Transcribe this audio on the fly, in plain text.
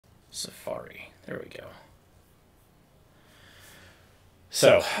Safari. There we go.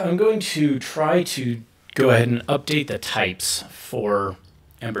 So I'm going to try to go ahead and update the types for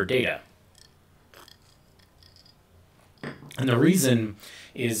Ember Data. And the reason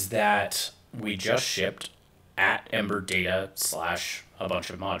is that we just shipped at Ember Data / a bunch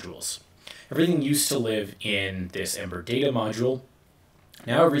of modules. Everything used to live in this Ember Data module.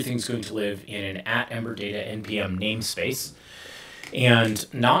 Now everything's going to live in an at Ember Data npm namespace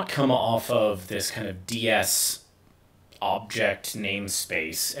and not come off of this kind of DS object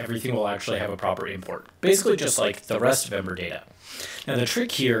namespace. Everything will actually have a proper import, basically just like the rest of Ember Data. Now the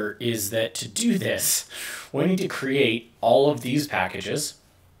trick here is that to do this, we need to create all of these packages,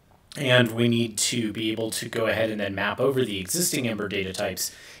 and we need to be able to go ahead and then map over the existing Ember Data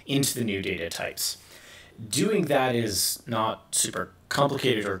types into the new data types. Doing that is not super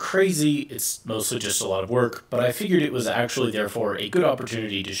complicated or crazy, it's mostly just a lot of work, but I figured it was actually therefore a good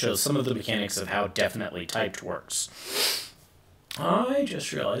opportunity to show some of the mechanics of how definitely typed works. I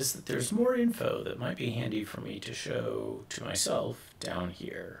just realized that there's more info that might be handy for me to show to myself down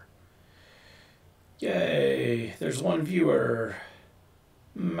here. Yay, there's one viewer.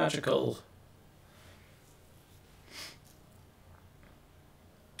 Magical.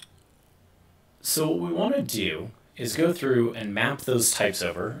 So what we want to do is go through and map those types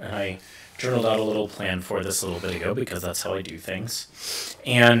over, and I journaled out a little plan for this a little bit ago because that's how I do things.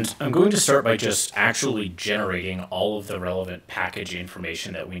 And I'm going to start by just actually generating all of the relevant package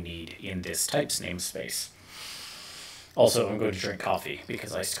information that we need in this types namespace. Also, I'm going to drink coffee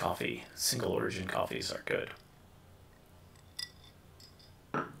because iced coffee, single origin coffees are good.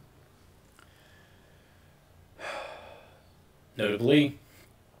 Notably,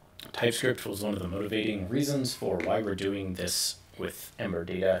 TypeScript was one of the motivating reasons for why we're doing this with Ember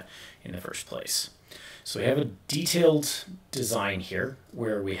Data in the first place. So we have a detailed design here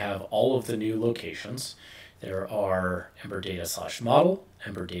where we have all of the new locations. There are Ember Data /model,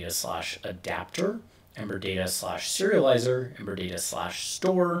 Ember Data /adapter, Ember Data /serializer, Ember Data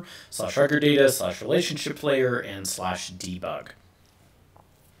 /store, /record data, /relationship layer, and /debug.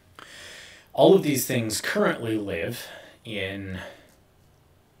 All of these things currently live in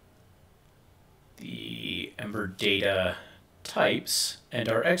the Ember Data types and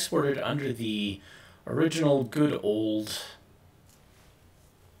are exported under the original good old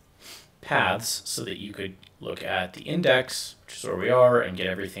paths so that you could look at the index, which is where we are, and get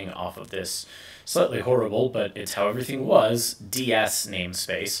everything off of this slightly horrible, but it's how everything was, DS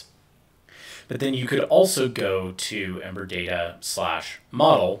namespace. But then you could also go to Ember Data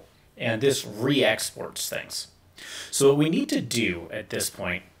 /model, and this re-exports things. So what we need to do at this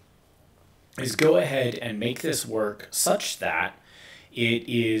point is go ahead and make this work such that it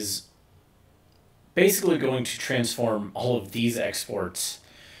is basically going to transform all of these exports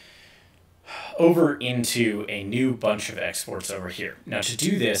over into a new bunch of exports over here. Now to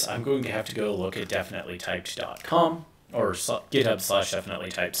do this, I'm going to have to go look at definitelytyped.com or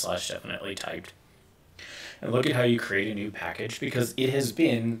github/definitelytyped/definitelytyped and look at how you create a new package, because it has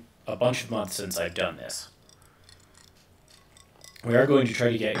been a bunch of months since I've done this. We are going to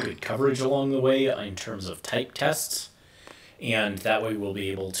try to get good coverage along the way in terms of type tests, and that way we'll be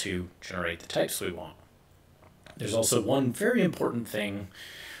able to generate the types we want. There's also one very important thing,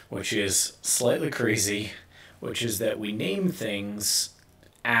 which is slightly crazy, which is that we name things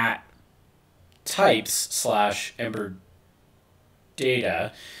at types /Ember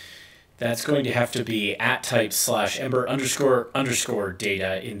Data. That's going to have to be at types /Ember __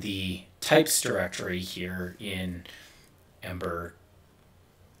 data in the types directory here in Ember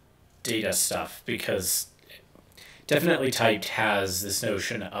Data stuff, because definitely typed has this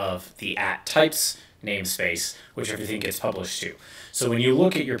notion of the at types namespace, which everything gets published to. So when you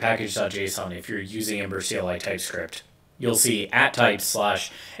look at your package.json, if you're using Ember CLI TypeScript, you'll see at types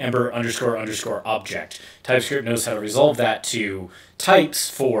 /Ember __ object. TypeScript knows how to resolve that to types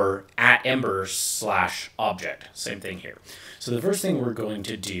for at Ember /object. Same thing here. So the first thing we're going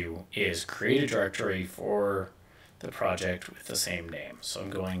to do is create a directory for the project with the same name. So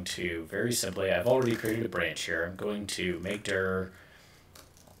I'm going to, very simply, I've already created a branch here. I'm going to make dir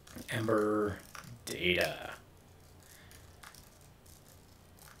Ember Data.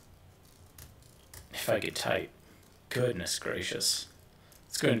 If I could type. Goodness gracious.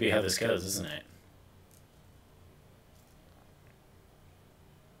 It's going to be how this goes, isn't it?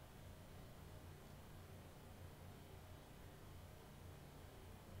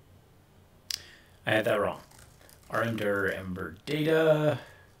 I had that wrong. rmdir Ember Data.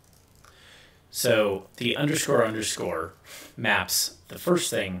 So the __ maps the first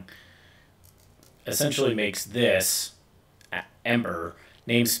thing, essentially makes this Ember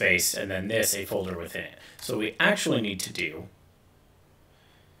namespace, and then this a folder within it. So we actually need to do,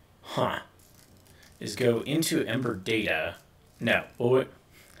 is go into Ember Data. No,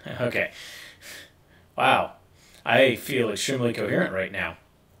 okay. Wow, I feel extremely coherent right now.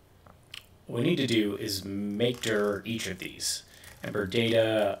 What we need to do is make dir each of these. Ember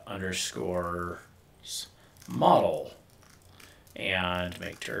Data underscore model, and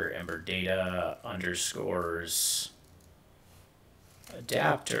make dir Ember Data underscores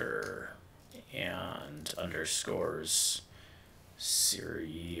adapter, and underscores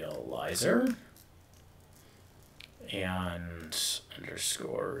serializer, and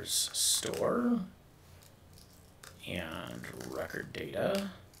underscores store, and record data,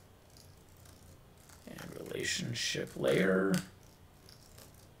 and relationship layer,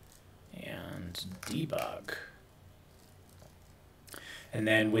 and debug. And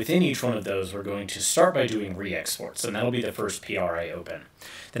then within each one of those, we're going to start by doing re-exports, and that'll be the first PR I open.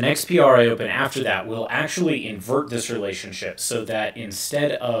 The next PR I open after that will actually invert this relationship so that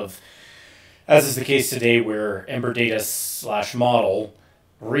instead of, as is the case today, where Ember Data / model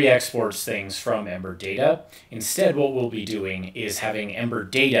re-exports things from Ember Data, instead what we'll be doing is having Ember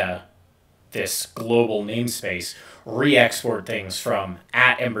Data, this global namespace, re-export things from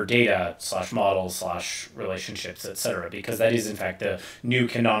 @Ember Data / model / relationships, etc., because that is in fact the new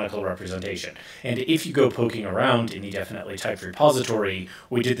canonical representation. And if you go poking around in the definitely typed repository,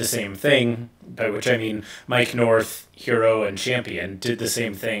 we did the same thing, by which I mean Mike North, Hero, and Champion did the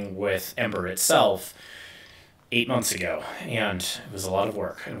same thing with Ember itself 8 months ago, and it was a lot of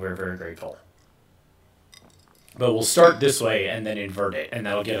work, and we're very grateful. But we'll start this way and then invert it, and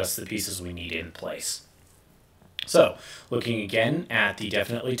that'll get us the pieces we need in place. So, looking again at the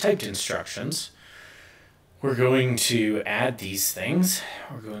definitely typed instructions, we're going to add these things.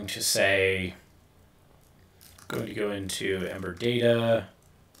 We're going to say, going to go into Ember Data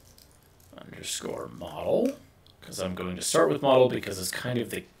underscore model, because I'm going to start with model because it's kind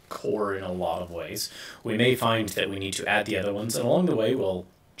of the core in a lot of ways. We may find that we need to add the other ones, and along the way we'll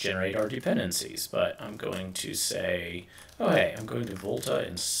generate our dependencies, but I'm going to say, oh hey, I'm going to Volta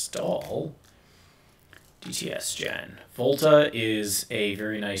install DTSGen. Volta is a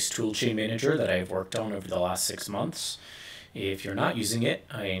very nice toolchain manager that I've worked on over the last 6 months. If you're not using it,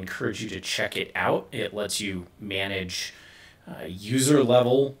 I encourage you to check it out. It lets you manage user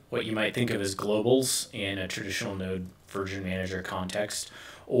level, what you might think of as globals in a traditional Node version manager context,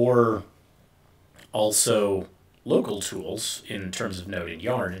 or also local tools in terms of Node and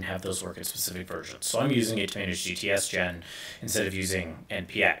Yarn, and have those work in specific versions. So I'm using it to manage DTSGen instead of using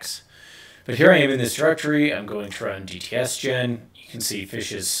NPX. But here I am in this directory. I'm going to run DTSGen. You can see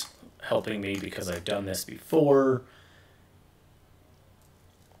Fish is helping me because I've done this before.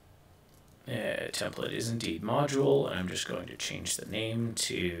 Template is indeed module, and I'm just going to change the name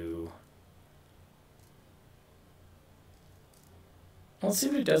to... Let's see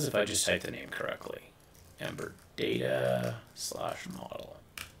what it does if I just type the name correctly. Ember Data / model.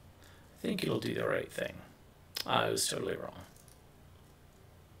 I think it'll do the right thing. I was totally wrong.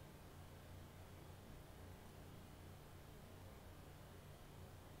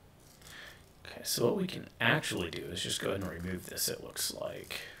 Okay, so what we can actually do is just go ahead and remove this, it looks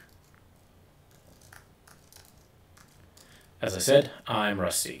like. As I said, I'm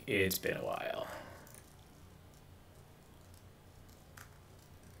rusty. It's been a while.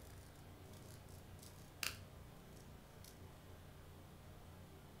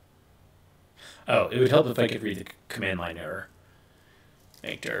 Oh, it would help if I could read the command line error.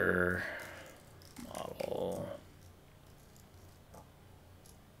 Make dir model.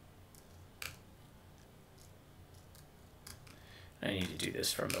 I need to do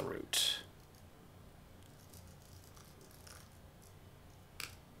this from the root.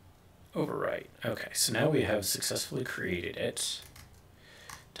 Overwrite. Okay, so now we have successfully created it.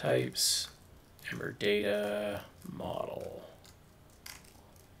 Types, Ember Data, model.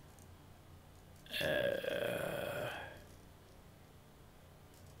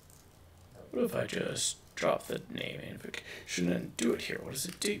 What if I just drop the name invocation and do it here? What does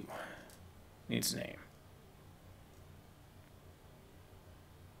it do? Needs name.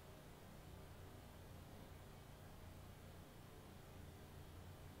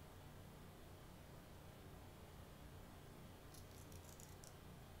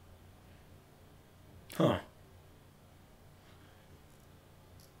 Huh.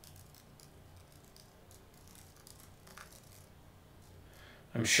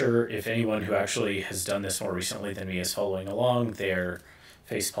 I'm sure if anyone who actually has done this more recently than me is following along, they're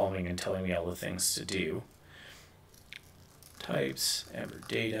facepalming and telling me all the things to do. Types, Ember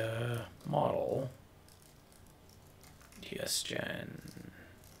Data, model, DTSGen.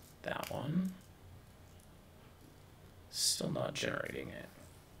 that one. Still not generating it.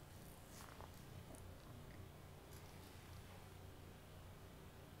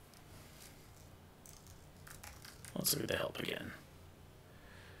 Let's look at the help again.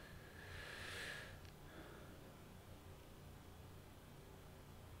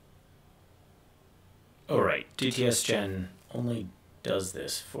 Oh, right. DTS gen only does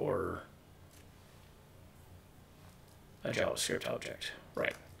this for a JavaScript object.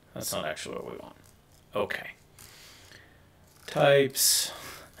 Right. That's not actually what we want. Okay. Types,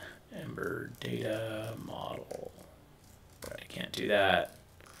 Ember Data model. Right, I can't do that.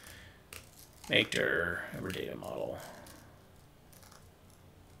 Make dir, Ember Data model.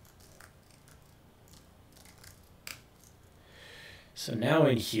 So now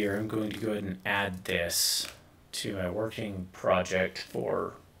in here, I'm going to go ahead and add this to my working project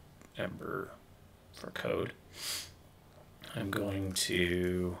for Ember for code. I'm going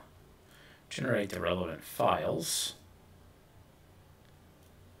to generate the relevant files.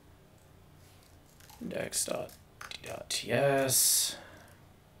 Index.d.ts.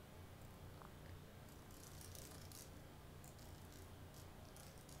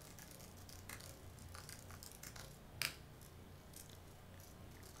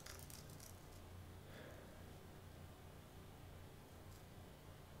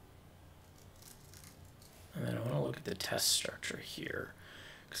 And then I want to look at the test structure here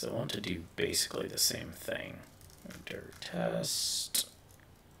because I want to do basically the same thing. Enter test.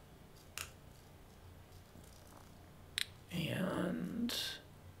 And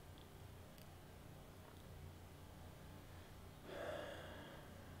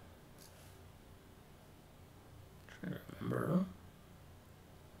trying to remember.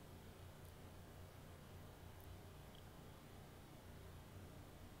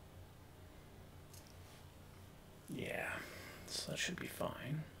 Yeah, so that should be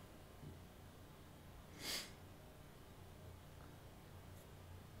fine.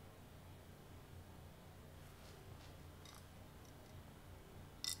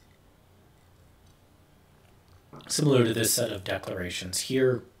 Similar to this set of declarations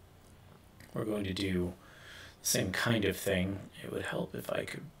here, we're going to do the same kind of thing. It would help if I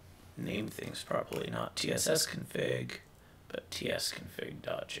could name things properly, not tsconfig, but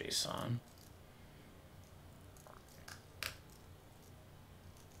tsconfig.json.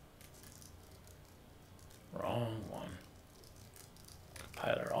 Wrong one.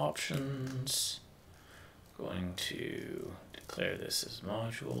 Compiler options. Going to declare this as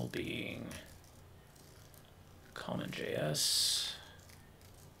module being common.js.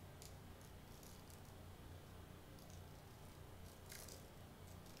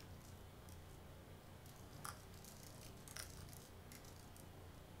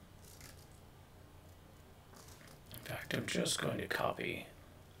 In fact, I'm just going to copy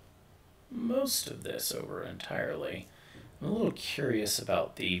most of this over entirely. I'm a little curious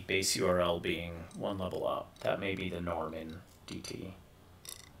about the base URL being one level up. That may be the norm in DT.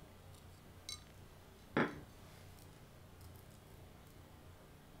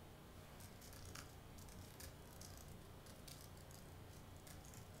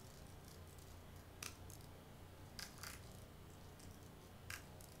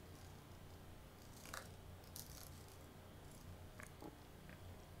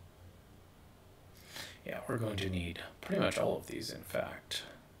 Yeah, we're going to need pretty much all of these, in fact.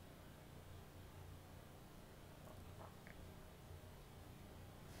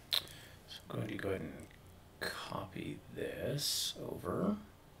 So I'm going to go ahead and copy this over.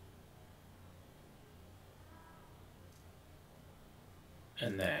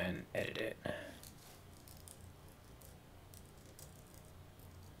 And then edit it.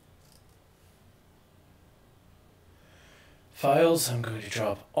 Files, I'm going to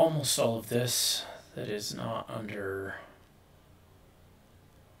drop almost all of this that is not under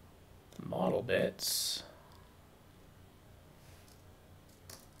the model bits.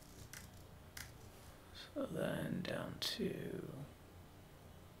 So then down to,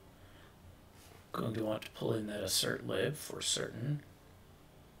 going to want to pull in that assert lib for certain.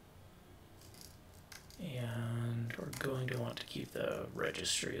 And we're going to want to keep the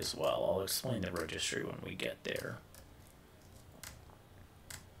registry as well. I'll explain the registry when we get there.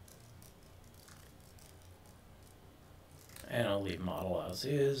 And I'll leave model as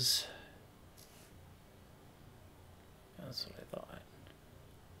is. That's what I thought.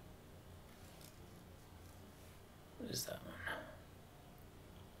 What is that one?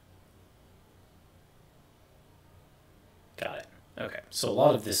 Got it. Okay, so a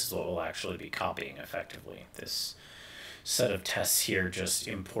lot of this is what we'll actually be copying effectively. This set of tests here just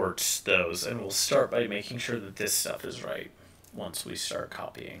imports those, and we'll start by making sure that this stuff is right. once we start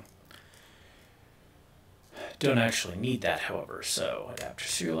copying. Don't actually need that, however, so adapter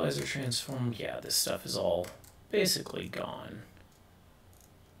serializer transform, yeah, this stuff is all basically gone.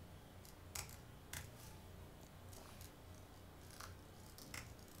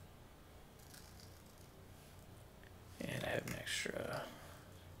 And I have an extra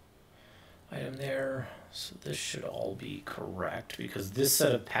item there, so this should all be correct because this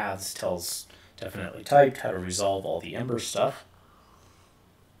set of paths tells definitely typed how to resolve all the Ember stuff,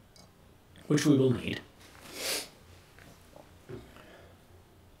 which we will need.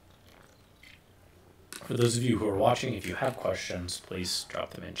 For those of you who are watching, if you have questions, please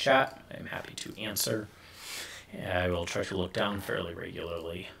drop them in chat. I'm happy to answer. I will try to look down fairly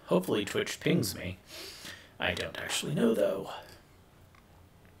regularly. Hopefully Twitch pings me. I don't actually know, though.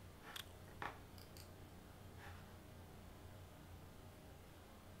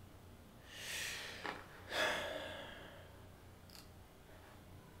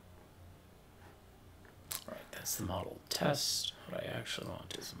 All right, that's the model test. What I actually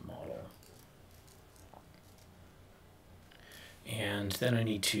want is a model. And then I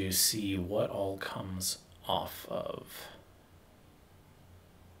need to see what all comes off of.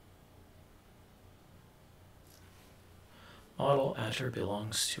 Model attr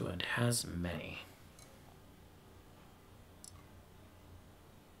belongs to and has many.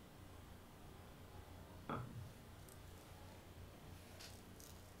 I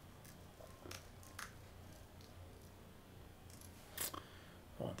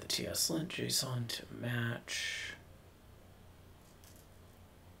want the TS-lint JSON to match.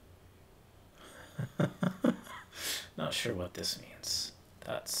 Not sure what this means.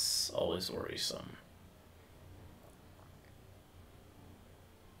 That's always worrisome.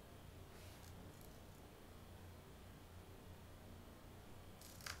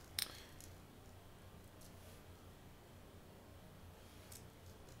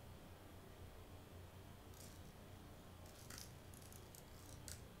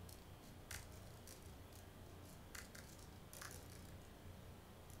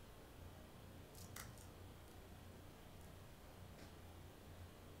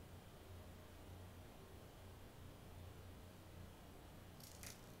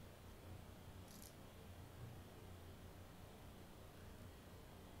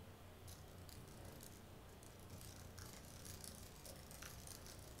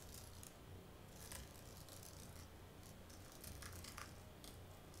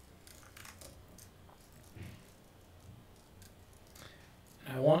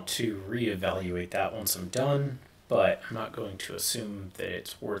 I want to reevaluate that once I'm done, but I'm not going to assume that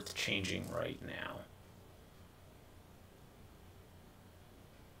it's worth changing right now.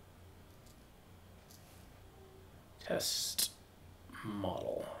 Test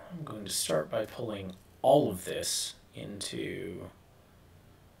model. I'm going to start by pulling all of this into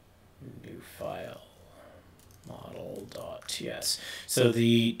new file, model.ts. So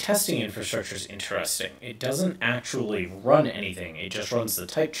the testing infrastructure is interesting. It doesn't actually run anything. It just runs the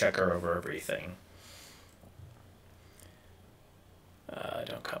type checker over everything.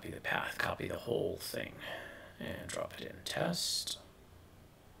 Don't copy the path, copy the whole thing and drop it in test.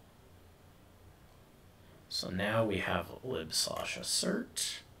 So now we have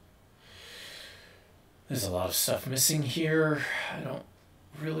lib/assert. There's a lot of stuff missing here. I don't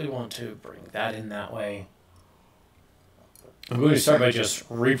really want to bring that in that way. I'm going to start by just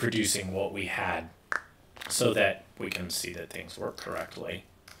reproducing what we had so that we can see that things work correctly.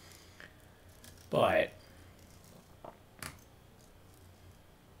 But,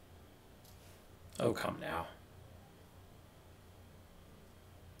 oh, come now.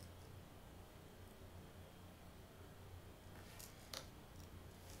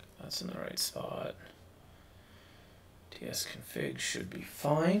 That's in the right spot. tsconfig should be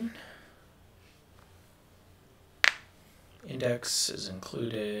fine. Index is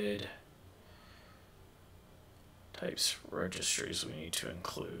included. Types registries we need to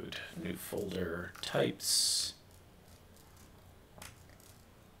include. New folder types.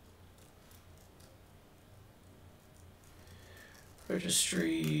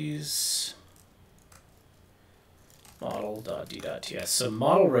 Registries. Model.d.ts. So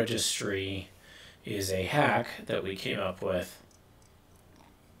model registry is a hack that we came up with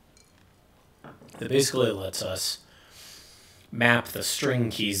that basically lets us map the string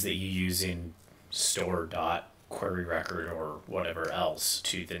keys that you use in store.query record or whatever else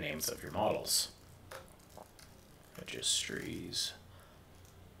to the names of your models. Registries.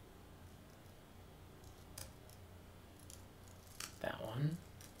 That one.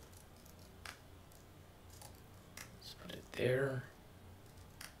 Let's put it there.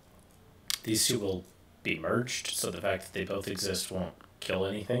 These two will be merged, so the fact that they both exist won't kill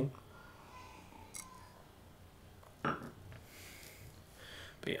anything. But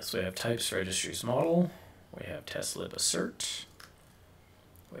yes, we have types, registries, model. We have test lib assert.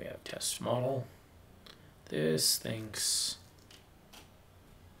 We have test model. This thinks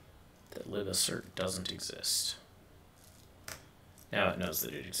that lib assert doesn't exist. Now it knows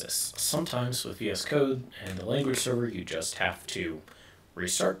that it exists. Sometimes with VS Code and the language server, you just have to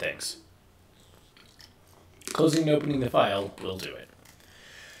restart things. Closing and opening the file will do it.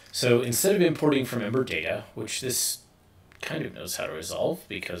 So instead of importing from Ember Data, which this kind of knows how to resolve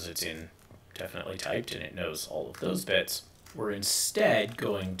because it's in definitely typed and it knows all of those bits, we're instead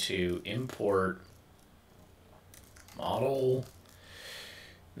going to import model.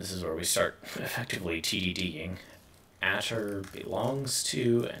 This is where we start effectively TDDing. Atter belongs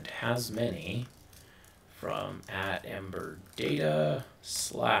to and has many from @Ember Data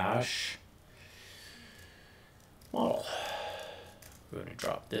 / model. We're going to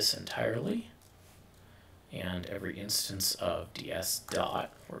drop this entirely, and every instance of ds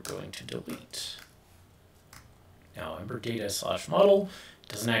dot we're going to delete. Now Ember Data / model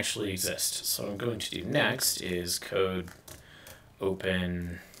doesn't actually exist, so what I'm going to do next is code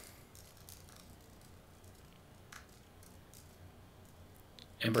open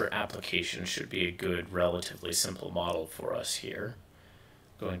Ember application. Should be a good, relatively simple model for us here.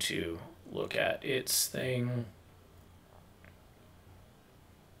 Going to look at its thing.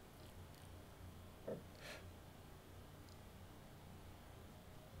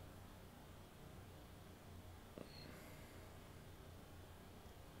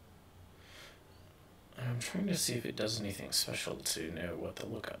 I'm trying to see if it does anything special to know what the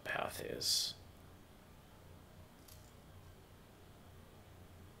lookup path is.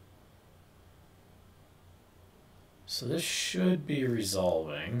 So this should be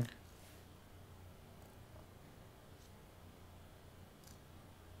resolving.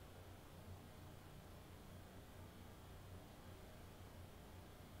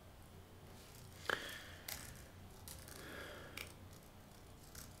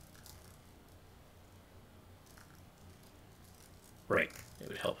 Right, it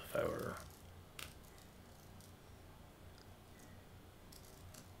would help if I were.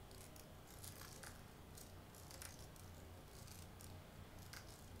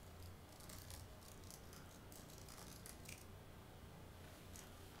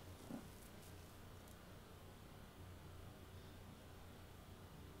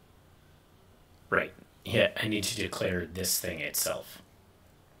 Right, yeah, I need to declare this thing itself.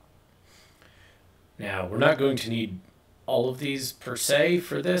 Now, we're not going to need all of these per se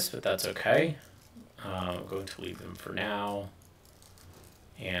for this, but that's okay. I'm going to leave them for now,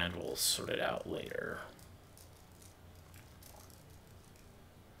 and we'll sort it out later.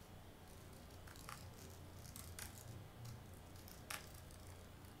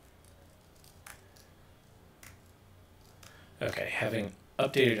 Okay, having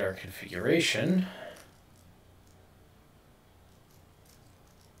updated our configuration,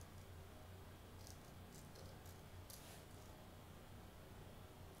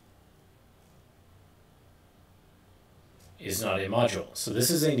 is not a module. So this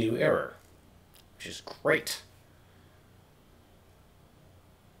is a new error, which is great.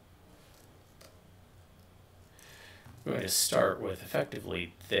 We're going to start with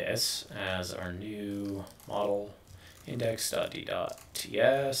effectively this as our new model index.d.ts.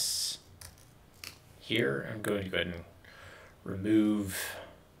 Here, I'm going to go ahead and remove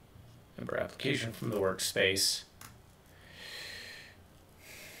Ember application from the workspace.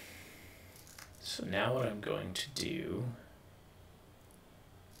 So now what I'm going to do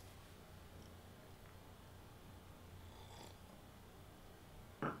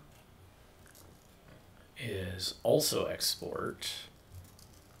is also export.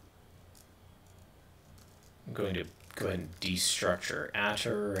 I'm going to go ahead and destructure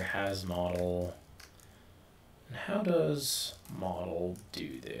Atter has model. And how does model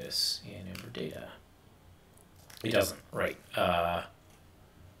do this in Ember Data? It doesn't, right.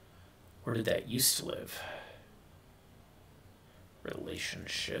 Where did that used to live?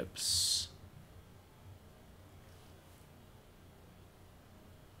 Relationships.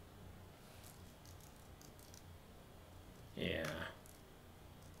 Yeah.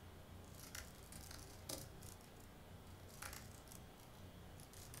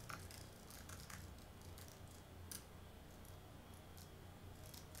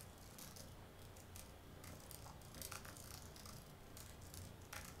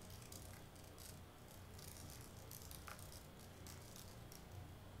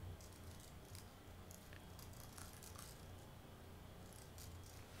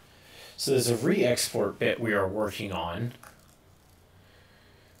 So there's a re-export bit we are working on.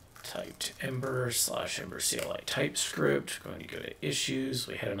 Typed Ember/Ember CLI TypeScript. Going to go to issues.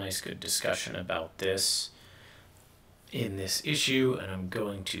 We had a nice good discussion about this in this issue, and I'm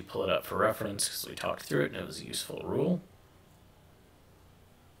going to pull it up for reference because we talked through it and it was a useful rule.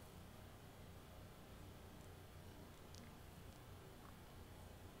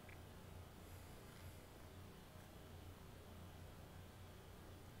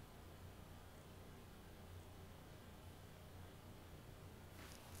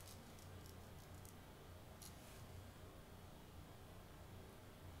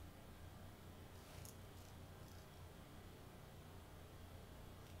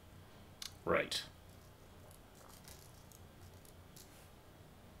 Right.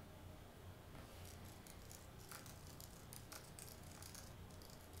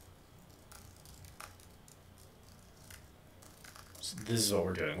 So this is what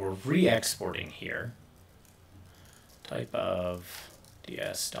we're doing. We're re-exporting here. Type of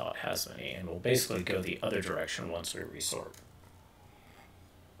ds.hasmany, and we'll basically go the other direction once we resort.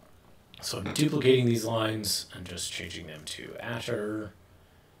 So I'm duplicating these lines and just changing them to atter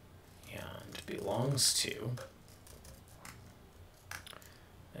and belongs to.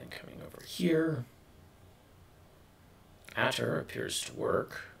 Then coming over here, atter appears to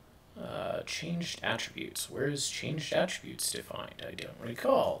work. Changed attributes. Where is changed attributes defined? I don't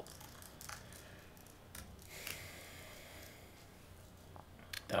recall.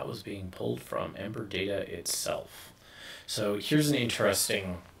 That was being pulled from Ember Data itself. So here's an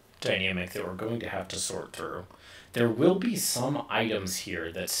interesting dynamic that we're going to have to sort through. There will be some items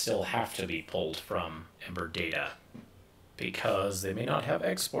here that still have to be pulled from Ember Data because they may not have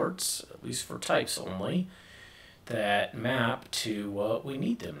exports, at least for types only, that map to what we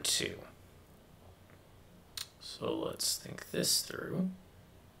need them to. So let's think this through.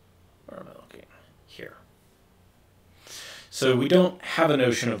 Where am I looking? Here. So we don't have a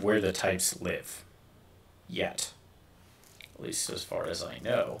notion of where the types live yet, at least as far as I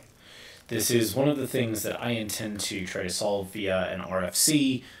know. This is one of the things that I intend to try to solve via an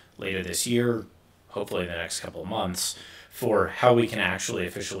RFC later this year, hopefully in the next couple of months, for how we can actually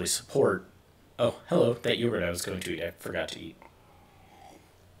officially support. Oh, hello, that yogurt I was going to eat, I forgot to eat.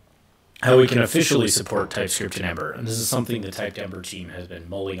 How we can officially support TypeScript in Ember. And this is something the Typed Ember team has been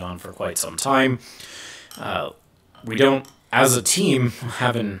mulling on for quite some time. We don't, as a team,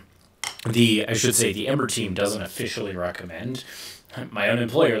 the Ember team doesn't officially recommend. My own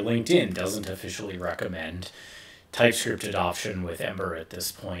employer, LinkedIn, doesn't officially recommend TypeScript adoption with Ember at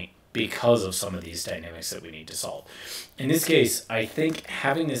this point because of some of these dynamics that we need to solve. In this case, I think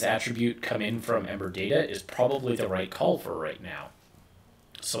having this attribute come in from Ember Data is probably the right call for right now.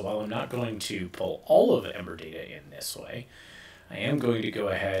 So while I'm not going to pull all of Ember Data in this way, I am going to go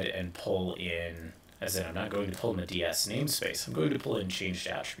ahead and pull in, as in I'm not going to pull in the DS namespace, I'm going to pull in changed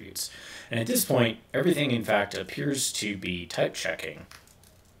attributes. And at this point, everything in fact appears to be type checking.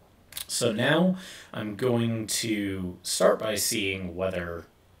 So now I'm going to start by seeing whether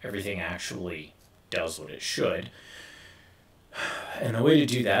everything actually does what it should. And the way to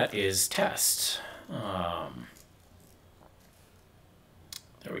do that is test. There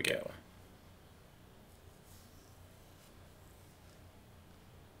we go.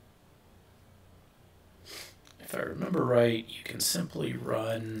 If I remember right, you can simply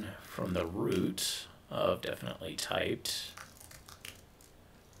run from the root of definitely typed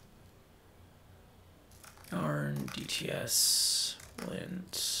yarn dts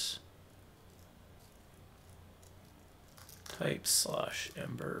lint type /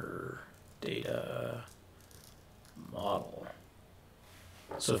 ember data model.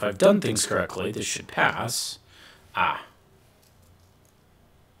 So if I've done things correctly, this should pass.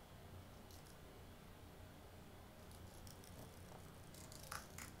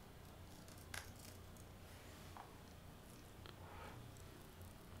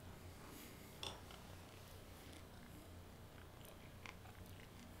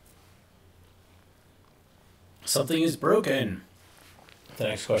 Something is broken. The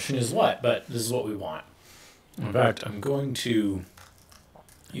next question is what? But this is what we want. In fact, I'm going to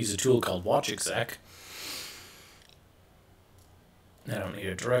use a tool called watchexec. I don't need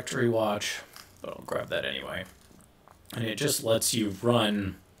a directory watch, but I'll grab that anyway. And it just lets you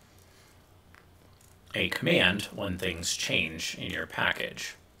run a command when things change in your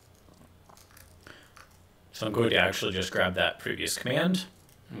package. So I'm going to actually just grab that previous command.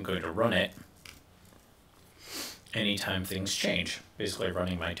 I'm going to run it anytime things change, basically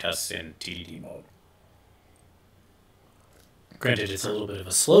running my tests in TDD mode. Granted, it's a little bit of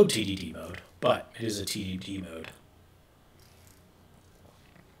a slow TDD mode, but it is a TDD mode.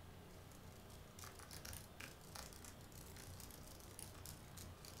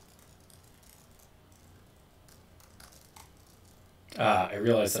 I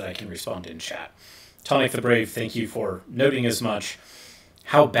realize that I can respond in chat. Tonic the Brave, thank you for noting as much.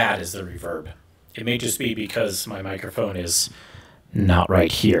 How bad is the reverb? It may just be because my microphone is not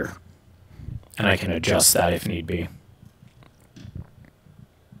right here, and I can adjust that if need be.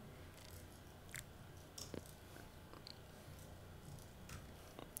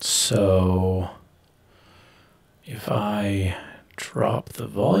 So if I drop the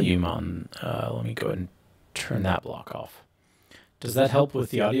volume on, let me go ahead and turn that block off. Does that help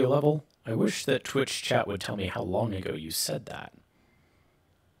with the audio level? I wish that Twitch chat would tell me how long ago you said that.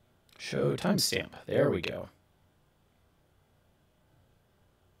 Show timestamp. There we go.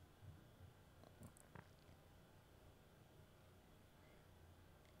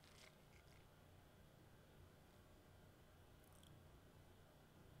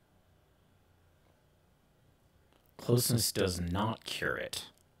 Closeness does not cure it.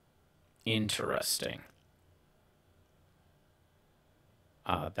 Interesting.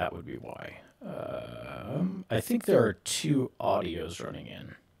 That would be why. I think there are two audios running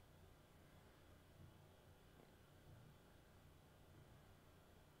in.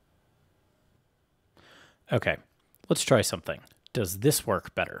 Okay, let's try something. Does this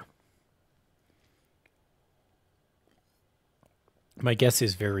work better? My guess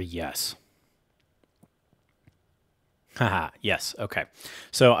is very yes. Haha, yes, okay.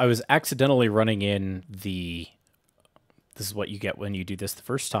 So I was accidentally running in the... This is what you get when you do this the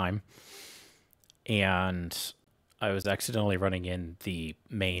first time. And I was accidentally running in the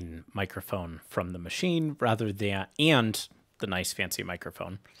main microphone from the machine rather than... And the nice fancy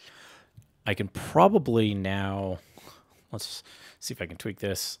microphone. I can probably now... Let's see if I can tweak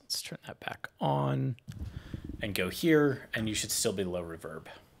this. Let's turn that back on and go here, and you should still be low reverb,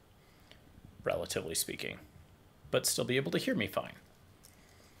 relatively speaking, but still be able to hear me fine.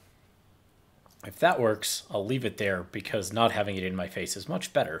 If that works, I'll leave it there because not having it in my face is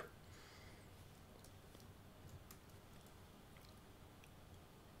much better.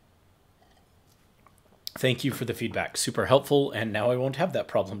 Thank you for the feedback. Super helpful, and now I won't have that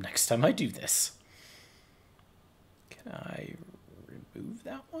problem next time I do this. Can I remove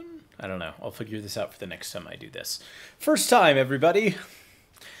that one? I don't know. I'll figure this out for the next time I do this. First time, everybody.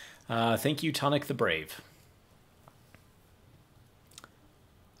 Thank you, Tonic the Brave.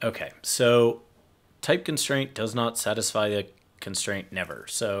 Okay, so type constraint does not satisfy the constraint never.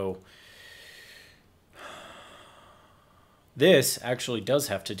 So this actually does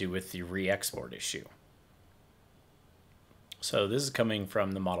have to do with the re-export issue. So this is coming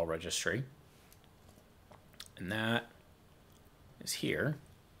from the model registry. And that is here.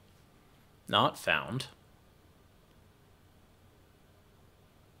 Not found.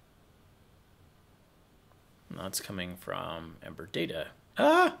 And that's coming from Ember Data.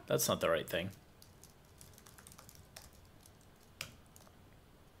 Ah, that's not the right thing.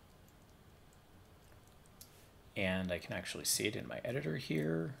 And I can actually see it in my editor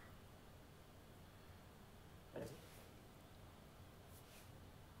here.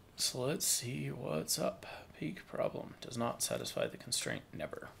 So let's see what's up. Peak problem does not satisfy the constraint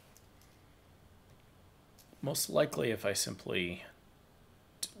never. Most likely if I simply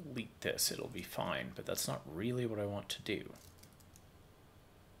delete this, it'll be fine, but that's not really what I want to do.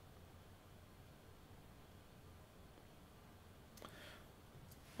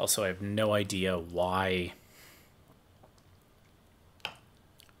 Also, I have no idea why.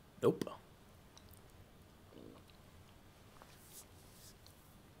 Nope.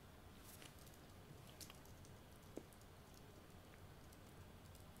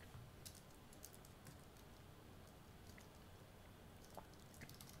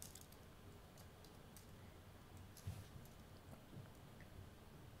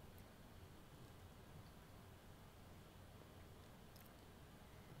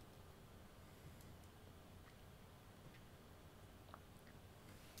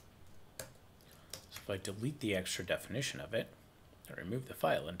 If I delete the extra definition of it and remove the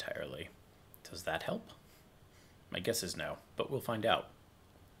file entirely, does that help? My guess is no, but we'll find out.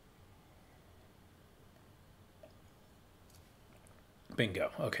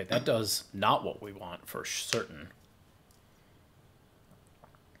 Bingo. Okay, that does not what we want for certain.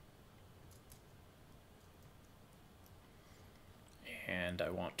 And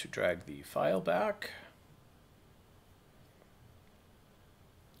I want to drag the file back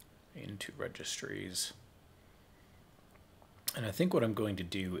into registries. And I think what I'm going to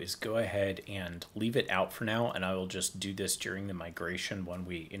do is go ahead and leave it out for now, and I will just do this during the migration when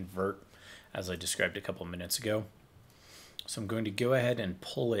we invert, as I described a couple minutes ago. So I'm going to go ahead and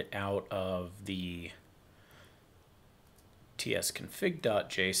pull it out of the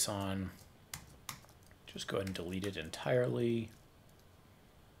tsconfig.json. Just go ahead and delete it entirely.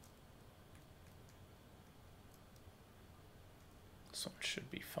 this one should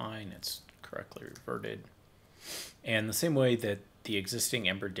be fine. It's correctly reverted. And the same way that the existing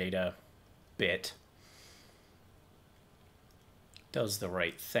Ember Data bit does the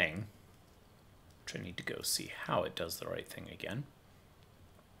right thing, which I need to go see how it does the right thing again.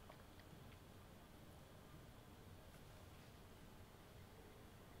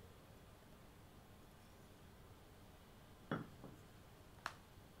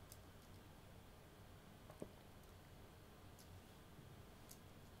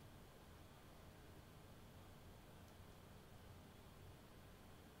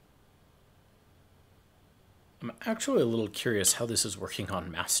 I'm actually a little curious how this is working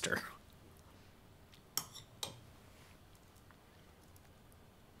on master.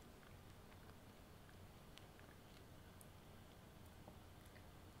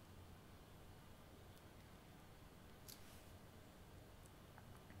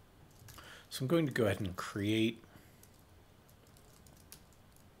 So I'm going to go ahead and create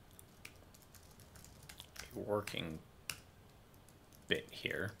a working bit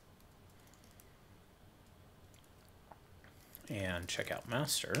here. And checkout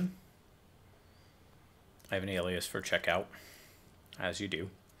master. I have an alias for checkout, as you do.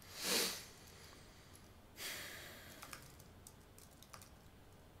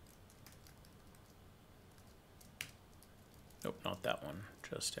 Nope, not that one,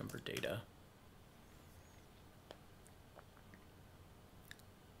 just Ember Data.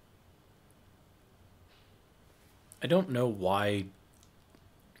 I don't know why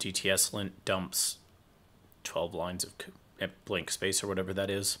DTS-lint dumps 12 lines of blank space or whatever that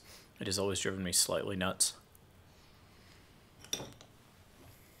is. It has always driven me slightly nuts.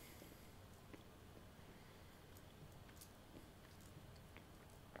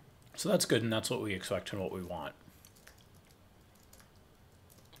 So that's good, and that's what we expect and what we want.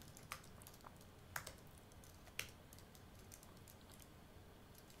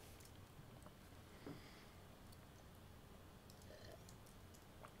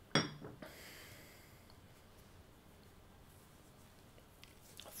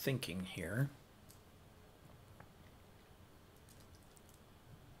 Thinking here.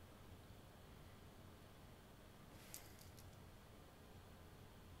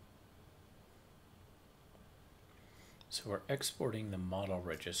 So we're exporting the model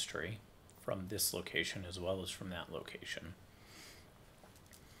registry from this location as well as from that location,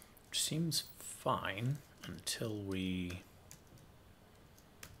 which seems fine until we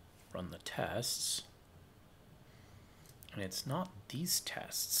run the tests. And it's not these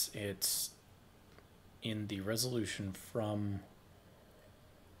tests, it's in the resolution from...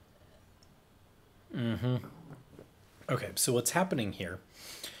 Okay, so what's happening here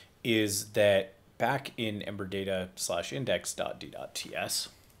is that back in Ember Data /index.d.ts,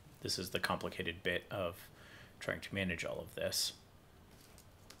 this is the complicated bit of trying to manage all of this.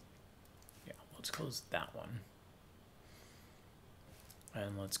 Yeah, let's close that one.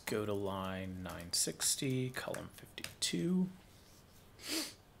 And let's go to line 960, column 52.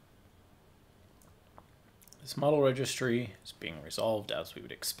 This model registry is being resolved as we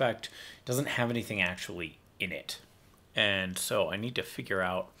would expect. It doesn't have anything actually in it. And so I need to figure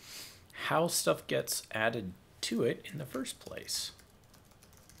out how stuff gets added to it in the first place.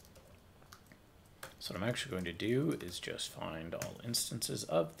 So what I'm actually going to do is just find all instances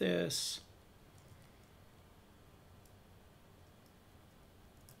of this.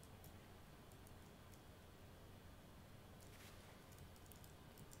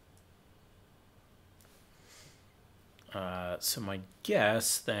 So my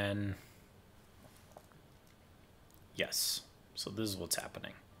guess then, yes. So this is what's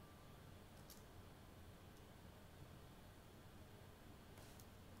happening.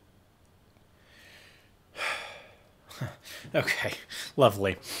 Okay,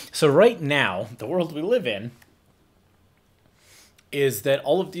 lovely. So right now, the world we live in is that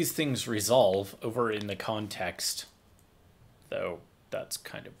all of these things resolve over in the context, though that's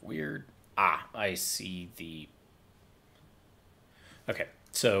kind of weird. Ah, I see the... Okay,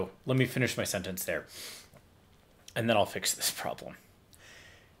 so let me finish my sentence there, and then I'll fix this problem.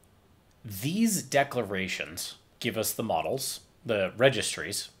 These declarations give us the models, the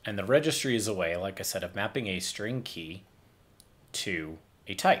registries, and the registry is a way, like I said, of mapping a string key to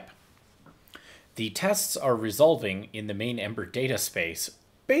a type. The tests are resolving in the main Ember data space,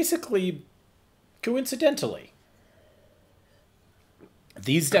 basically coincidentally.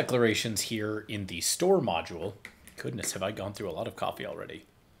 These declarations here in the store module, goodness, have I gone through a lot of coffee already?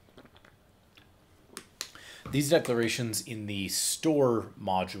 These declarations in the store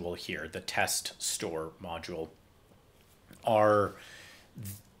module here, the test store module, are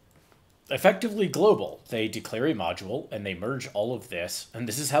effectively global. They declare a module and they merge all of this. And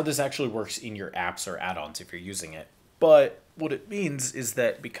this is how this actually works in your apps or add-ons if you're using it. But what it means is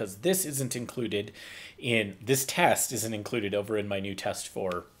that because this isn't included in, this test isn't included over in my new test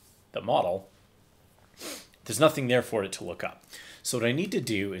for the model, there's nothing there for it to look up. So what I need to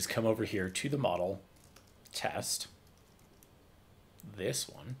do is come over here to the model test, this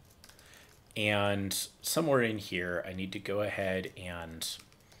one, and somewhere in here I need to go ahead and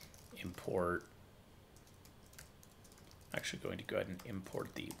import, actually going to go ahead and import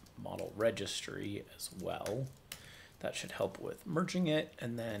the model registry as well. That should help with merging it,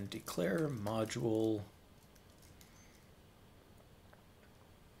 and then declare module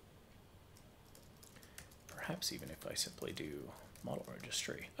perhaps even if I simply do model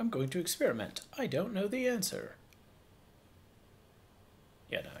registry. I'm going to experiment. I don't know the answer.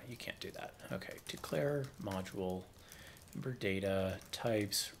 Yeah, no, you can't do that. Okay, declare module, Ember Data,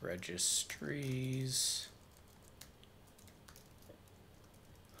 types, registries.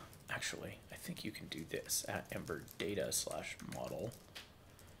 Actually, I think you can do this at Ember Data /model.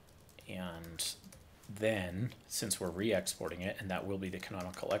 And then, since we're re-exporting it, and that will be the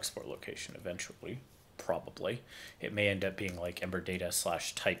canonical export location eventually, probably, it may end up being like Ember Data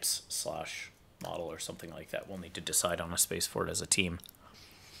 /types /model or something like that. We'll need to decide on a space for it as a team.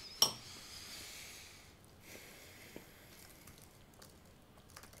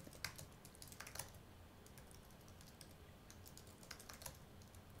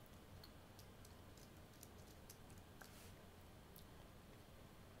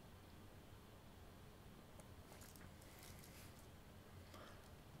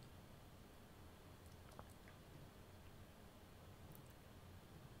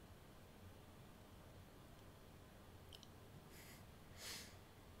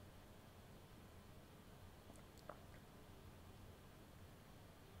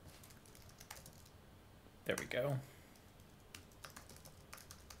 There we go.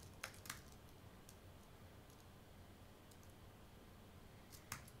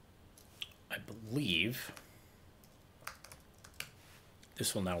 I believe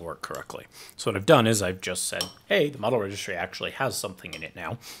this will now work correctly. So what I've done is I've just said, hey, the model registry actually has something in it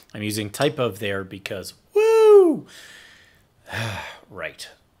now. I'm using type of there because, woo! Right.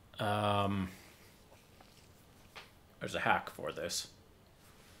 There's a hack for this.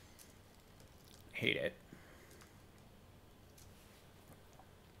 Hate it.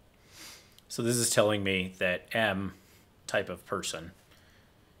 So this is telling me that M, type of person,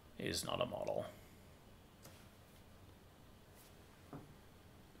 is not a model.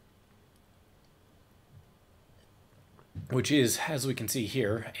 Which is, as we can see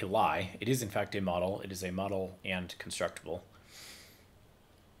here, a lie. It is in fact a model. It is a model and constructible.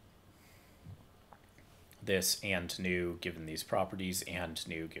 This and new given these properties and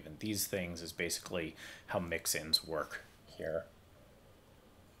new given these things is basically how mix-ins work here.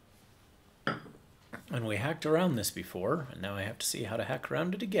 And we hacked around this before, and now I have to see how to hack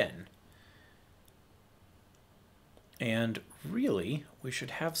around it again. And really, we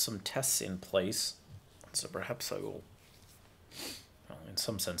should have some tests in place. So perhaps I will, well, in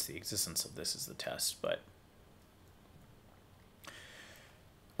some sense, the existence of this is the test, but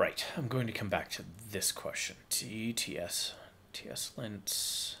right, I'm going to come back to this question. TS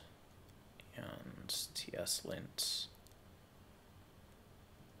lints, and TS lints.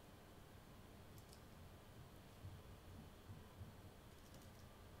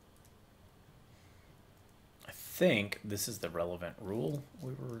 I think this is the relevant rule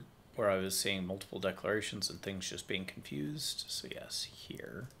where I was seeing multiple declarations and things just being confused. So yes,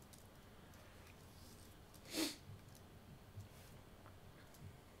 here.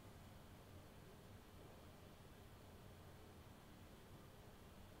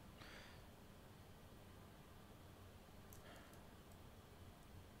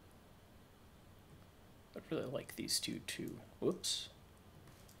 I really like these two too. Whoops.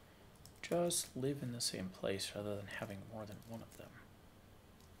 Just live in the same place rather than having more than one of them.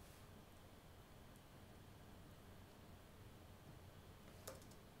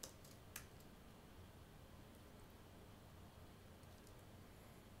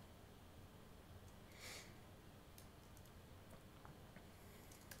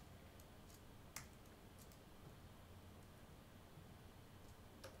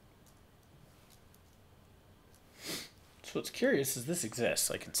 So what's curious is this exists.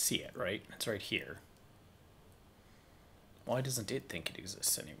 I can see it, right? It's right here. Why doesn't it think it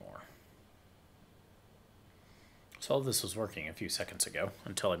exists anymore? So all this was working a few seconds ago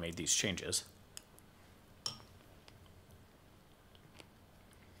until I made these changes.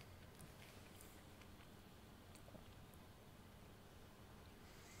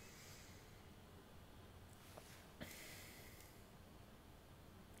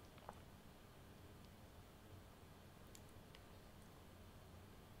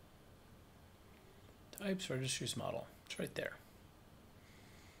 Types, registries, model. It's right there.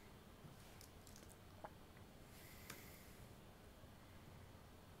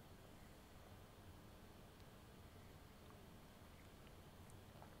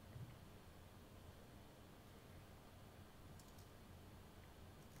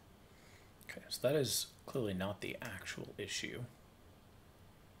 Okay, so that is clearly not the actual issue.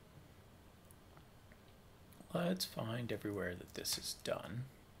 Let's find everywhere that this is done.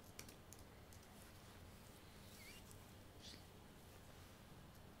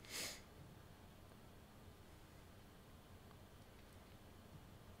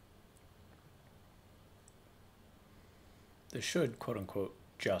 This should, quote unquote,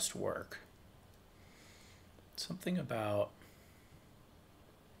 just work. Something about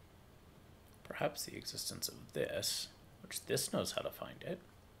perhaps the existence of this, which this knows how to find it.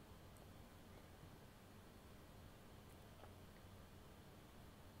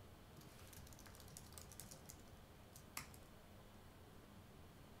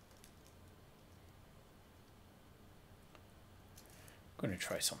 I'm going to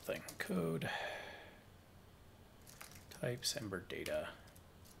try something. Code types Ember Data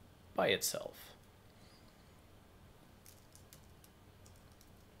by itself.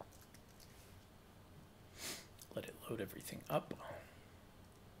 Let it load everything up.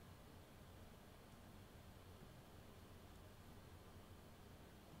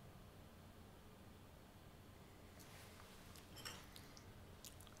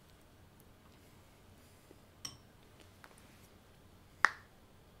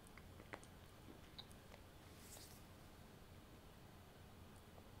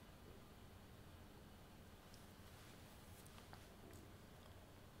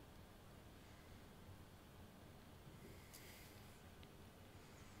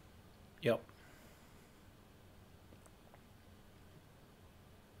 Yep.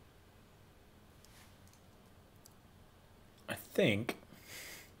 I think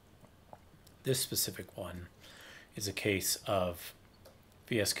this specific one is a case of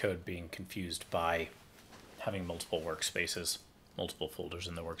VS Code being confused by having multiple workspaces, multiple folders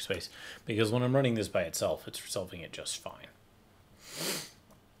in the workspace, because when I'm running this by itself, it's resolving it just fine.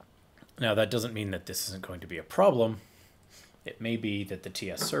 Now, that doesn't mean that this isn't going to be a problem. It may be that the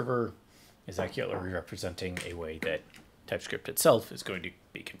TS server is accurately representing a way that TypeScript itself is going to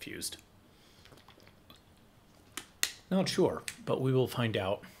be confused. Not sure, but we will find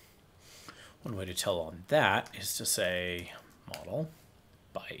out. One way to tell on that is to say model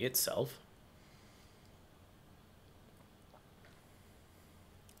by itself.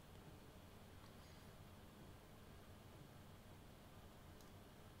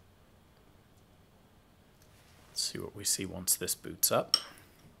 Let's see what we see once this boots up.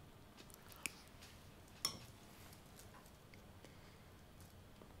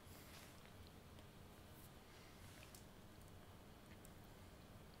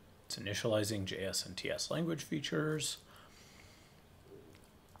 It's initializing JS and TS language features.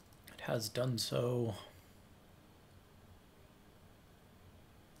 It has done so.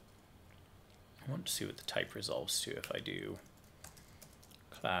 I want to see what the type resolves to if I do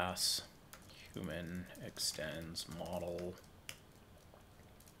class human extends model.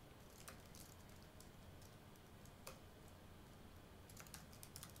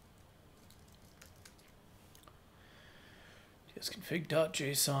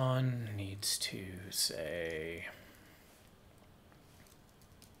 tsconfig.json needs to say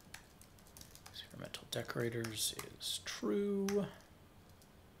experimental decorators is true.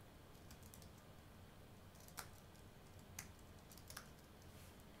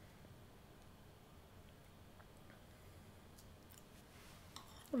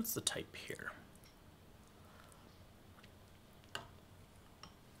 What is the type here?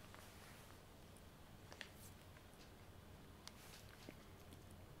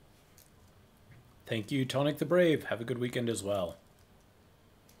 Thank you, Tonic the Brave. Have a good weekend as well.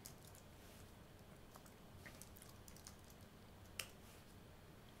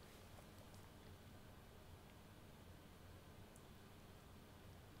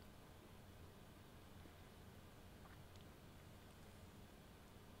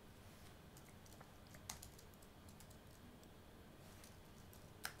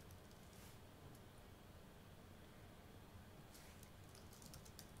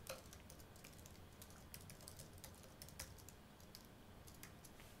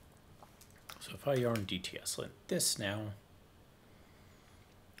 So if I yarn DTS lint this now,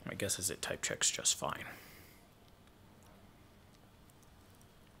 my guess is it type checks just fine.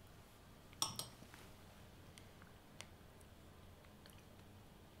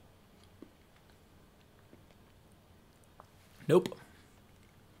 Nope.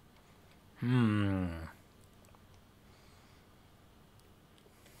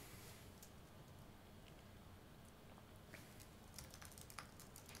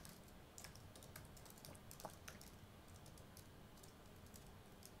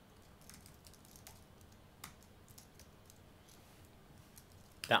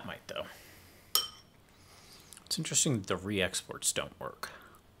 That might, though. It's interesting that the re-exports don't work.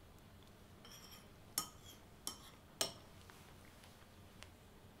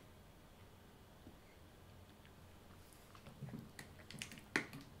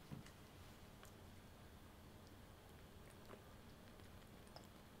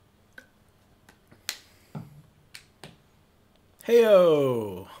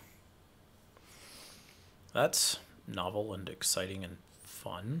 Heyo! That's novel and exciting and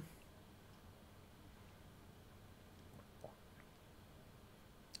fun.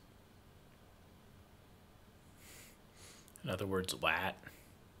 In other words, lat.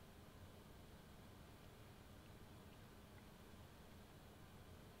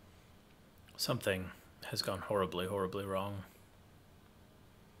 Something has gone horribly, horribly wrong.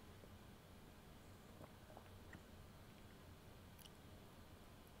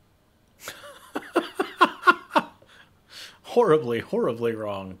 Horribly, horribly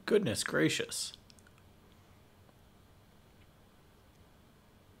wrong. Goodness gracious.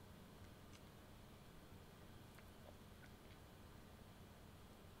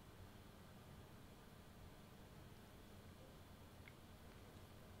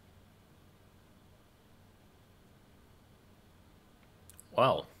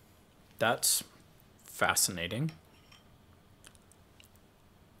 Well, that's fascinating.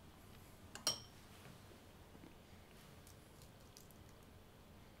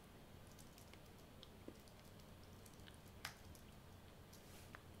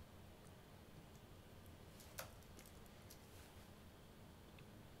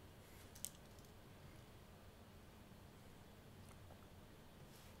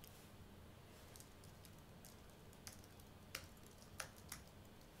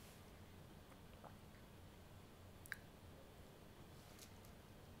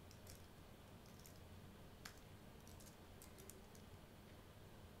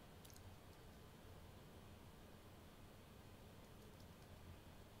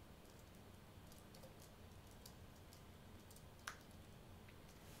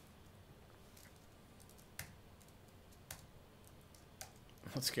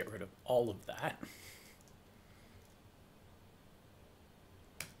 Let's get rid of all of that.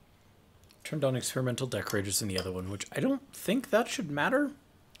 Turned on experimental decorators in the other one, which I don't think that should matter.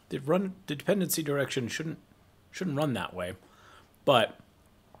 The dependency direction shouldn't run that way. But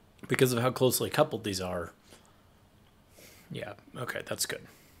because of how closely coupled these are, yeah, okay, that's good.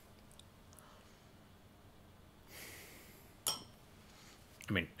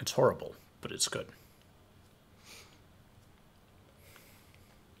 I mean, it's horrible, but it's good.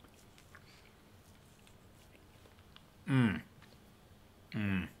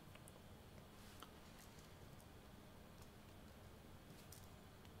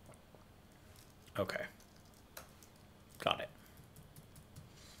 Okay. Got it.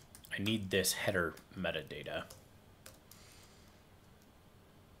 I need this header metadata.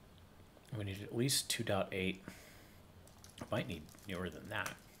 We need at least 2.8. I might need newer than that.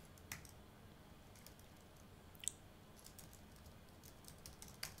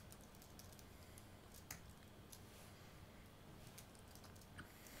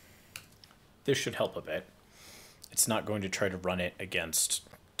 This should help a bit. It's not going to try to run it against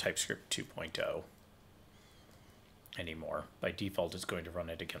TypeScript 2.0 anymore. By default, it's going to run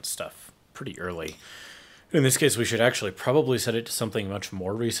it against stuff pretty early. In this case, we should actually probably set it to something much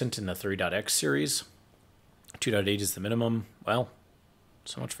more recent in the 3.x series. 2.8 is the minimum. Well,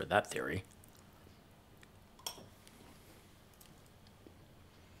 so much for that theory.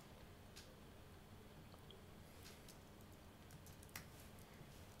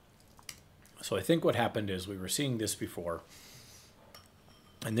 So I think what happened is we were seeing this before,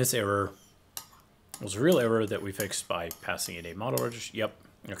 and this error was a real error that we fixed by passing it a model register. Yep,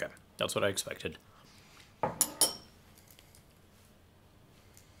 okay, that's what I expected.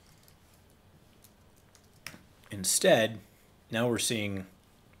 Instead, now we're seeing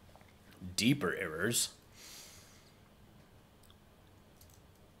deeper errors.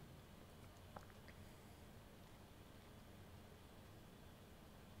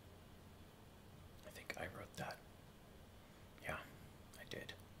 I think I wrote that. Yeah, I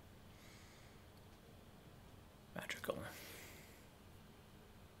did. Magical.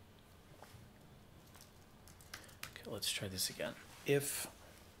 Okay, let's try this again. If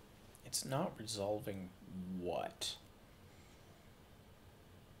it's not resolving what?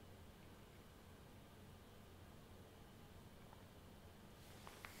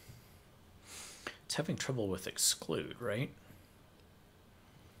 It's having trouble with exclude, right?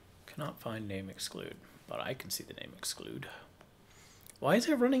 Cannot find name exclude, but I can see the name exclude. Why is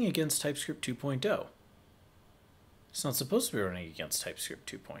it running against TypeScript 2.0? It's not supposed to be running against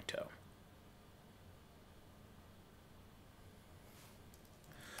TypeScript 2.0.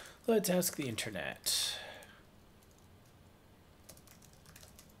 Let's ask the internet.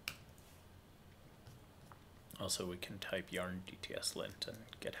 Also, we can type yarn DTS lint and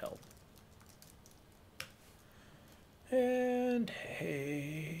get help. And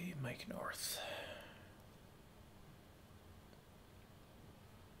hey, Mike North.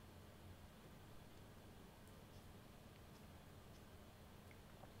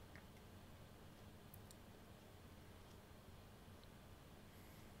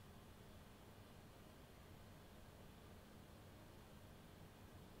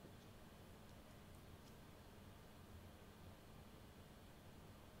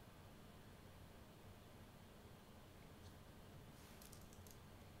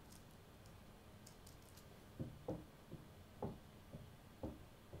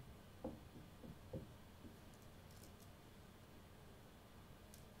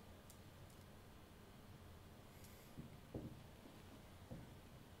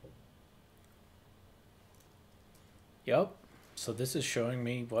 Yep, so this is showing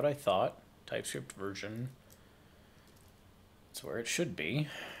me what I thought. TypeScript version. It's where it should be.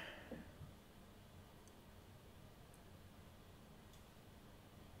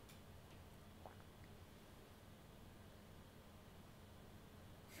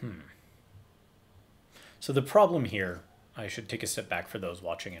 So the problem here, I should take a step back for those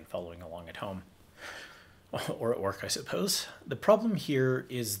watching and following along at home, or at work, I suppose. The problem here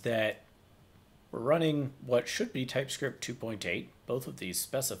is that we're running what should be TypeScript 2.8. Both of these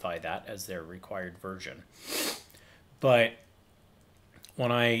specify that as their required version. But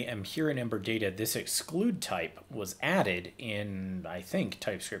when I am here in Ember Data, this exclude type was added in, I think,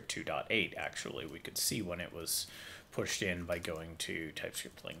 TypeScript 2.8, actually. We could see when it was pushed in by going to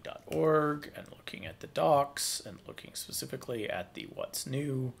typescriptlink.org and looking at the docs and looking specifically at the what's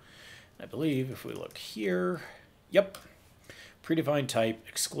new. I believe if we look here, yep, predefined type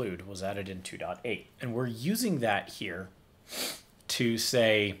exclude was added in 2.8. And we're using that here to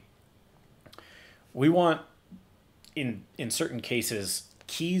say we want, in certain cases,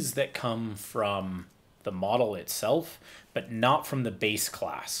 keys that come from the model itself, but not from the base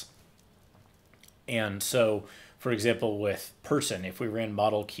class. And so, for example, with person, if we ran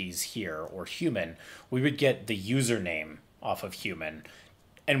model keys here, or human, we would get the username off of human,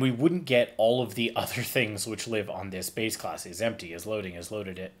 and we wouldn't get all of the other things which live on this base class. Is empty, is loading, is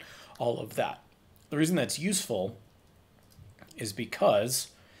loaded it, all of that. The reason that's useful is because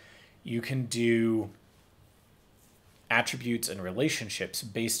you can do attributes and relationships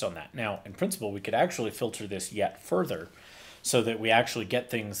based on that. Now, in principle, we could actually filter this yet further so that we actually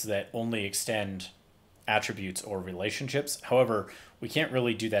get things that only extend attributes or relationships. However, we can't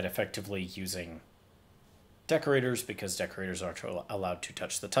really do that effectively using decorators because decorators aren't allowed to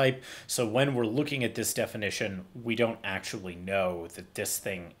touch the type. So when we're looking at this definition, we don't actually know that this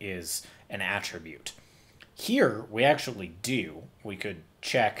thing is an attribute. Here, we actually do. We could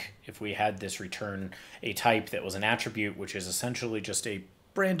check if we had this return a type that was an attribute, which is essentially just a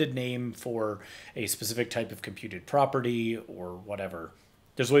branded name for a specific type of computed property or whatever.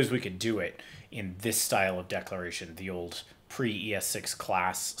 There's ways we could do it in this style of declaration, the old pre-ES6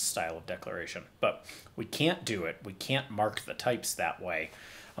 class style of declaration. But we can't do it. We can't mark the types that way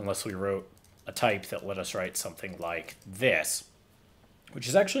unless we wrote a type that let us write something like this, which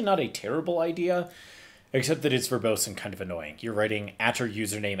is actually not a terrible idea, except that it's verbose and kind of annoying. You're writing @,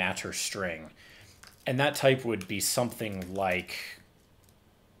 username, @ string, and that type would be something like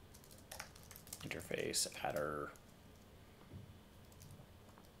interface, @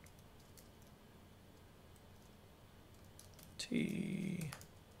 T.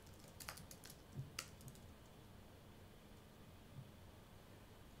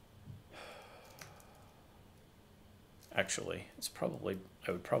 Actually, it's probably,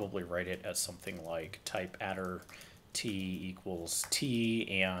 I would probably write it as something like type @ t equals t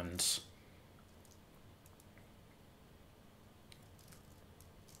and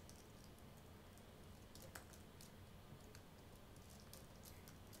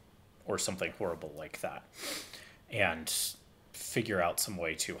or something horrible like that, and figure out some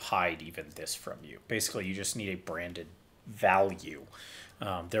way to hide even this from you. Basically, you just need a branded value.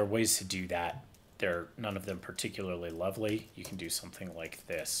 There are ways to do that. They're none of them particularly lovely. You can do something like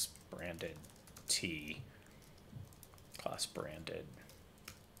this: branded t, class branded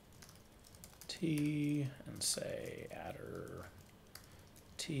t, and say @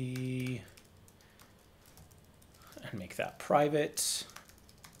 t, and make that private,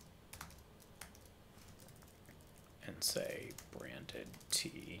 and say branded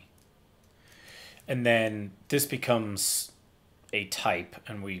t. And then this becomes a type,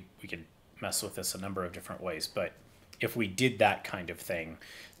 and we could mess with this a number of different ways. But if we did that kind of thing,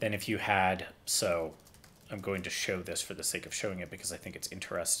 then if you had, so I'm going to show this for the sake of showing it because I think it's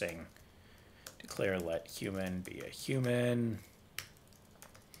interesting. Declare let human be a human.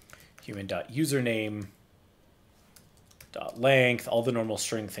 Human.username .length. All the normal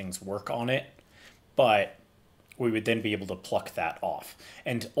string things work on it, but we would then be able to pluck that off.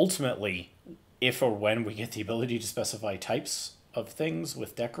 And ultimately, if or when we get the ability to specify types of things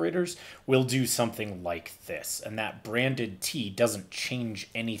with decorators, we'll do something like this. And that branded T doesn't change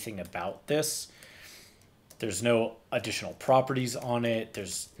anything about this. There's no additional properties on it.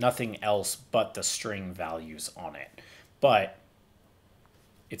 There's nothing else but the string values on it. But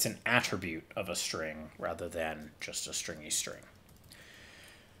it's an attribute of a string rather than just a stringy string.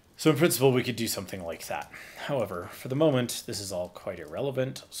 So in principle, we could do something like that. However, for the moment, this is all quite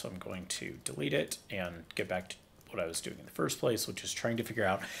irrelevant. So I'm going to delete it and get back to what I was doing in the first place, which is trying to figure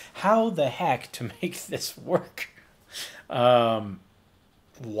out how the heck to make this work. Why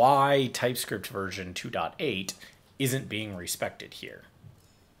TypeScript version 2.8 isn't being respected here.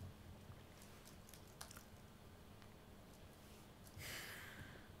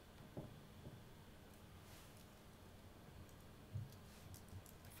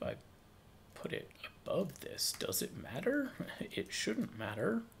 If I put it above this, does it matter? It shouldn't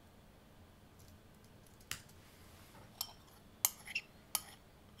matter.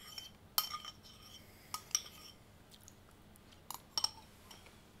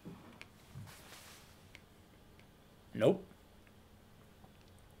 Nope.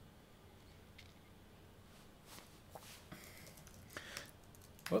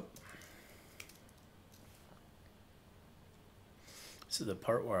 Whoop. This is the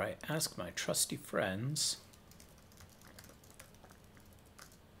part where I ask my trusty friends.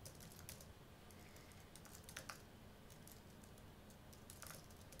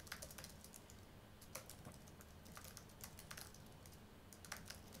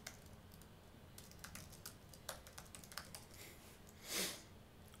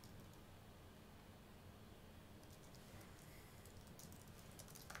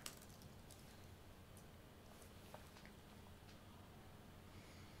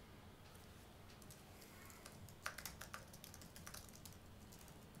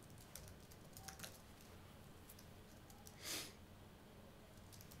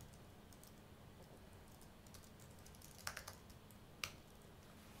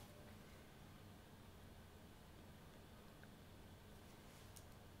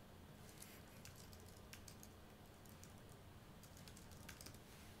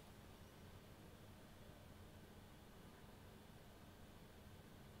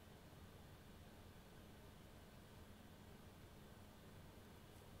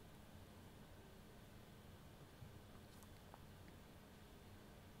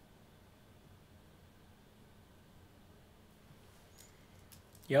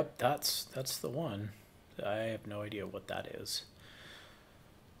 Yep, that's the one. I have no idea what that is.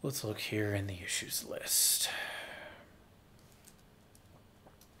 Let's look here in the issues list.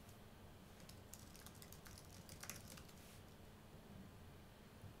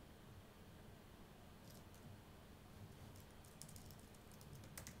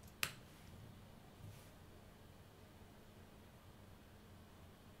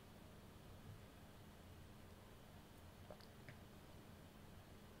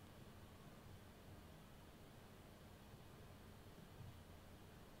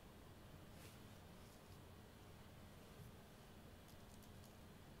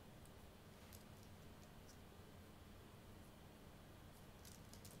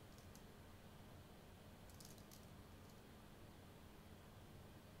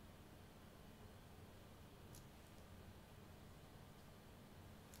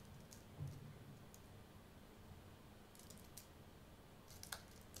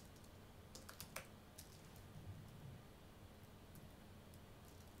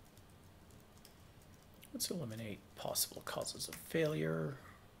 Let's eliminate possible causes of failure.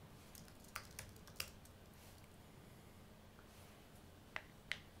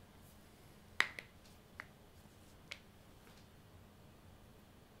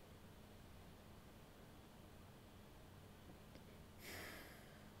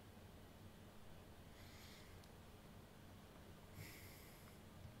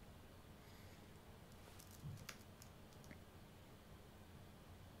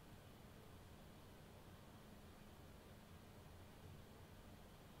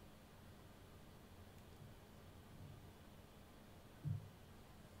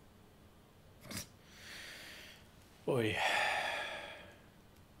 Boy.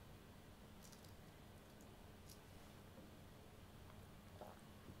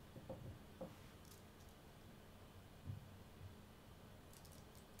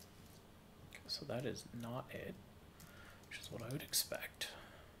 so that is not it, which is what I would expect.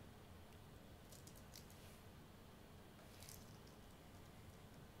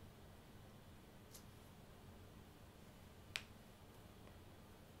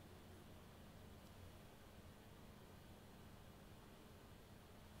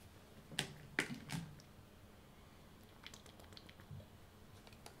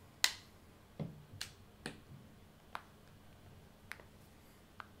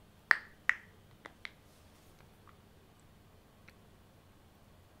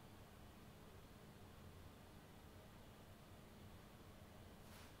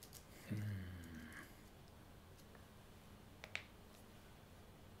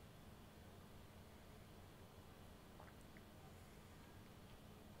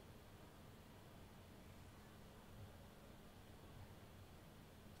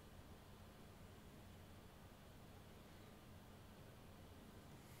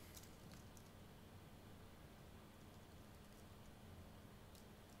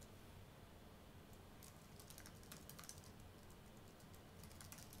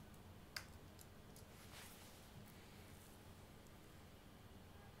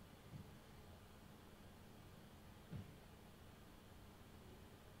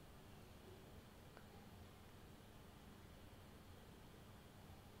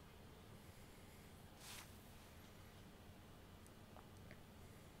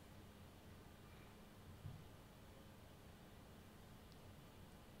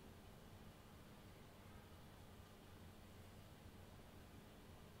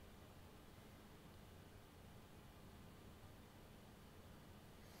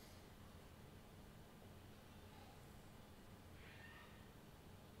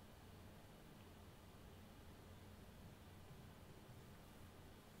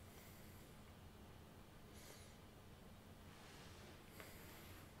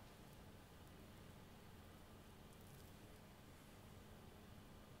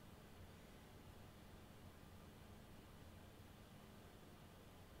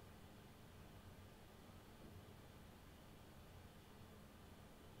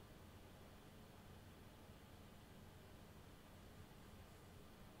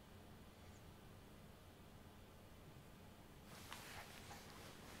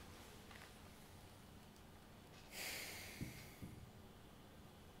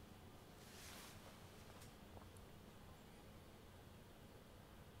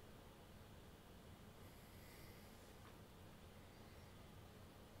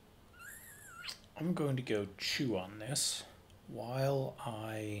 I'm going to go chew on this while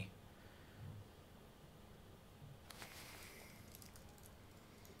I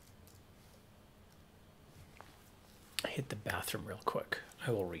hit the bathroom real quick. I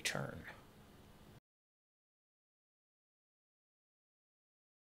will return.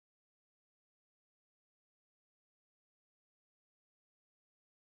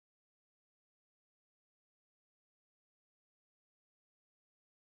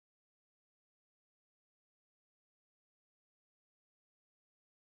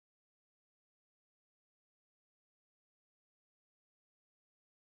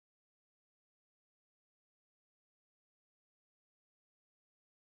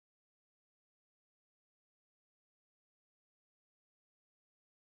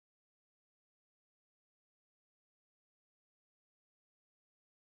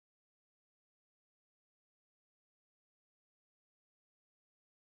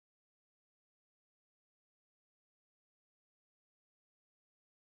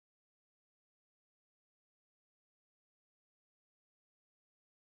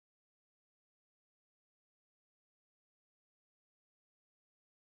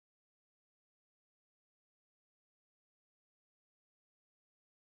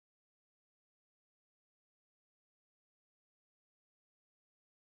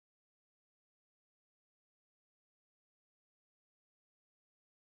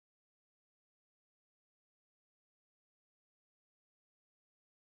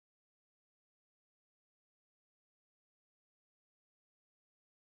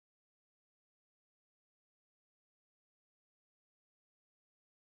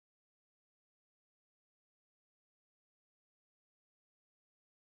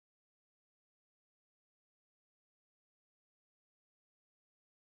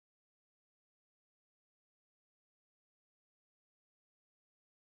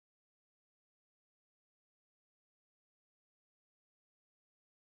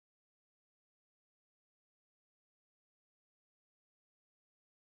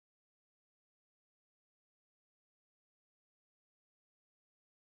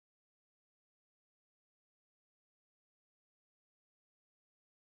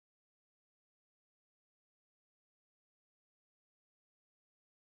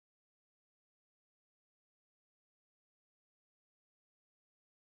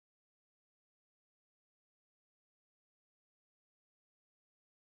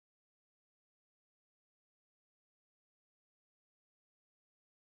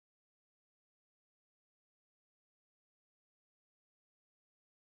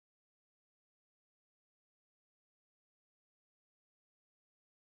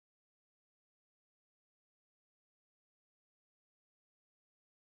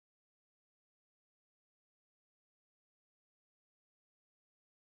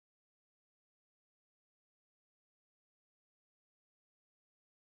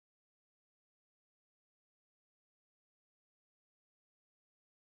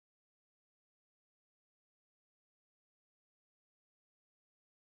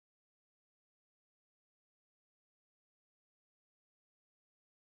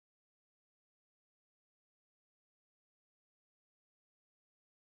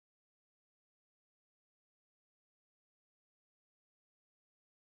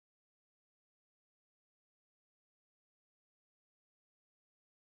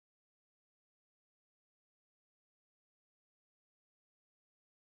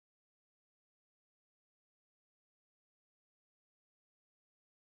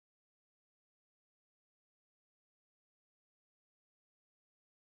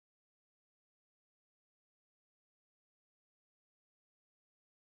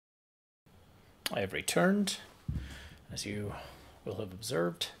 I have returned. As you will have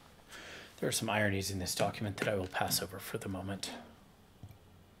observed, there are some ironies in this document that I will pass over for the moment.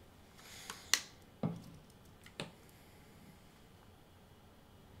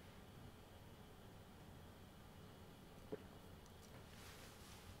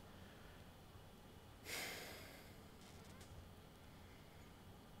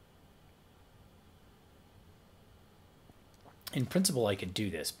 In principle, I could do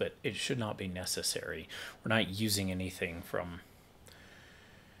this, but it should not be necessary. We're not using anything from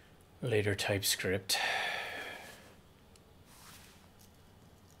later TypeScript.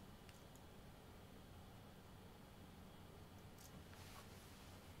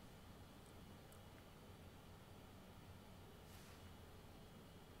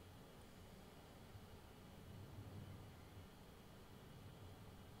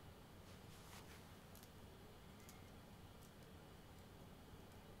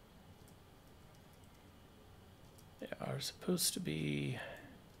 They are supposed to be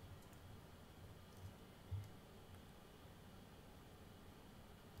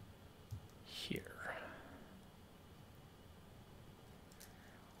here.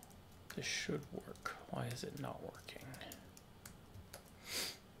 This should work. Why is it not working?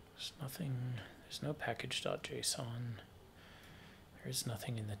 There's nothing, there's no package.json. There is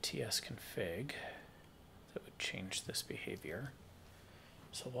nothing in the ts config that would change this behavior.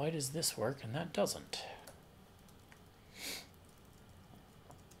 So why does this work and that doesn't?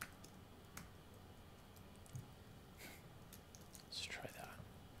 Let's try that.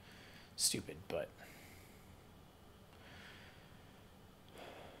 Stupid, but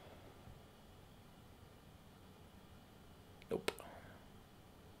nope.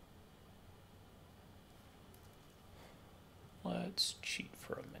 Let's cheat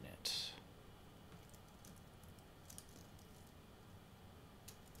for a minute.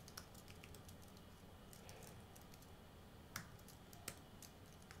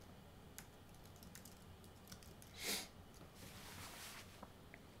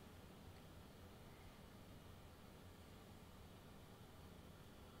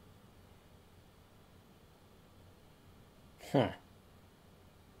 Huh.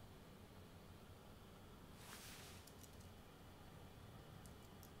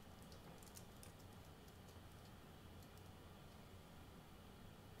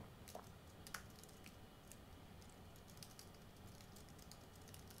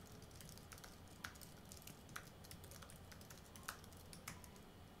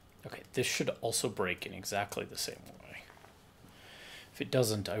 Okay, this should also break in exactly the same way. If it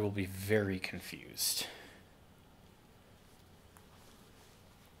doesn't, I will be very confused.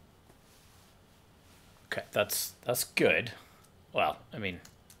 Okay, that's good. Well, I mean,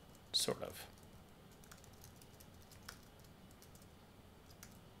 sort of.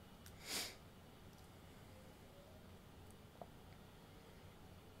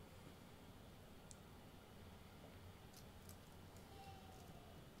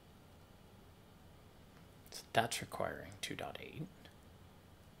 So that's requiring 2.8.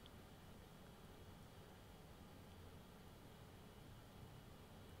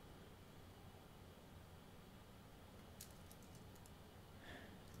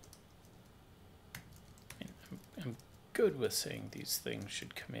 I'm good with saying these things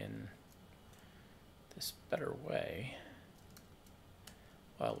should come in this better way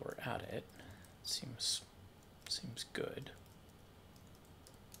while we're at it. Seems good.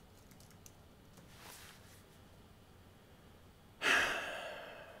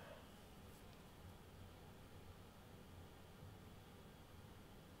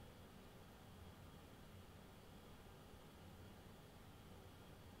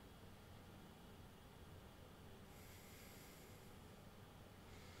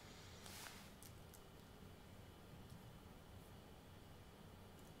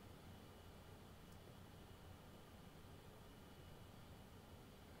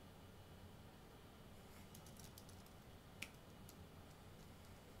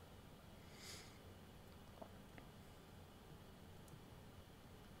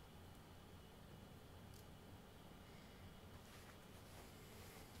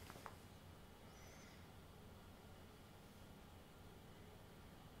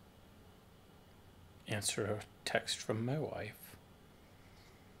 Answer a text from my wife.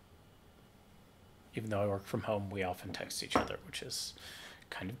 Even though I work from home, we often text each other, which is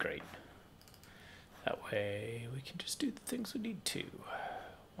kind of great. That way we can just do the things we need to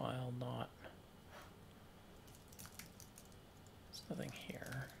while not. There's nothing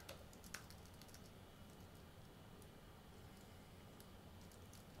here.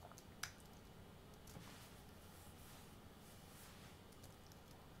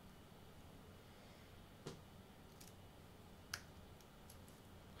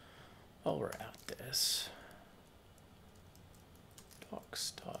 while we're at this,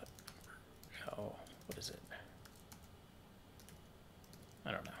 docs dot, oh, what is it?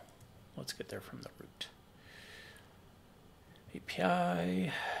 I don't know. Let's get there from the root.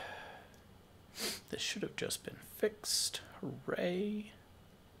 API. This should have just been fixed. Hooray.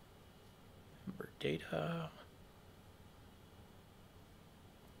 Ember Data.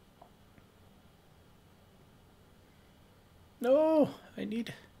 No, I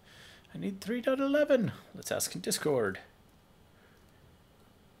need 3.11. Let's ask in Discord.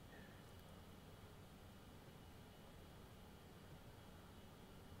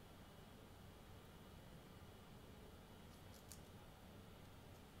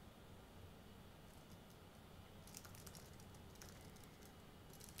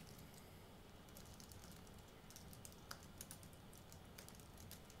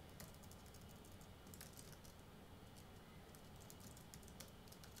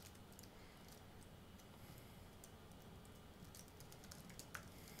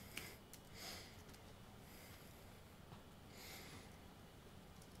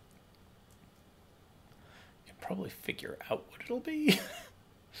 Probably figure out what it'll be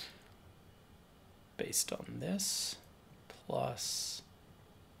based on this plus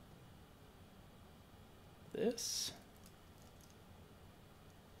this.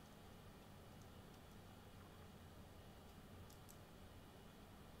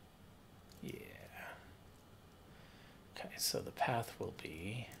 Yeah. Okay, so the path will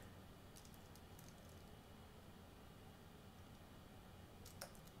be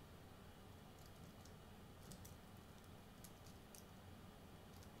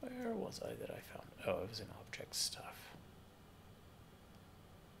where was I that I found? Oh, it was in object stuff.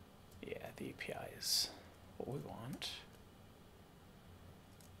 Yeah, the API is what we want.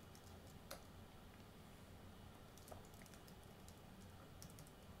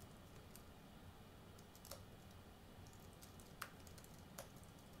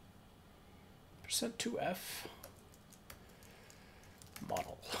 %2f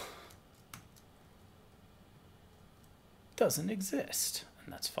model doesn't exist.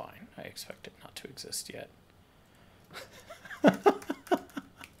 And that's fine. I expect it not to exist yet.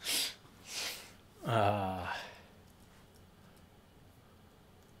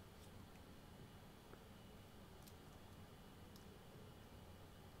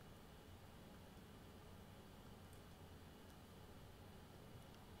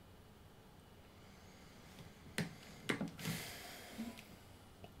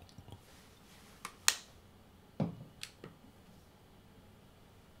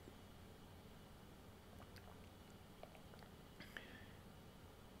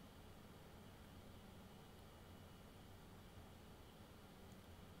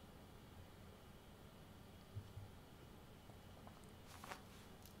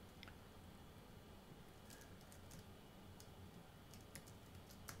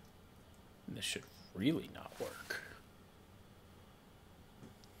 This should really not work.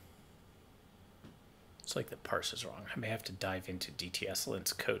 It's like the parse is wrong. I may have to dive into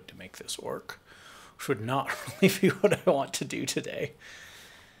DTS-Lint's code to make this work, which would not really be what I want to do today.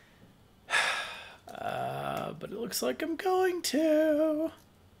 But it looks like I'm going to.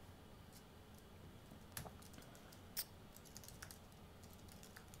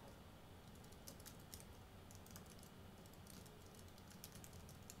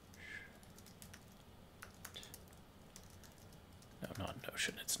 Not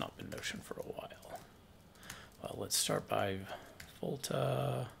Notion. It's not been Notion for a while. Well, let's start by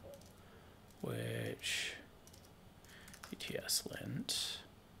Volta, which DTS-Lint.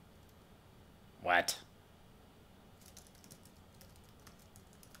 What?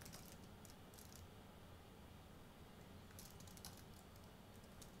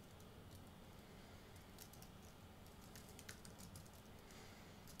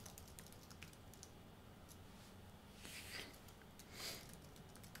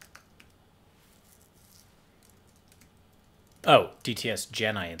 Oh, DTS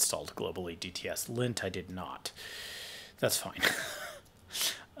Gen I installed globally. DTS-Lint I did not. That's fine.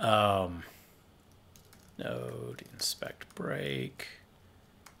 Node inspect break.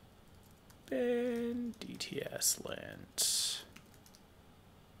 Bin DTS-Lint.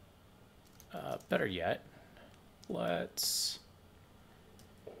 Better yet, let's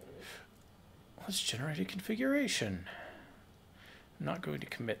generate a configuration. I'm not going to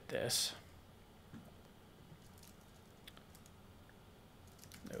commit this.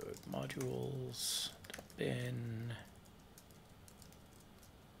 Node modules bin.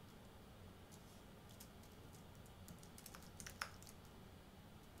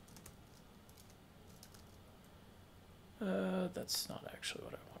 That's not actually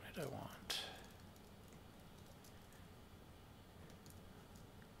what I wanted. did I want?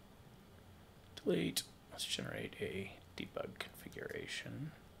 Delete. Let's generate a debug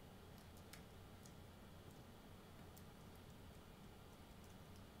configuration.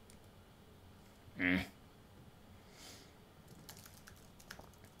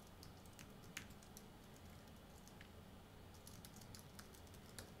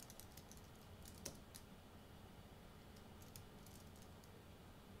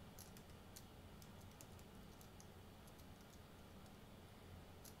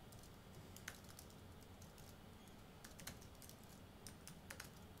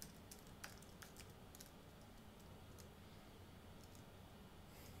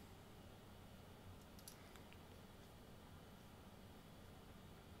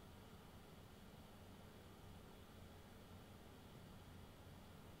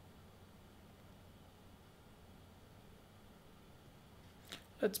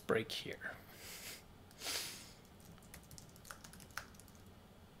 Let's break here.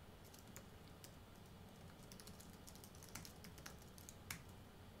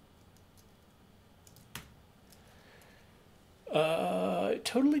 It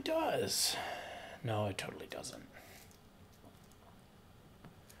totally does. No, it totally doesn't.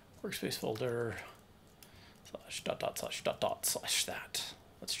 Workspace folder / dot dot / dot dot / that.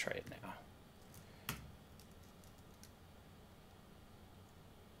 Let's try it now.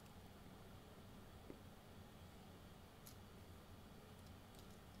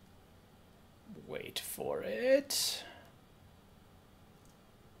 Wait for it.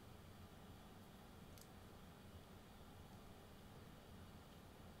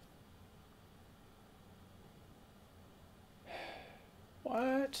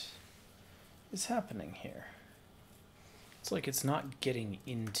 What is happening here? It's like it's not getting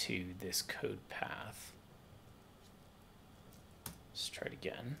into this code path. Let's try it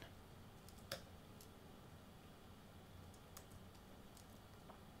again.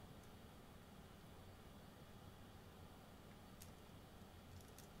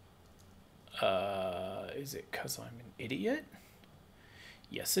 Is it because I'm an idiot?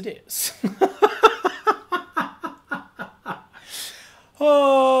 Yes, it is.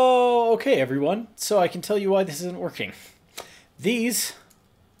 Oh, okay, everyone. So I can tell you why this isn't working. These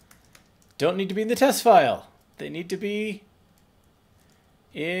don't need to be in the test file. They need to be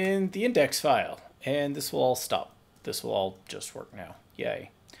in the index file. And this will all stop. This will all just work now.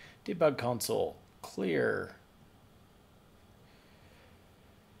 Yay. Debug console. Clear.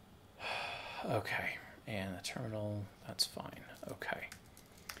 Okay. And the terminal, that's fine. Okay.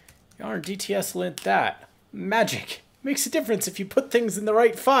 Yarn DTS lint that. Magic. Makes a difference if you put things in the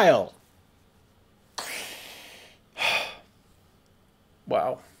right file.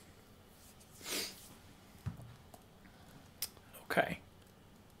 Wow. Okay.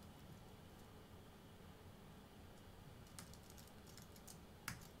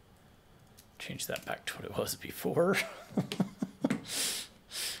 Change that back to what it was before.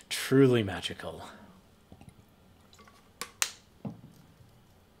 Truly magical.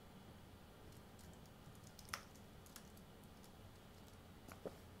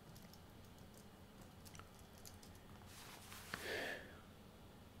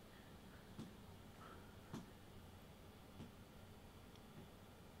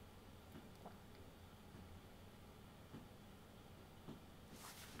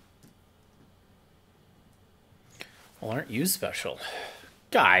 Well, aren't you special?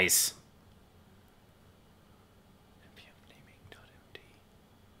 Guys. npm-naming.md.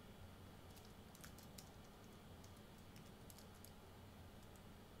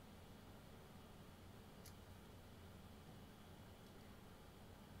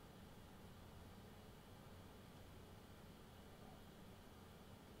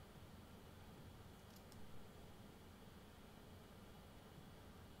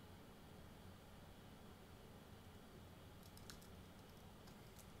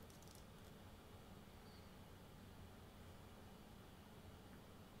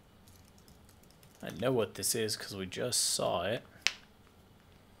 I know what this is because we just saw it.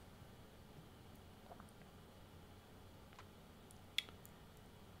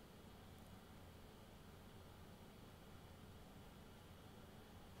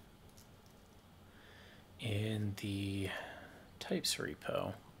 In the types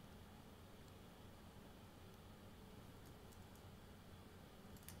repo.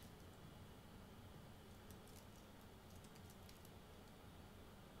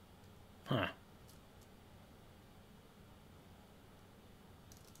 Huh.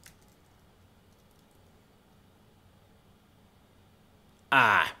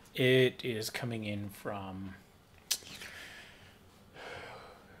 It is coming in from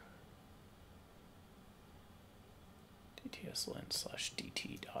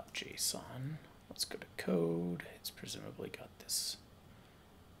tslint/dt.json. Let's go to code. It's presumably got this.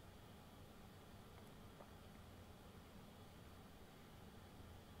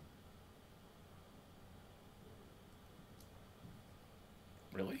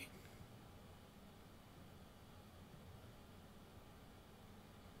 Really?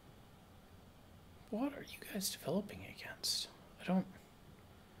 What are you guys developing against? What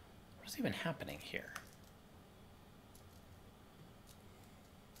is even happening here?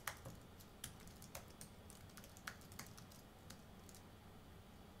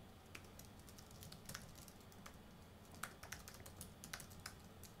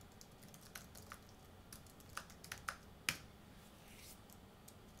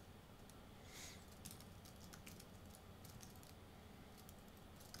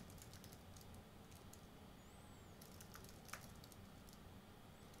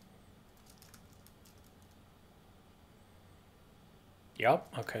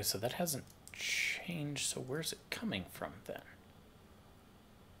 Yep, okay, so that hasn't changed, so where's it coming from then?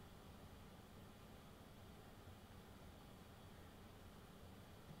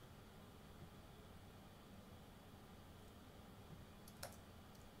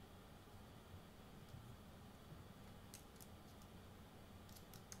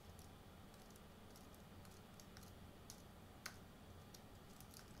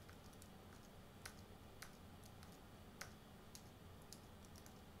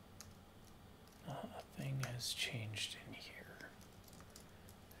 Thing has changed in here.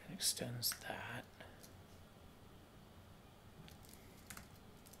 It extends that.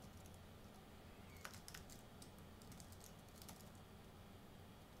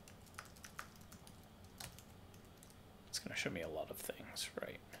 It's going to show me a lot of things,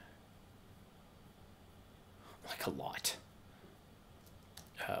 right? Like a lot.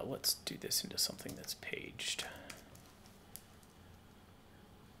 Let's do this into something that's paged.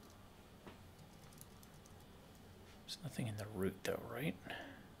 There's nothing in the root though, right?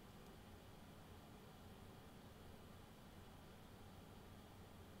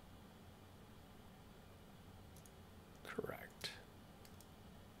 Correct.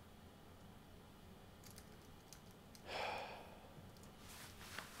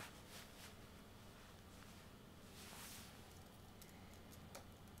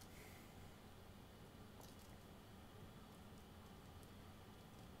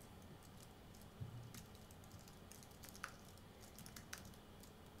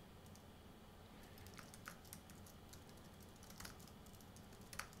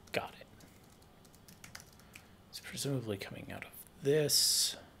 Got it. It's presumably coming out of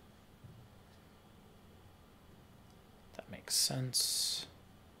this. That makes sense.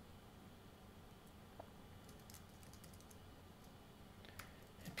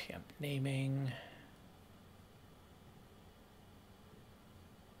 npm naming.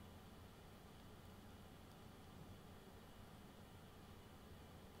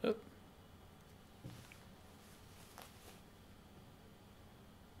 Oop.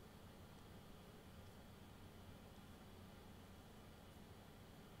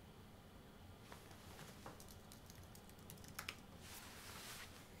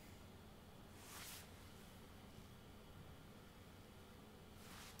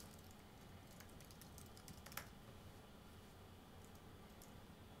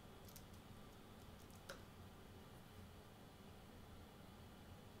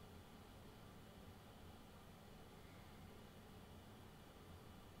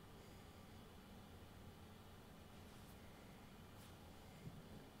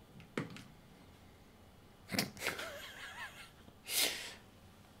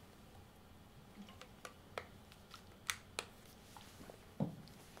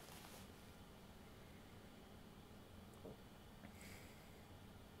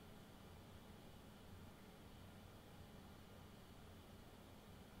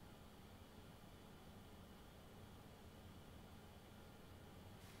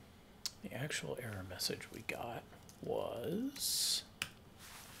 The actual error message we got was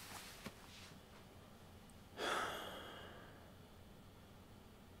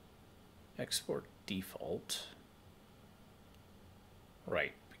export default.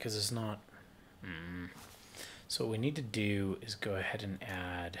 Right, because it's not. So what we need to do is go ahead and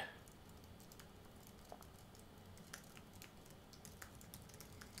add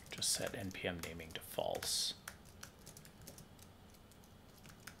just set npm naming to false.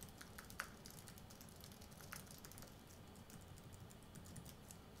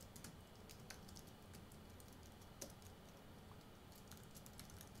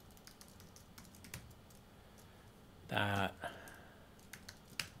 That will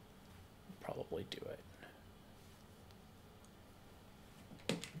probably do it.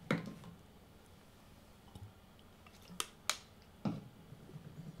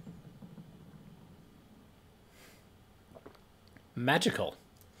 magical.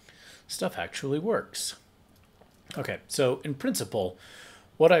 Stuff actually works. Okay, so in principle,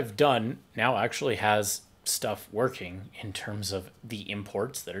 what I've done now actually has stuff working in terms of the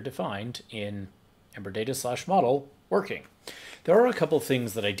imports that are defined in Ember Data /model working. There are a couple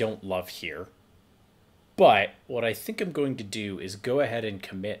things that I don't love here, but what I think I'm going to do is go ahead and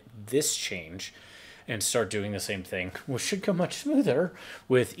commit this change and start doing the same thing, which should go much smoother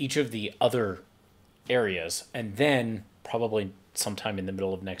with each of the other areas. And then probably sometime in the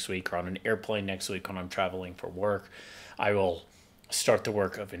middle of next week or on an airplane next week when I'm traveling for work, I will start the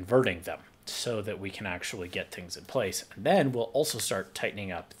work of inverting them so that we can actually get things in place. And then we'll also start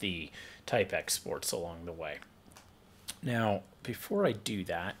tightening up the type exports along the way. Now, before I do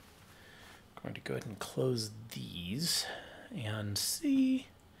that, I'm going to go ahead and close these and see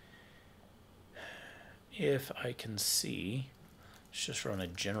if I can see. Let's just run a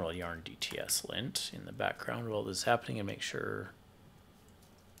general yarn DTS lint in the background while this is happening and make sure.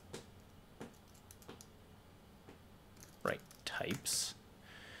 Right, types.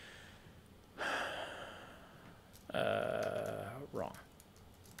 Wrong.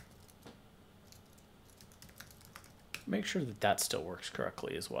 Make sure that that still works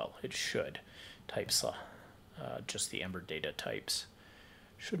correctly as well. It should. Types, just the Ember Data types,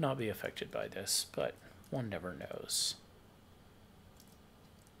 should not be affected by this, but one never knows.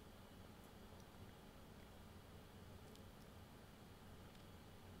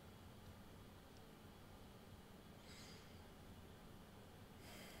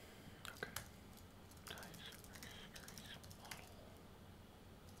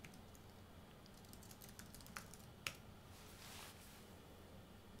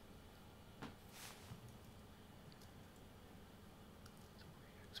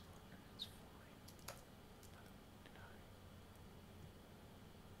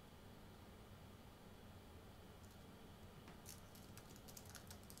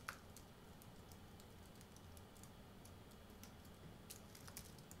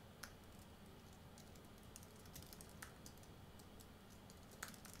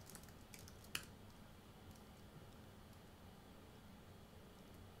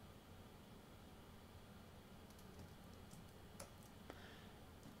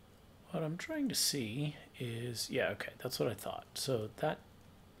 What I'm trying to see is, yeah, okay, that's what I thought. So that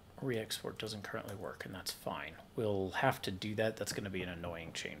re-export doesn't currently work, and that's fine. We'll have to do that. That's going to be an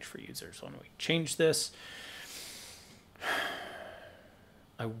annoying change for users when we change this.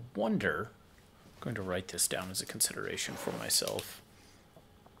 I wonder, I'm going to write this down as a consideration for myself.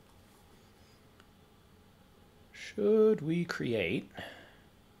 Should we create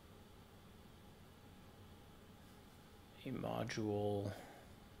a module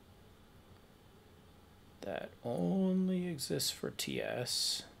that only exists for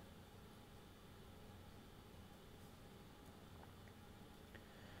TS,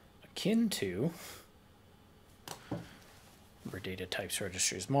 akin to Ember Data types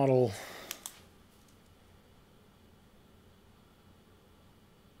registries model,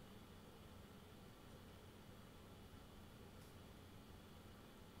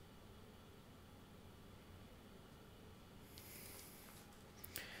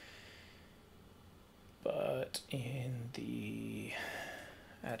 but in the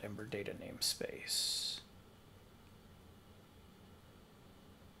add Ember Data namespace.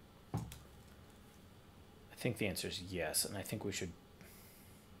 I think the answer is yes, and I think we should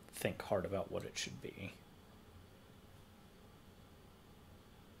think hard about what it should be.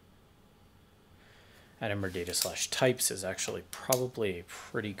 Add Ember Data /types is actually probably a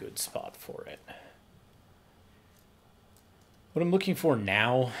pretty good spot for it. What I'm looking for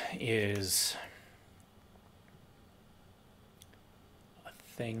now is a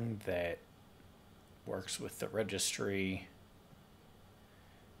thing that works with the registry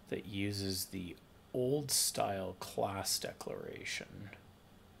that uses the old style class declaration.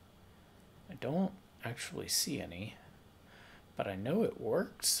 I don't actually see any, but I know it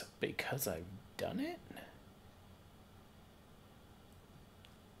works because I've done it.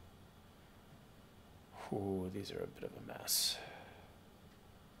 Ooh, these are a bit of a mess.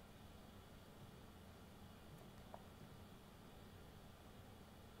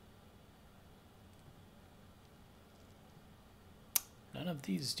 None of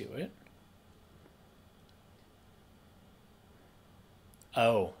these do it.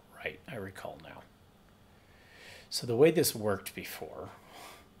 Oh, right, I recall now. So the way this worked before,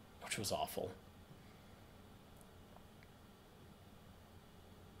 which was awful,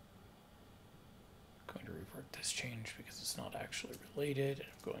 I'm going to revert this change because it's not actually related, and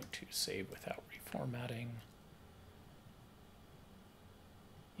I'm going to save without reformatting.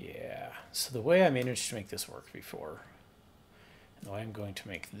 Yeah, so the way I managed to make this work before, Now I'm going to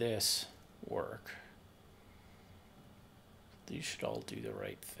make this work. These should all do the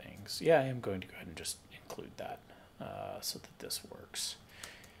right things. Yeah, I am going to go ahead and just include that so that this works.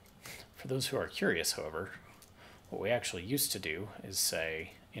 For those who are curious, however, what we actually used to do is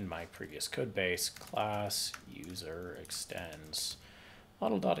say in my previous code base, class user extends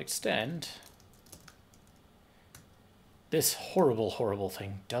model.extend. This horrible, horrible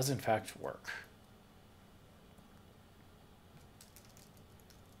thing does in fact work.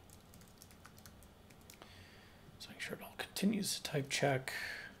 So make sure it all continues to type check.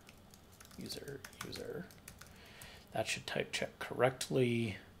 User. That should type check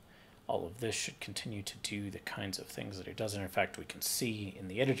correctly. All of this should continue to do the kinds of things that it does. And in fact, we can see in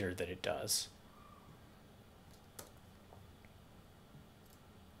the editor that it does.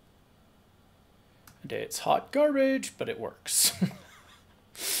 And it's hot garbage, but it works.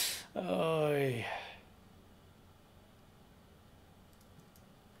 Oh,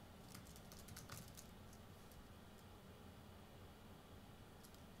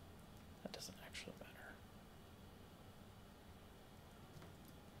 that doesn't actually matter.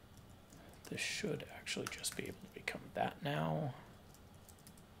 This should actually just be able to become that now.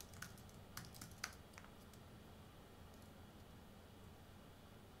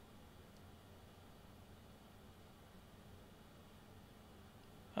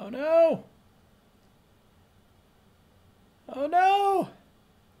 Oh no! Oh no!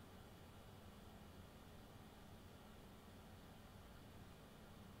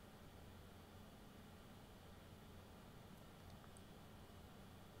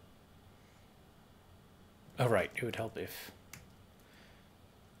 Oh right, it would help if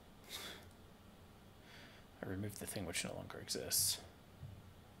I remove the thing which no longer exists.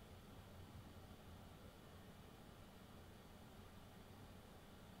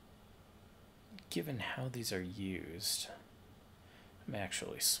 Given how these are used, I may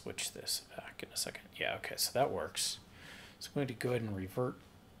actually switch this back in a second. Yeah, okay, so that works. So I'm going to go ahead and revert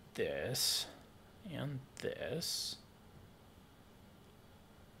this and this.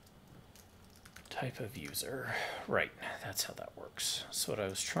 Type of user. Right, that's how that works. So what I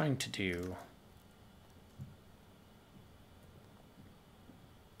was trying to do,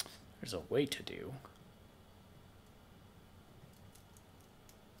 there's a way to do.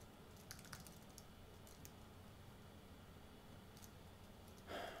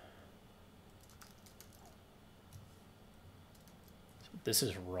 This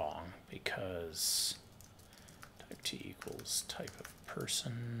is wrong because type T equals type of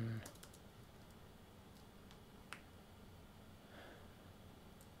person.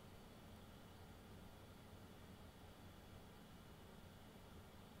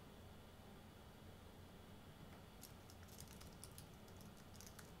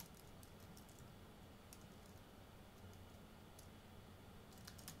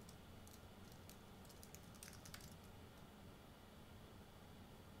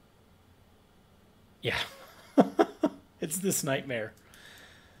 Yeah, it's this nightmare.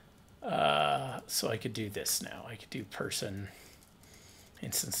 So I could do this now. I could do person,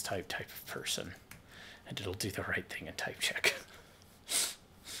 instance type of person, and it'll do the right thing in type check.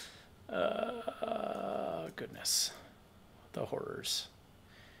 Goodness. The horrors.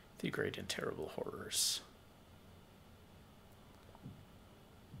 The great and terrible horrors.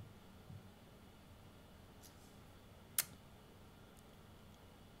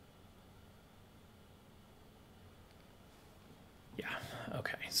 Yeah,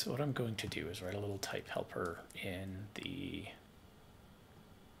 okay, so what I'm going to do is write a little type helper in the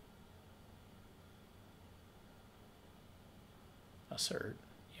assert.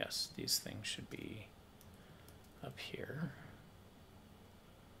 Yes, these things should be up here.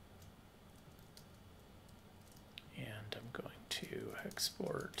 And I'm going to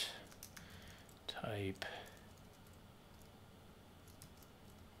export type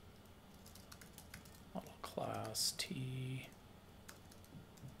model class T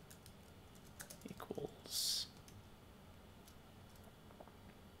equals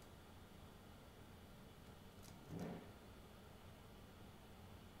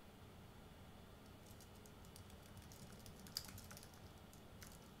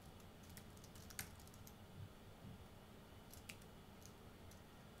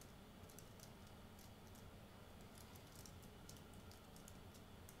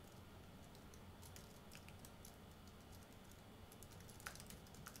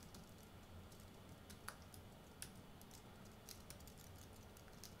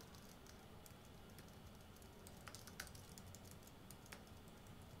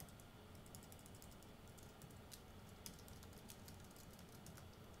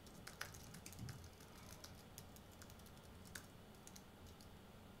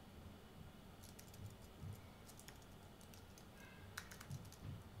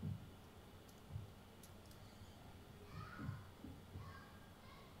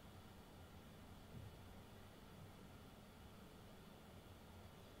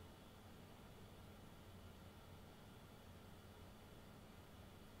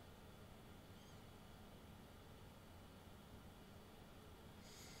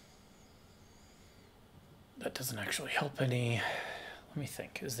that doesn't actually help any. Let me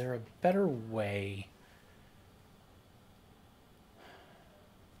think. Is there a better way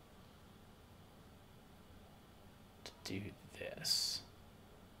to do this?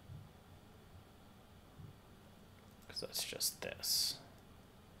 Because that's just this.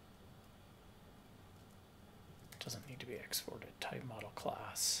 It doesn't need to be exported. Type model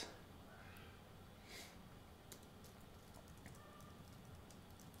class.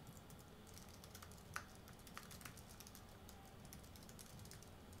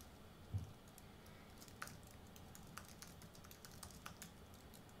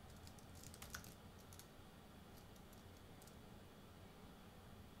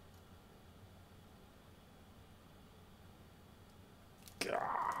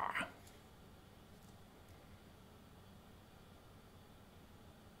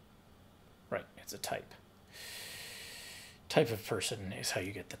 Right, it's a type. Type of person is how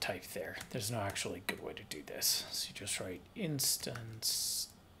you get the type there. There's no actually good way to do this. So you just write instance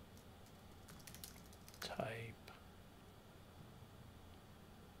type.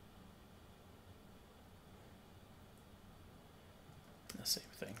 And the same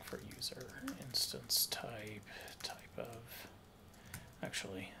thing for user. Instance type, type of.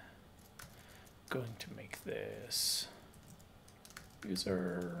 Actually, going to make this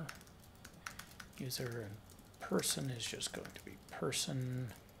user. User and person is just going to be person.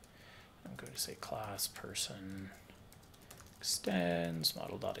 I'm going to say class person extends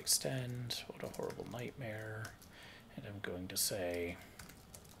model.extend. What a horrible nightmare. And I'm going to say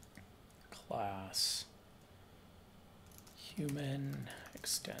class human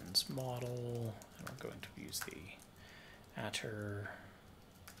extends model, and we're going to use the attr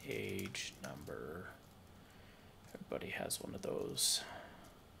age number. Everybody has one of those.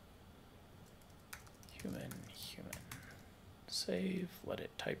 Human. Save, let it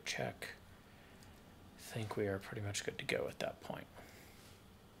type check. I think we are pretty much good to go at that point.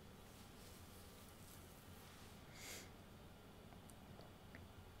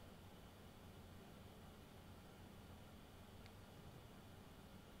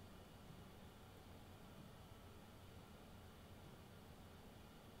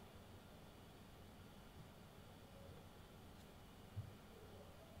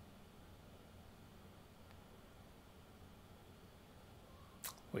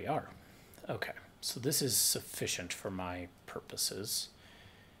 We are. Okay, so this is sufficient for my purposes.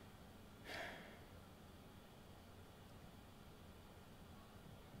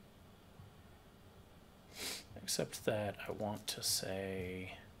 Except that I want to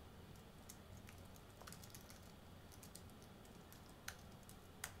say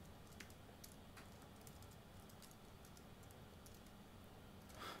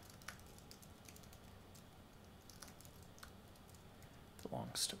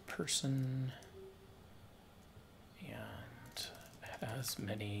belongs to person and has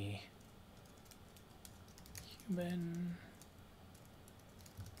many human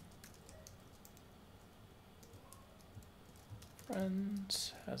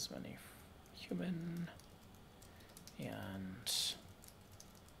friends, has many human and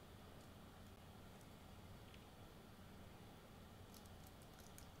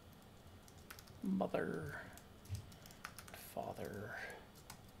mother, father.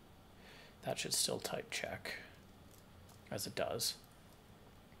 That should still type check, as it does.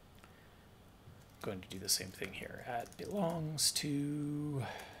 I'm going to do the same thing here. At belongs to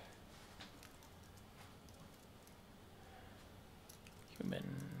human,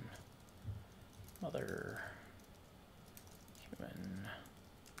 mother, human.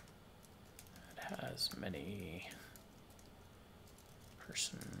 It has many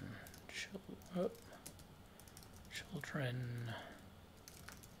person, children,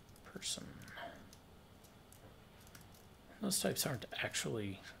 person. Those types aren't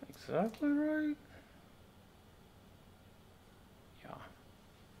actually exactly right. Yeah.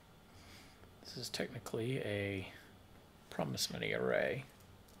 This is technically a promise many array.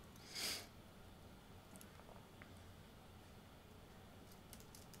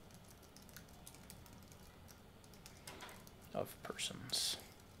 Of persons.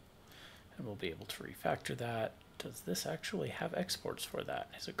 And we'll be able to refactor that. Does this actually have exports for that?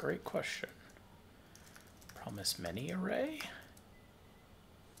 Is a great question. Promise many array?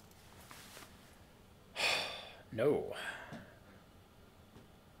 No.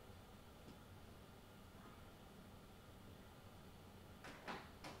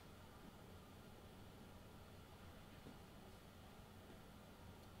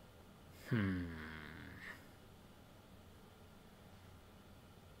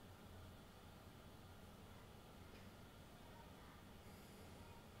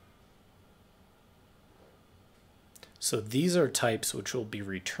 So these are types which will be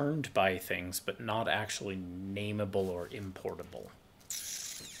returned by things, but not actually nameable or importable.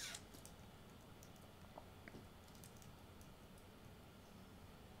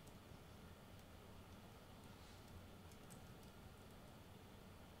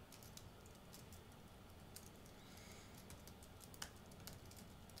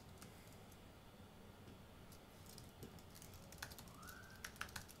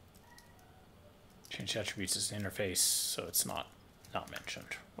 Change attributes as an interface, so it's not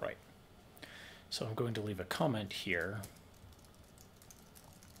mentioned, right? So I'm going to leave a comment here.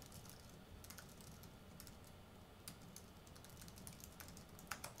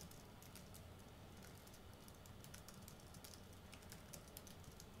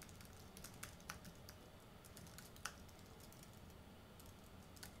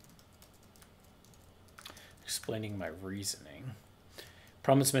 Explaining my reasoning.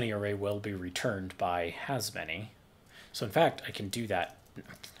 Promise many array will be returned by has many. So in fact, I can do that.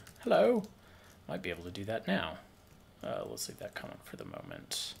 Hello. Might be able to do that now. Let's leave that comment for the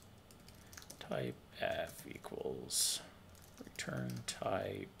moment. Type f equals return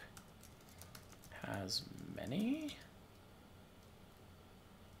type has many.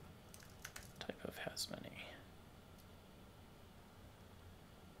 Type of has many.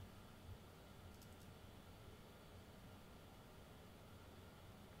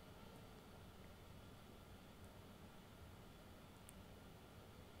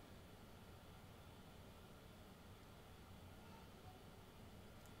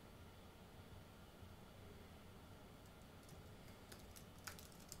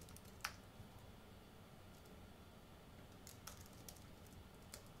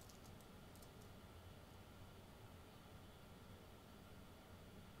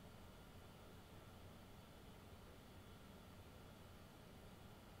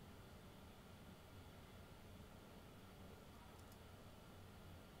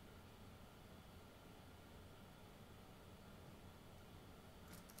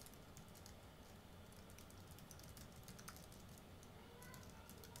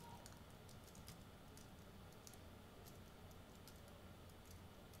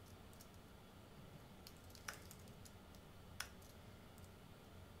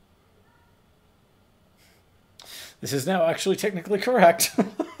 This is now actually technically correct.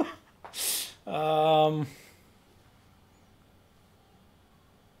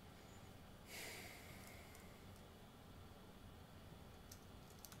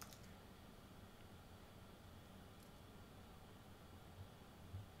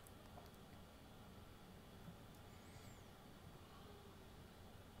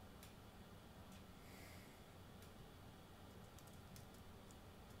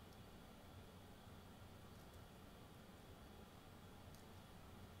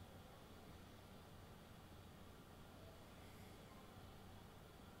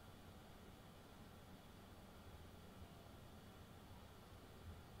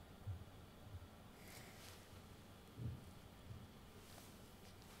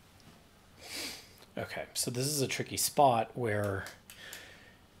 Okay, so this is a tricky spot where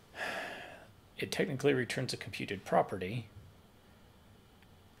it technically returns a computed property.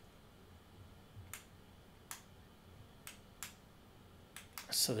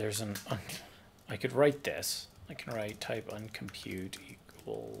 So there's I could write this. I can write type uncompute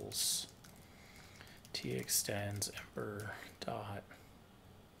equals t extends ember dot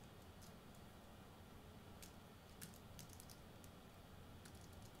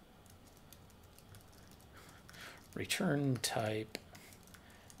return type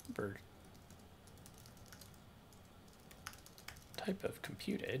ember type of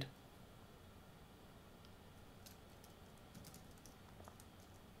computed.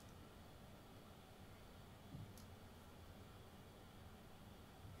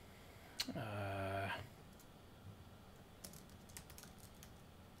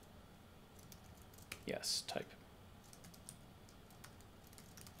 Yes, type.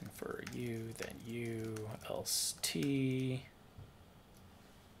 And for u, then u, else t.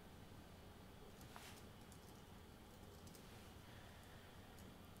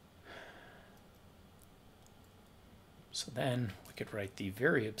 So then we could write the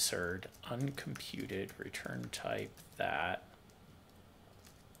very absurd uncomputed return type that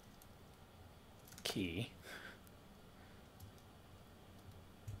key.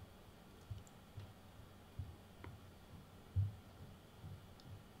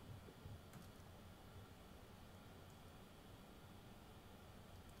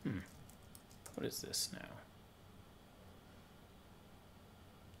 What is this now?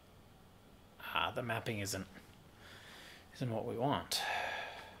 The mapping isn't what we want.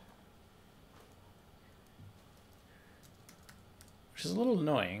 which is a little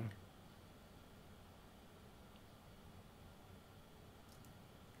annoying.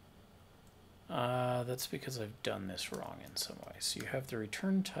 That's because I've done this wrong in some way. So you have the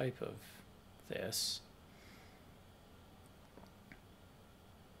return type of this.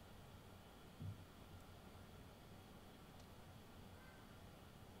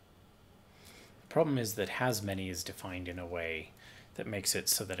 The problem is that has many is defined in a way that makes it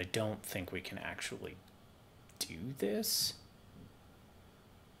so that I don't think we can actually do this.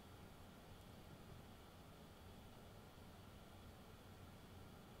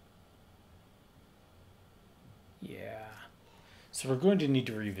 Yeah. So we're going to need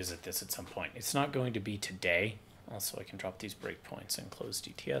to revisit this at some point. It's not going to be today. Also, I can drop these breakpoints and close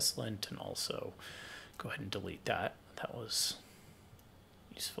DTS lint and also go ahead and delete that. That was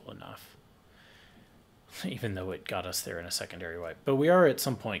useful enough, even though it got us there in a secondary way. But we are at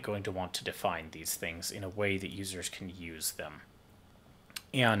some point going to want to define these things in a way that users can use them.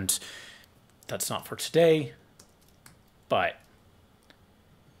 And that's not for today, but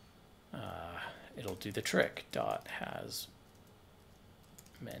it'll do the trick. Dot has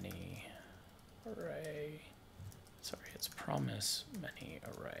many array. Sorry, it's promise many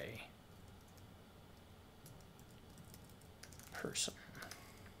array person.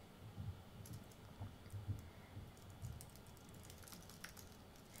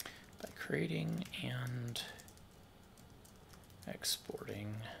 By creating and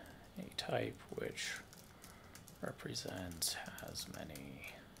exporting a type which represents has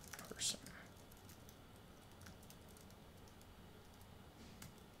many person.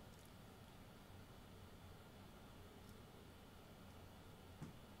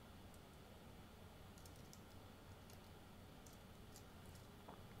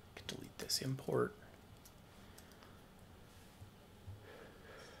 Delete this import.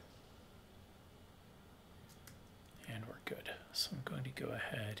 And we're good. So I'm going to go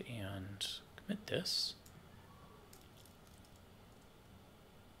ahead and commit this.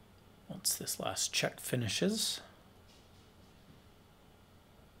 Once this last check finishes.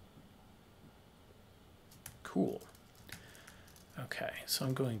 Cool. Okay, so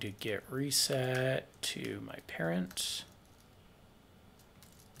I'm going to get reset to my parent.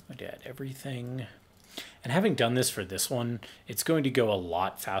 I'm going to add everything. And having done this for this one, it's going to go a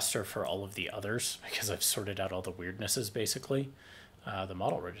lot faster for all of the others because I've sorted out all the weirdnesses basically. The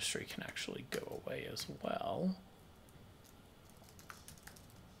model registry can actually go away as well.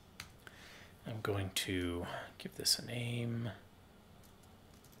 I'm going to give this a name.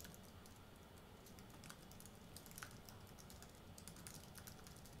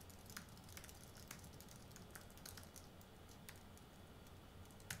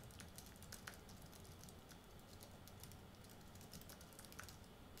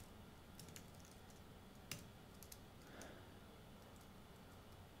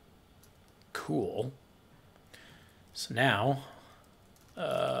 Cool. So now,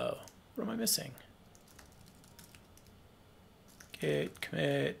 what am I missing? Git,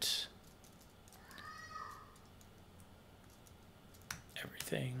 commit,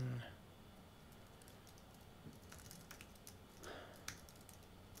 everything. I'm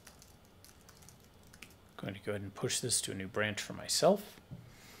going to go ahead and push this to a new branch for myself.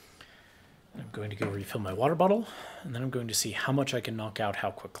 I'm going to go refill my water bottle, and then I'm going to see how much I can knock out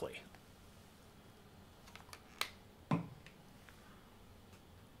how quickly.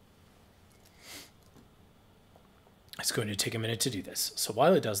 It's going to take a minute to do this. So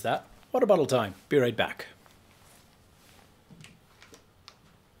while it does that, water bottle time. Be right back.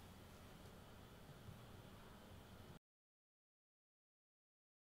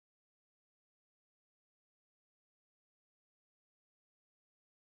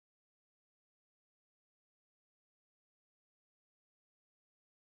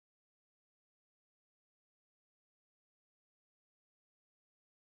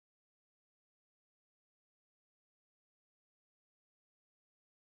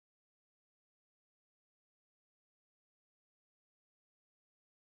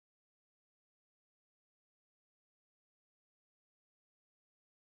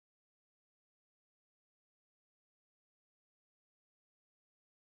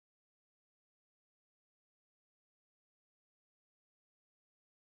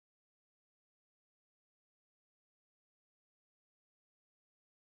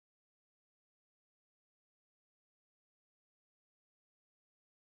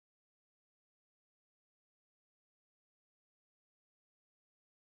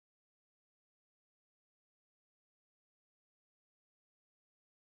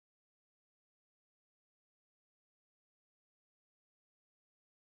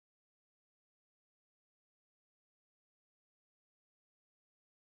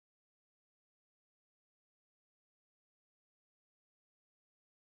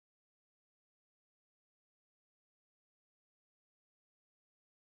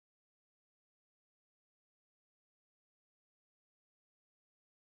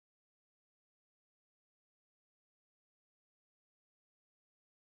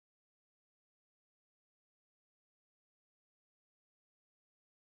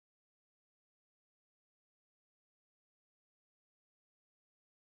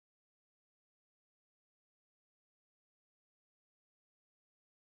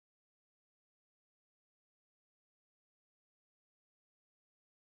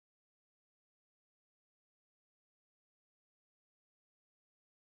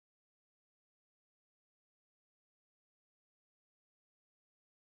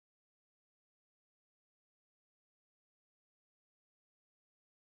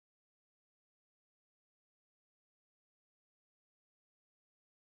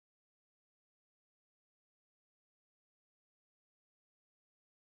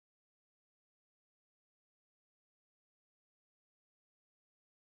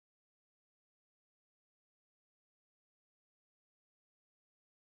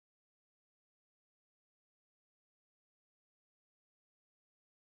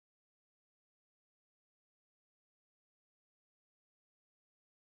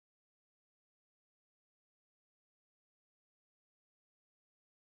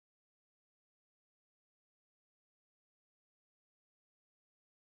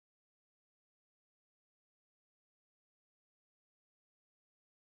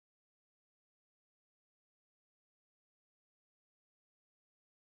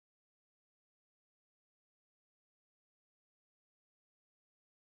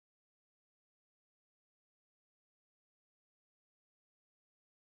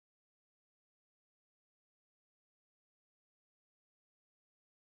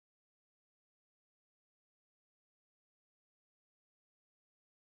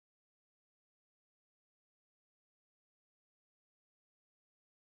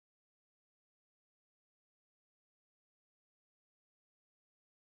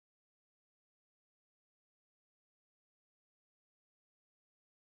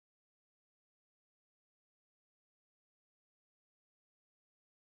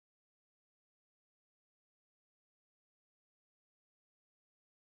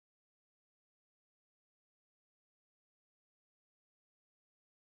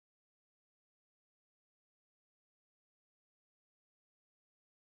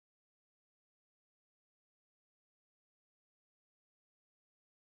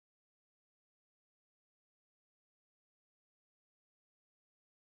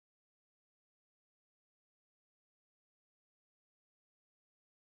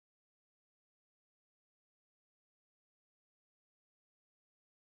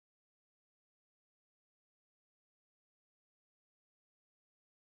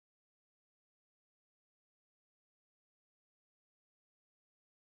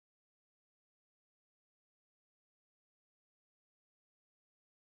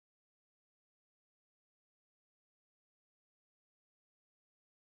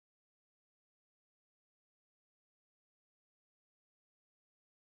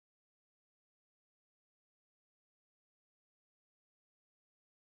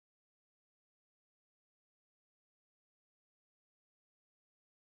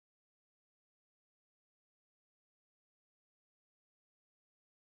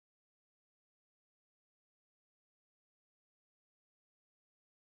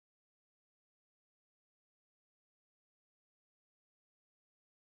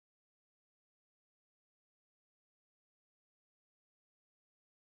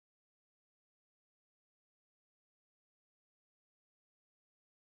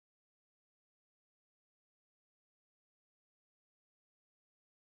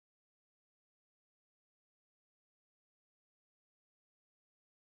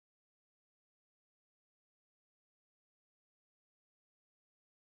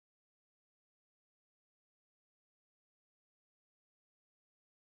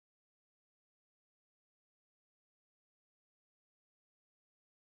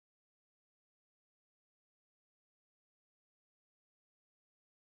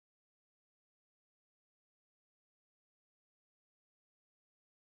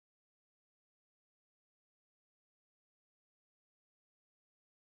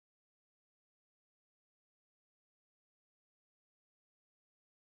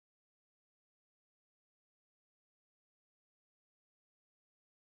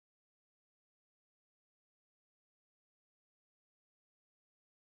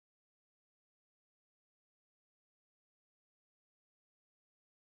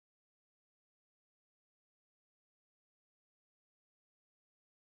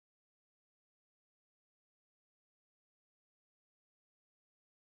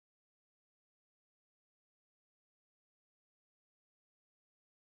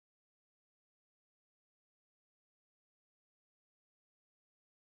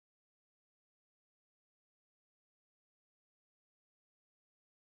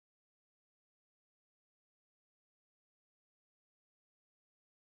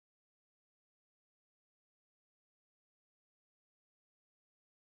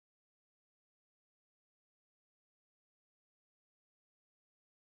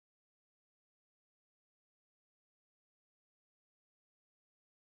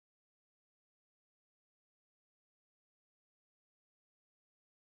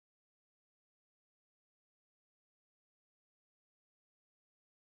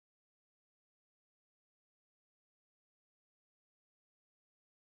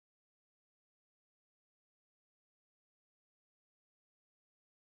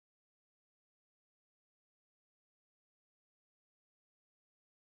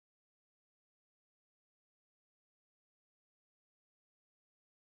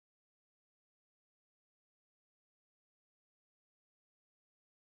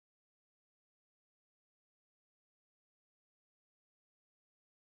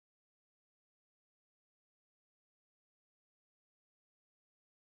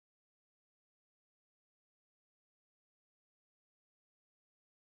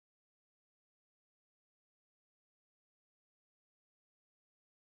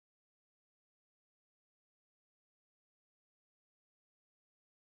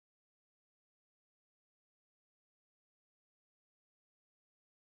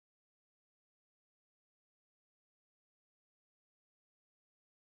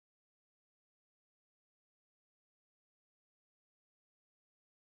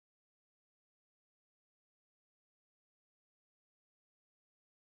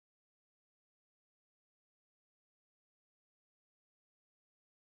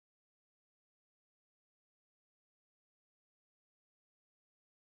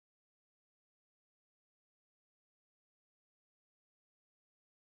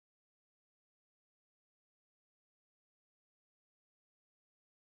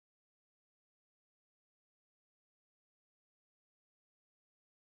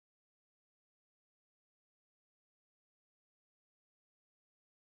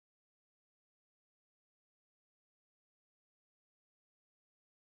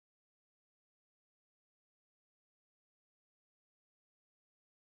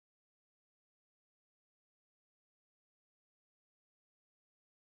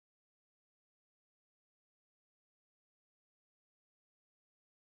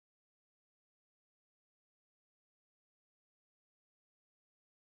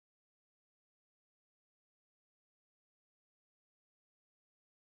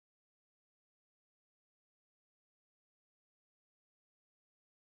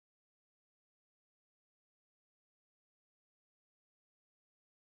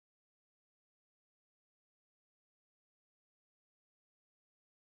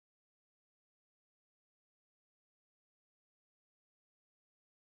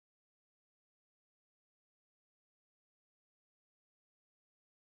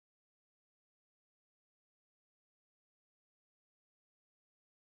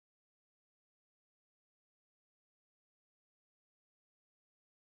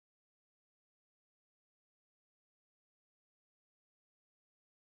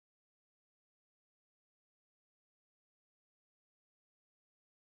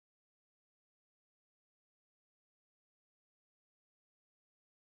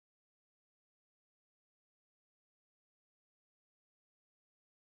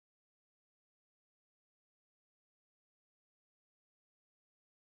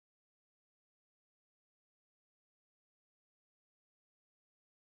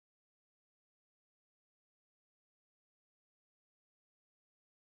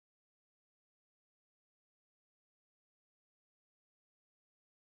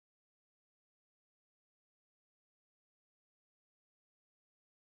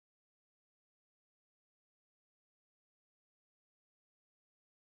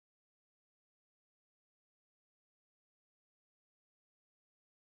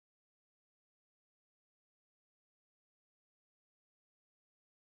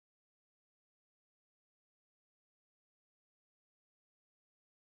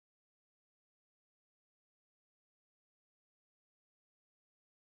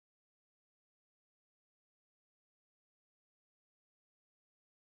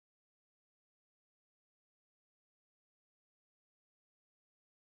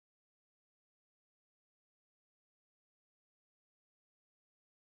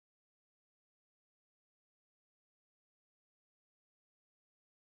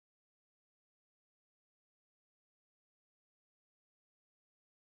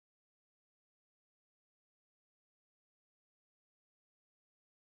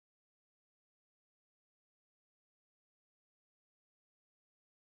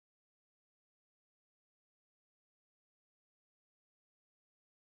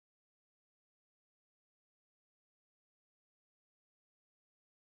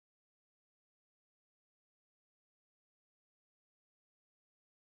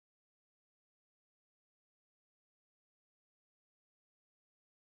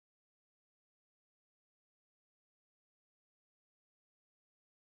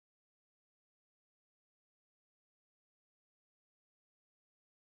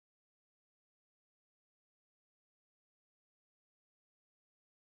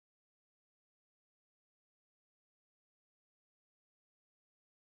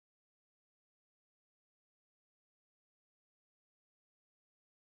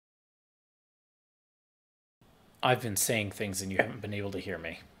 I've been saying things and you haven't been able to hear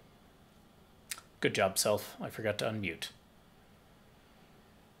me. Good job, self. I forgot to unmute.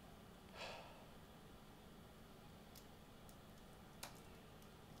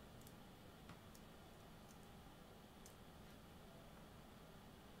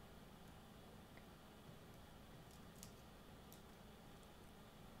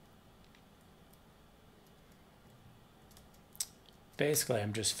 Basically,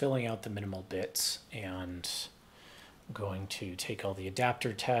 I'm just filling out the minimal bits and I'm going to take all the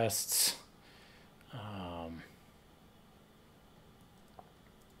adapter tests.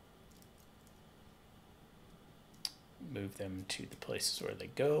 Move them to the places where they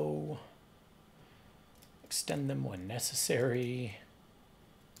go. Extend them when necessary.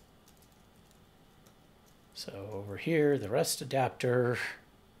 So over here, the REST adapter.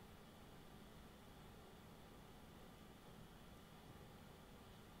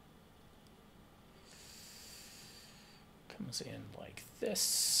 Comes in like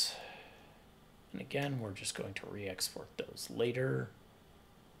this. And again, we're just going to re-export those later.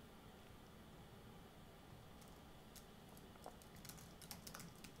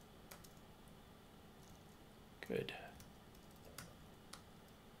 Good.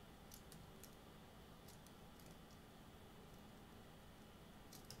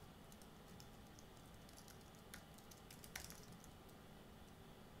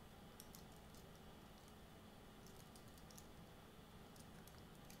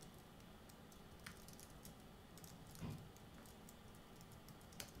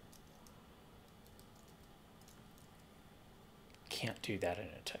 Can't do that in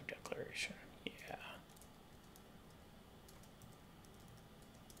a type declaration. Yeah.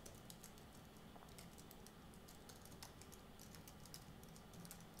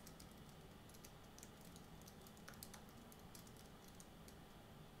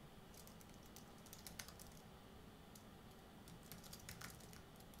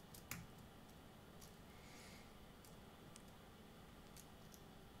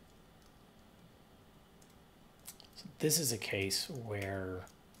 So this is a case where,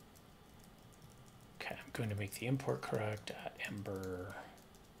 okay, I'm going to make the import correct at Ember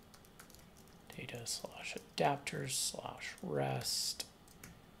Data /adapters /rest.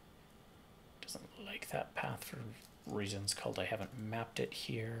 Doesn't like that path for reasons called I haven't mapped it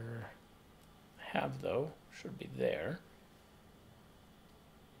here. I have though, should be there.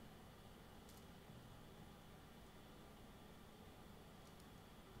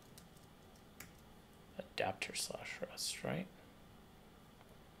 Adapter /rest, right?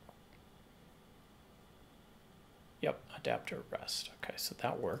 Yep, adapter rest. Okay, so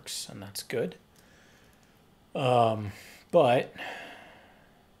that works and that's good. But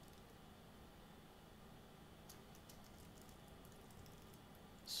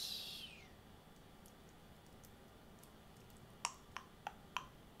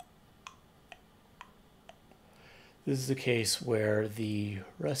this is the case where the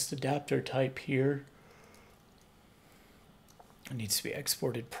REST adapter type here needs to be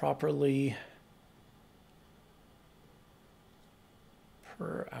exported properly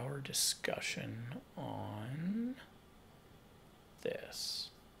per our discussion on this.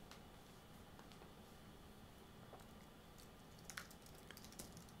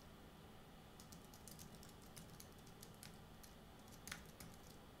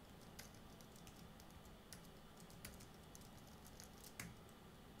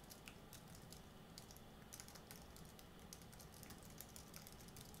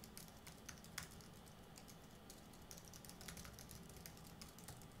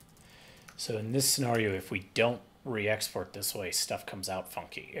 So in this scenario, if we don't re-export this way, stuff comes out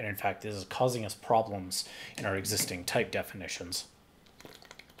funky. And in fact, this is causing us problems in our existing type definitions.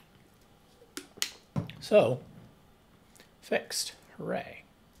 So, fixed. Hooray.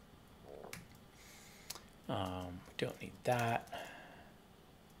 Don't need that.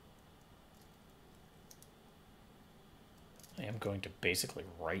 I am going to basically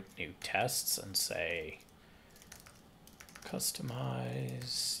write new tests and say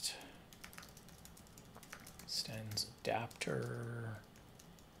customized extends adapter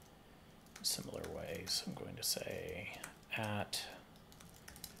similar ways. I'm going to say at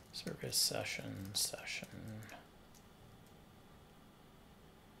service session.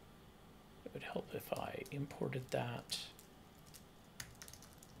 It would help if I imported that.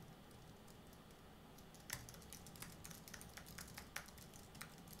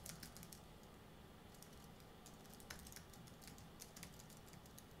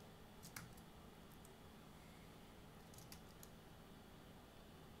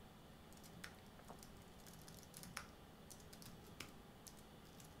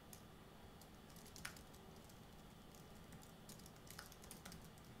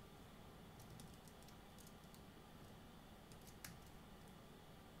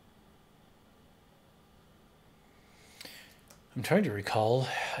 I'm trying to recall.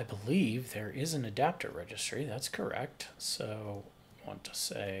 I believe there is an adapter registry. That's correct. So I want to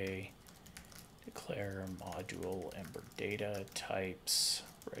say declare module Ember Data types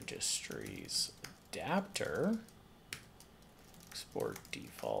registries adapter. Export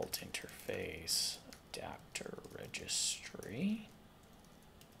default interface adapter registry.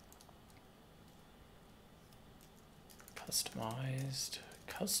 Customized.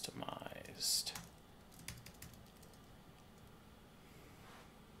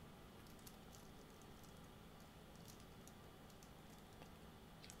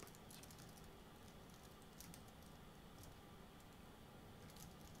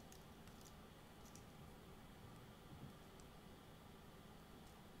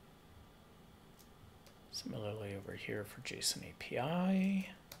 Similarly over here for JSON API.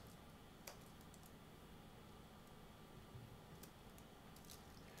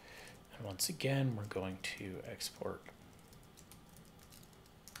 And once again, we're going to export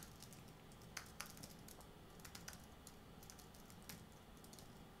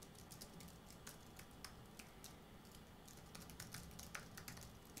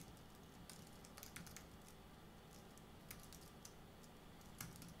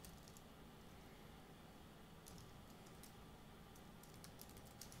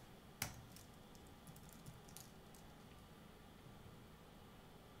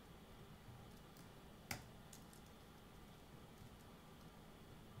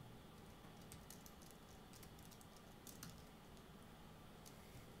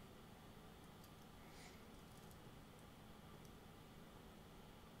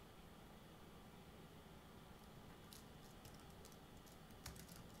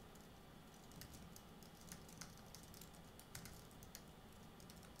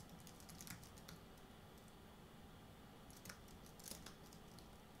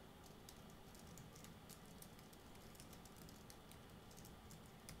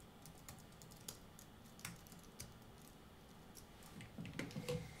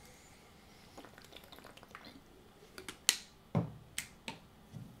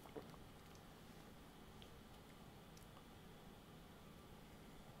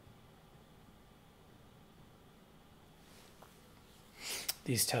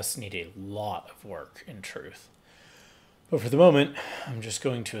these tests need a lot of work in truth. But for the moment, I'm just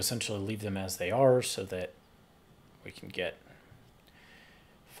going to essentially leave them as they are so that we can get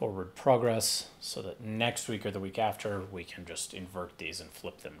forward progress so that next week or the week after we can just invert these and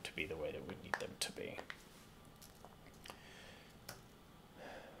flip them to be the way that we need them to be.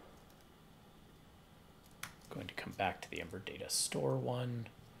 I'm going to come back to the Ember Data Store one.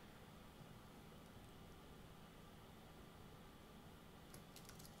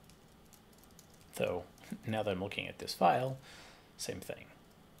 So now that I'm looking at this file, same thing.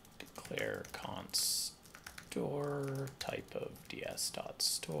 Declare const store type of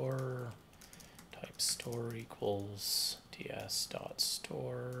ds.store type store equals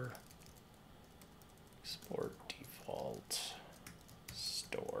ds.store export default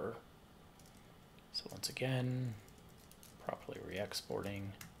store. So once again, properly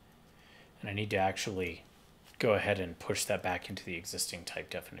re-exporting, and I need to actually go ahead and push that back into the existing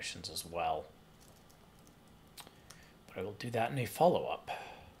type definitions as well. But I will do that in a follow-up.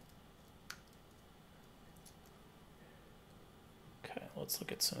 Okay, let's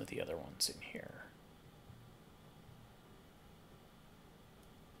look at some of the other ones in here.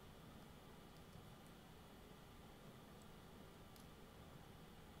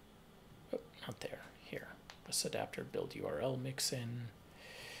 Oh, not there. Here. Bus adapter build URL mix in.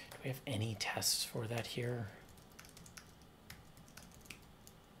 Do we have any tests for that here?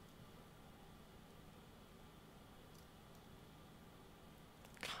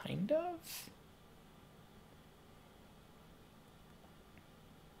 Kind of.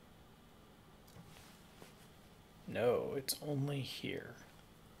 No, it's only here.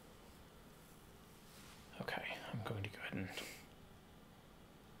 Okay, I'm going to go ahead and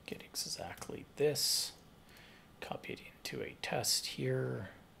get exactly this. Copy it into a test here.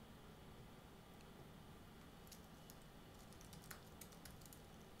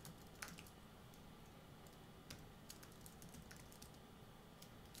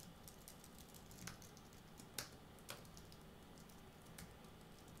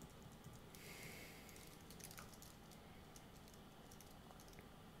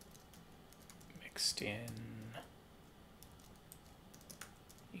 Mixed in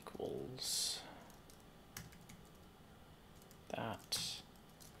equals that.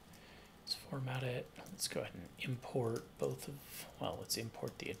 Let's format it. Let's go ahead and import both of, well, let's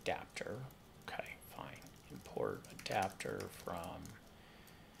import the adapter. Okay, fine. Import adapter from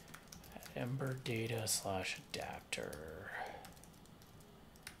Ember Data /adapter.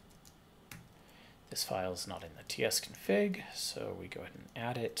 This file is not in the tsconfig, so we go ahead and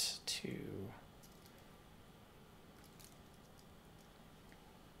add it to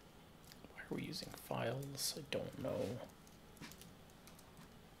why are we using files? I don't know.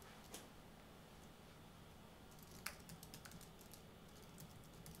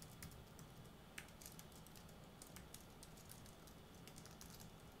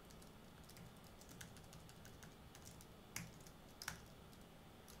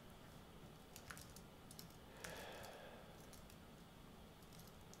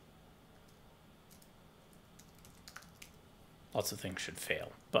 Lots of things should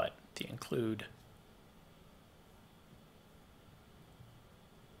fail, but the include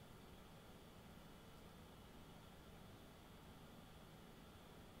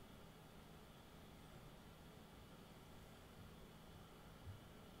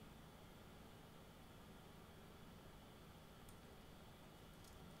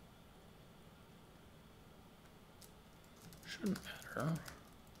shouldn't matter,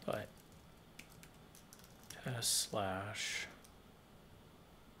 but test slash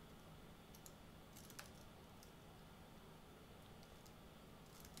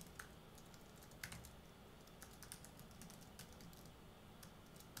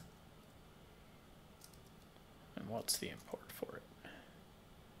and what's the import for it?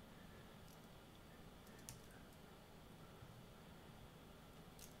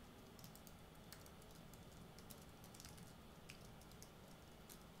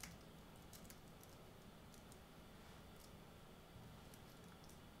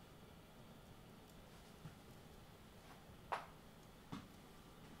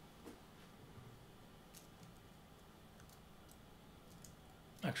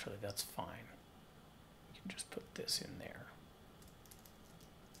 Actually, that's fine. You can just put this in there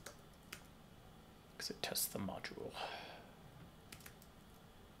because it tests the module.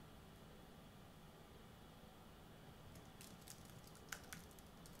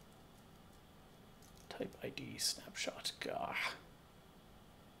 Type ID snapshot. Gah.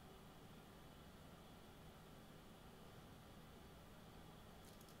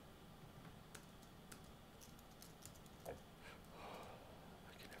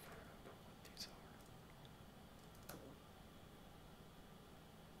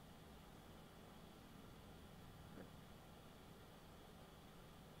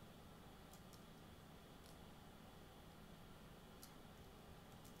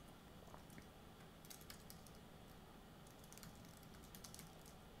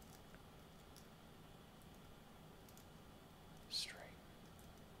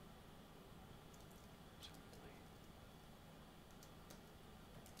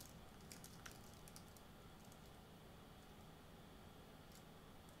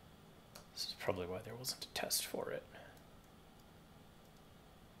 This is probably why there wasn't a test for it.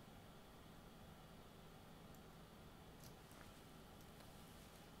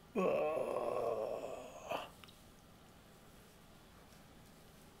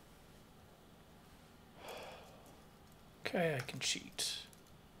 Okay, I can cheat.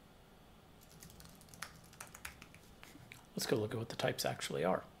 Let's go look at what the types actually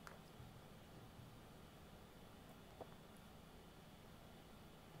are.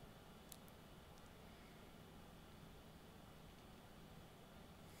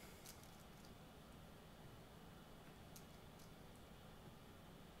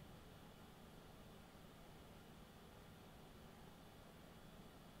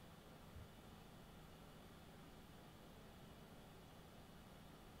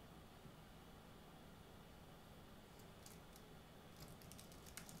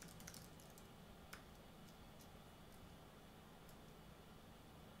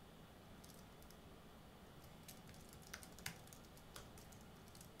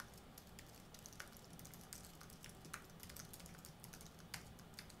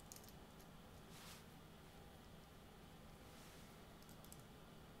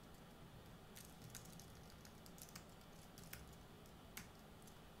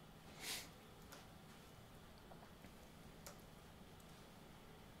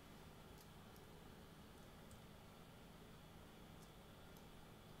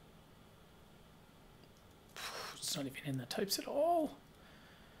 It's not even in the types at all.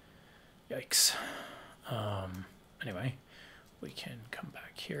 Yikes. Anyway, we can come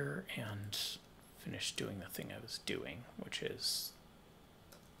back here and finish doing the thing I was doing, which is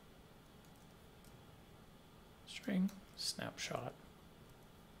string snapshot.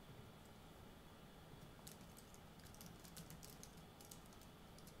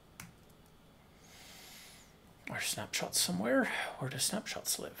 Are snapshots somewhere? Where do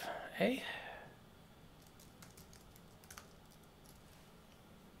snapshots live? Hey?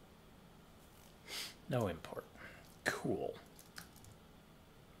 No import. Cool.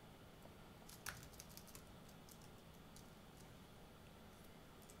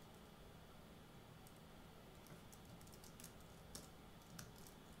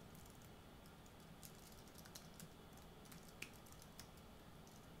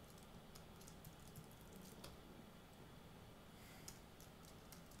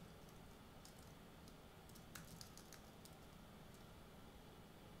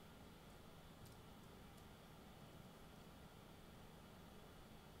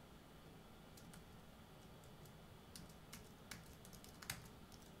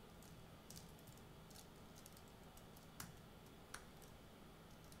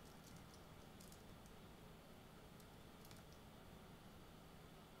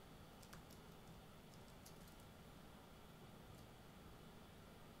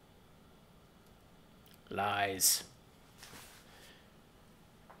 Lies.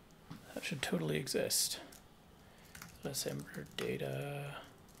 That should totally exist. This Ember Data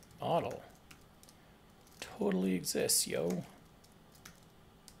model totally exists, yo.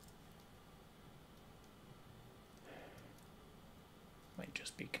 Might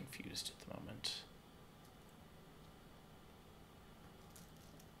just be confused at the moment.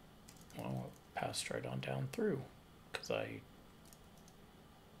 Well, it passed right on down through because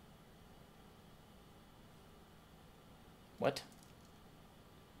What?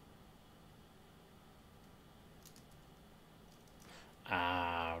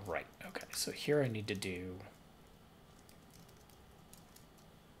 Right. Okay, so here I need to do...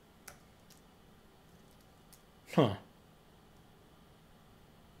 Huh.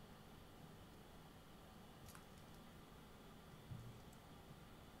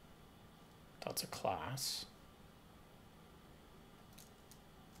 That's a class.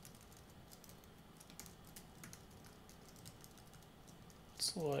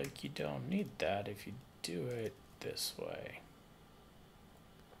 It's like you don't need that if you do it this way.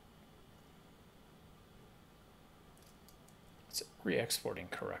 It's re-exporting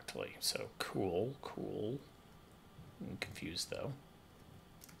correctly, so cool. I'm confused though.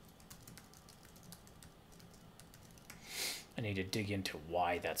 I need to dig into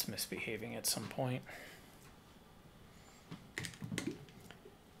why that's misbehaving at some point.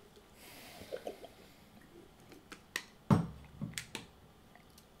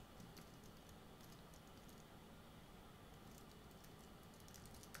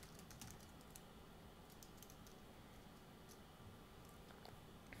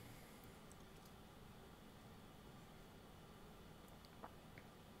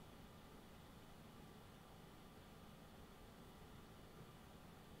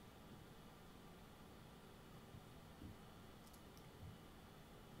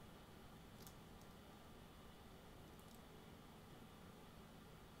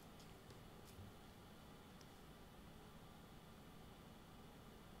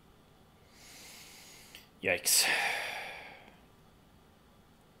 Yikes.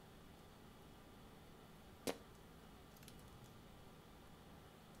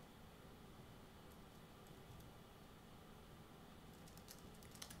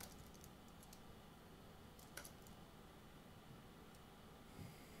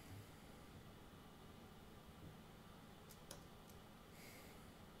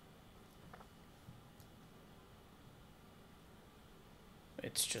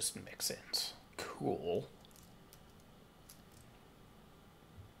 It's just mix-ins. Cool.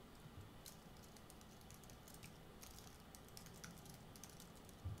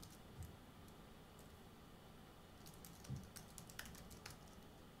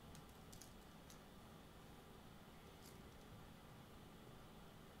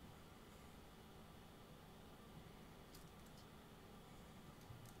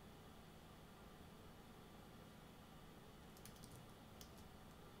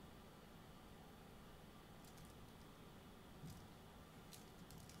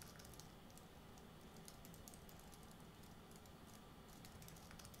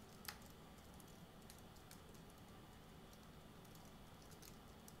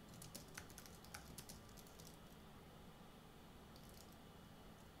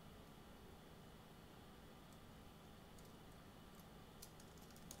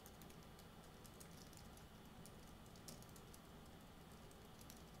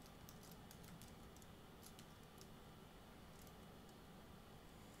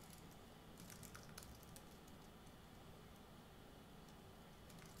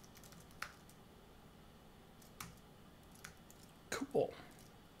 Cool.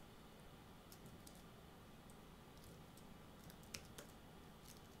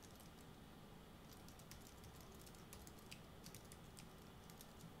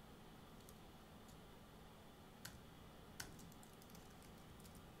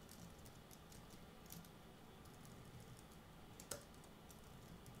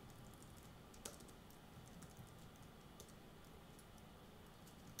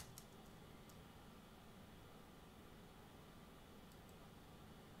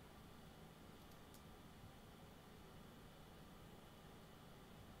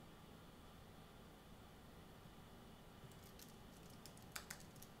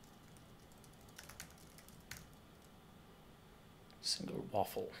 Single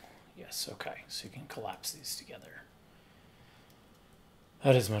waffle. Yes, okay. So you can collapse these together.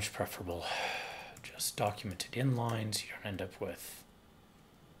 That is much preferable. Just documented inlines. You don't end up with...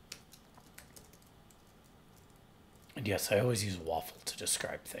 And yes, I always use waffle to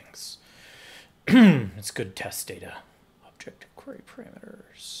describe things. It's good test data. Objective query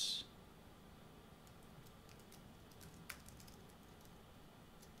parameters.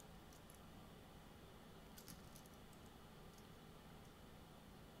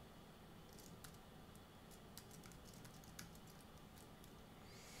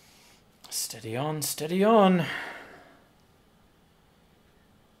 Steady on, steady on.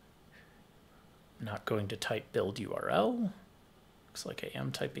 Not going to type build URL. Looks like I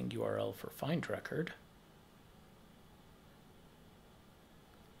am typing URL for find record.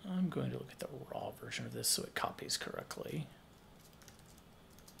 I'm going to look at the raw version of this so it copies correctly.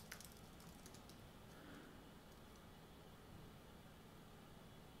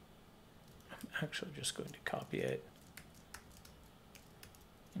 I'm actually just going to copy it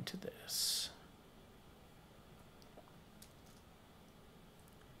into this.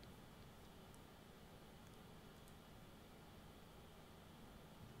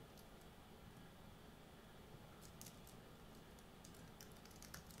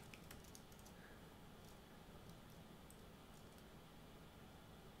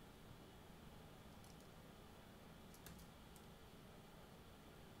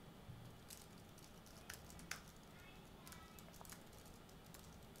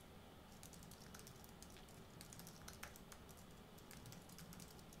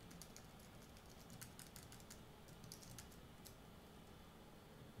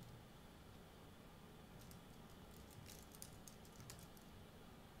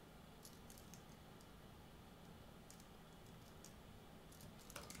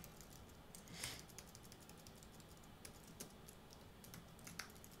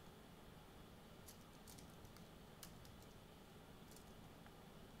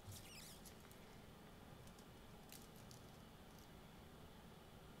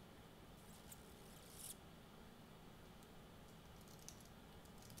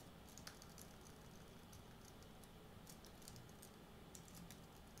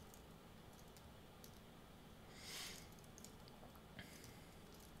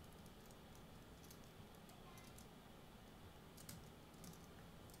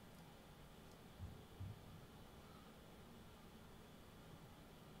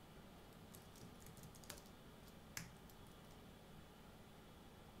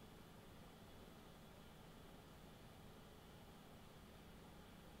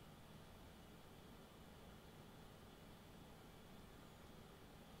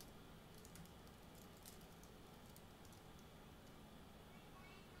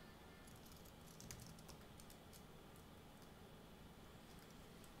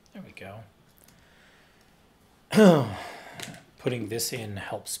 There we go. Putting this in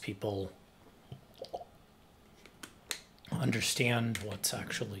helps people understand what's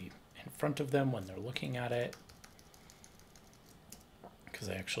actually in front of them when they're looking at it, because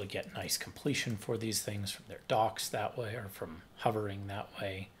they actually get nice completion for these things from their docks that way, or from hovering that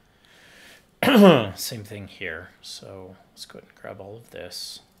way. Same thing here. So let's go ahead and grab all of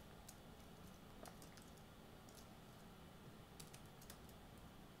this.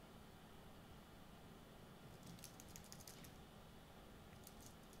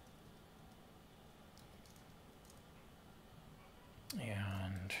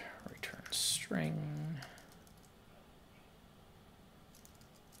 And return string.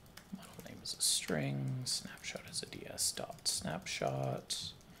 Model name is a string. Snapshot is a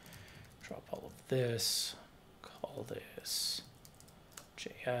ds.snapshot. Drop all of this. Call this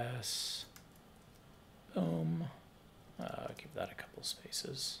JS. Boom. Give that a couple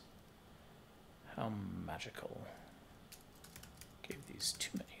spaces. How magical. Gave these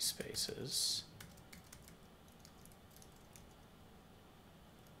too many spaces.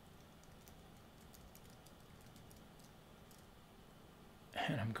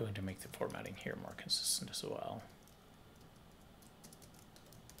 And I'm going to make the formatting here more consistent as well.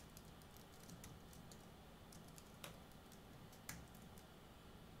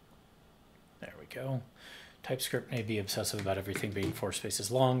 There we go. TypeScript may be obsessive about everything being 4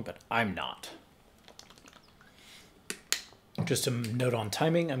 spaces long, but I'm not. Just a note on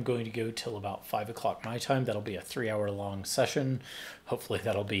timing, I'm going to go till about 5 o'clock my time. That'll be a 3-hour-long session. Hopefully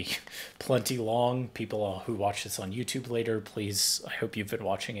that'll be plenty long. People who watch this on YouTube later, please, I hope you've been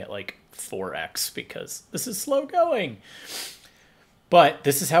watching it like 4x, because this is slow going. But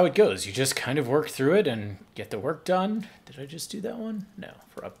this is how it goes. You just kind of work through it and get the work done. Did I just do that one? No,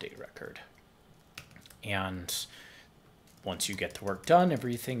 for update record. And once you get the work done,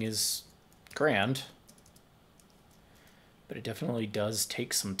 everything is grand. But it definitely does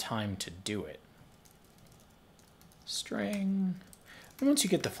take some time to do it. String. And once you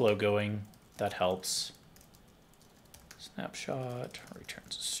get the flow going, that helps. Snapshot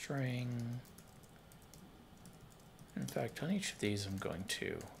returns a string. In fact, on each of these, I'm going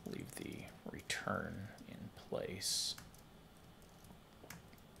to leave the return in place.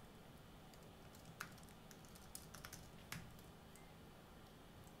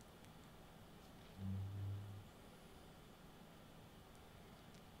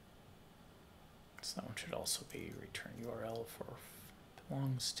 So that one should also be return URL for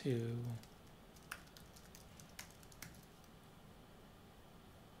belongs to.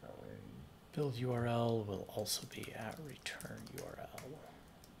 Build URL will also be at return URL.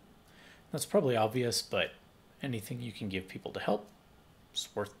 That's probably obvious, but anything you can give people to help is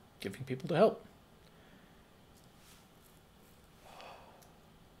worth giving people to help.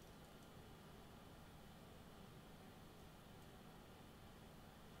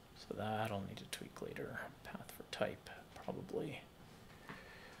 So that I'll need to tweak later. Path for type, probably.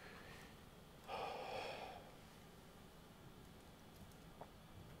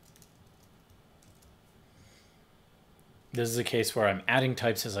 This is a case where I'm adding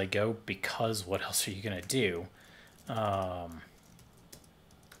types as I go because what else are you going to do?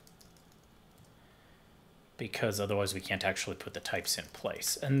 Because otherwise we can't actually put the types in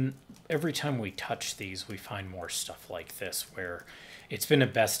place. And every time we touch these, we find more stuff like this where it's been a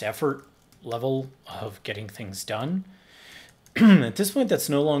best effort level of getting things done. At this point, that's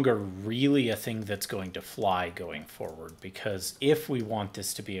no longer really a thing that's going to fly going forward, because if we want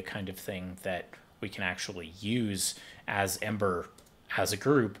this to be a kind of thing that we can actually use as Ember as a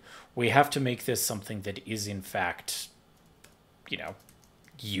group, we have to make this something that is in fact, you know,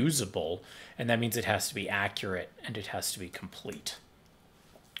 usable, and that means it has to be accurate and it has to be complete.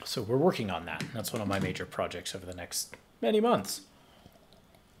 So we're working on that. That's one of my major projects over the next many months.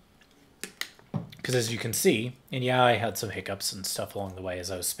 Because as you can see, and yeah, I had some hiccups and stuff along the way as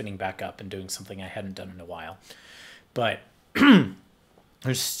I was spinning back up and doing something I hadn't done in a while, but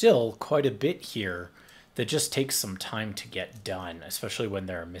there's still quite a bit here that just takes some time to get done, especially when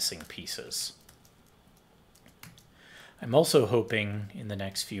there are missing pieces. I'm also hoping in the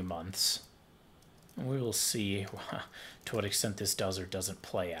next few months, and we will see to what extent this does or doesn't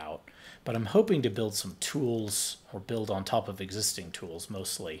play out, but I'm hoping to build some tools, or build on top of existing tools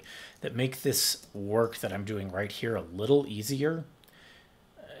mostly, that make this work that I'm doing right here a little easier,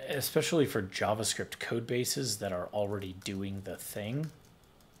 especially for JavaScript code bases that are already doing the thing,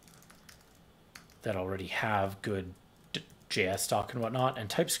 that already have good JS doc and whatnot, and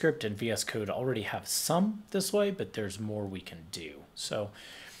TypeScript and VS Code already have some this way, but there's more we can do. So,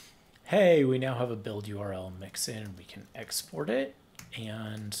 hey, we now have a build URL mix in, we can export it,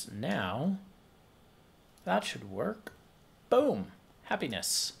 and now that should work. Boom,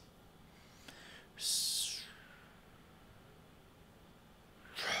 happiness.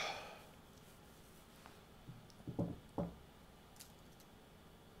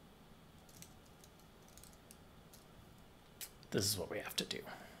 This is what we have to do.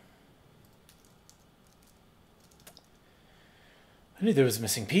 I knew there was a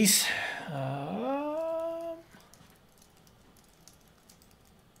missing piece.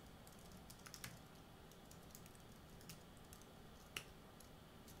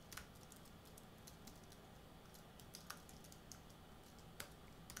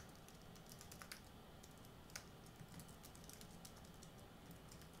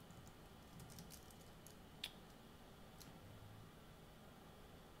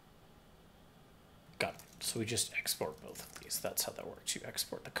 So we just export both of these. That's how that works. You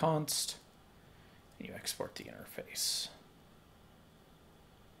export the const, and you export the interface.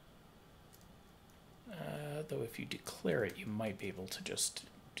 Though if you declare it, you might be able to just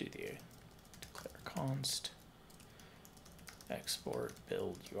do the declare const, export,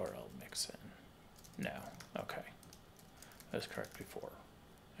 build URL mixin. No, okay. That was correct before.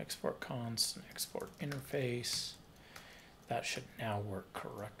 Export const and export interface. That should now work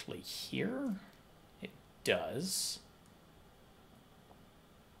correctly here. Does.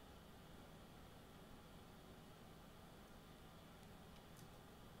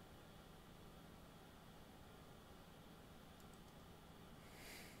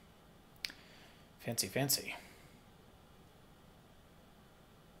 Fancy, fancy.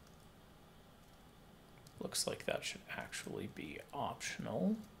 Looks like that should actually be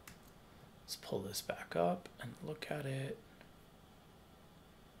optional. Let's pull this back up and look at it.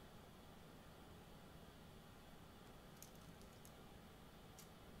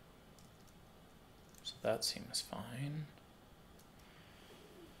 That seems fine.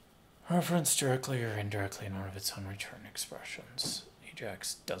 Reference directly or indirectly in one of its own return expressions.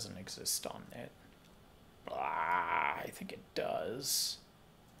 Ajax doesn't exist on it. I think it does.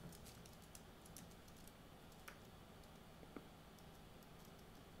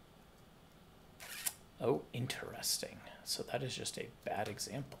 Oh, interesting. So that is just a bad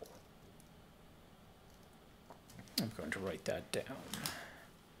example. I'm going to write that down.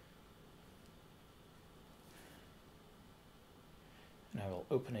 And I will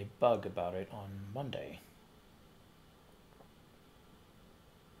open a bug about it on Monday.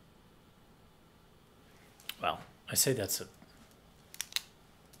 Well, I say that's a...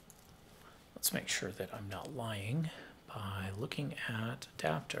 Let's make sure that I'm not lying by looking at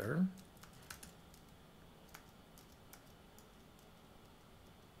adapter.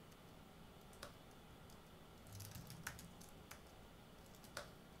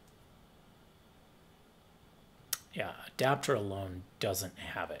 Yeah, adapter alone doesn't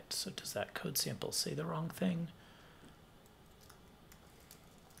have it. So does that code sample say the wrong thing?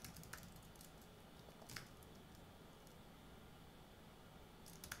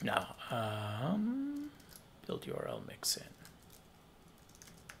 No. Build URL mix in.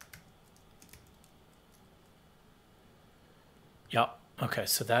 Yeah. Okay.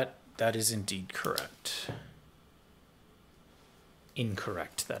 So that is indeed correct.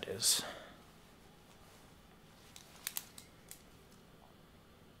 Incorrect, that is.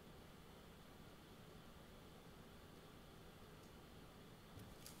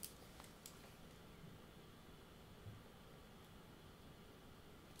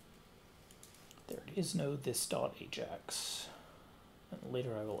 There is no this.ajax. And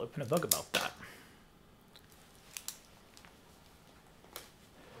later I will open a bug about that.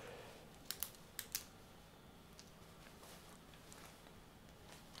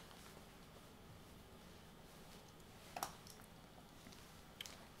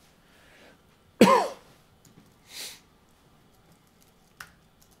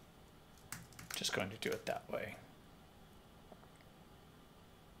 Just going to do it that way.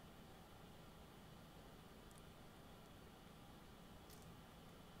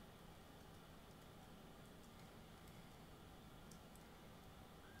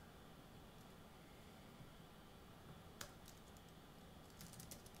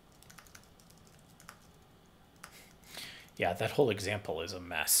 Yeah, that whole example is a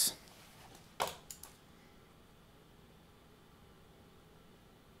mess.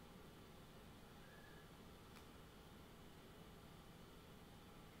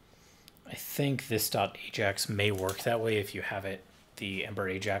 I think this.ajax may work that way if you have it, the Ember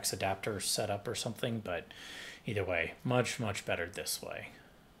Ajax adapter set up or something, but either way, much, much better this way.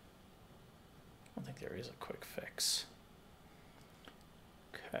 I don't think there is a quick fix.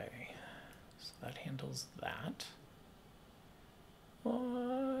 Okay, so that handles that.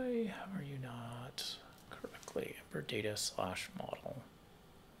 Why are you not correctly? Ember Data /model.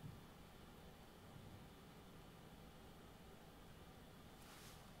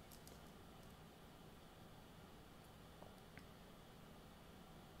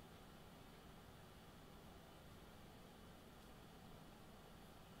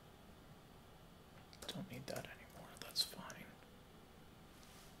 Don't need that anymore, that's fine.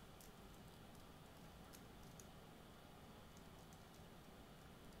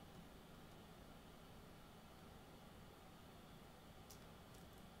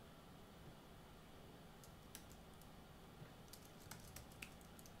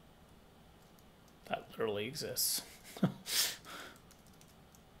 That literally exists.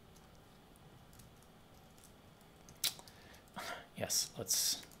 Yes,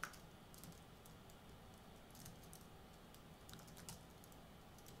 let's...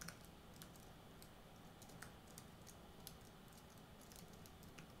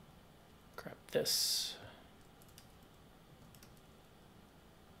 grab this.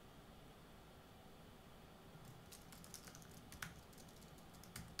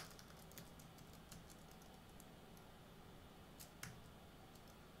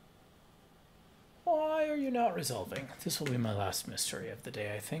 Why are you not resolving? This will be my last mystery of the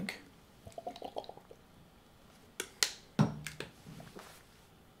day, I think.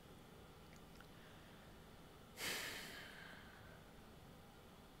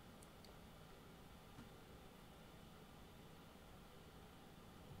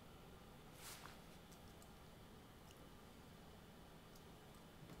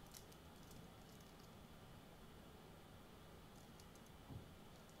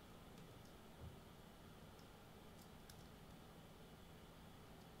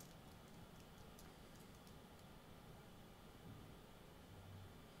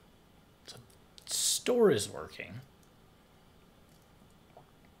 Store is working.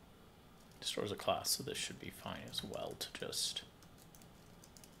 stores a class, so this should be fine as well to just...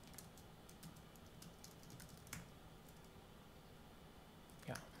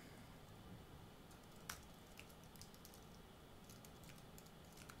 Yeah.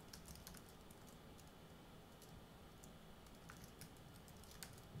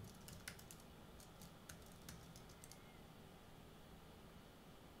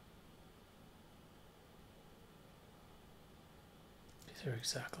 These are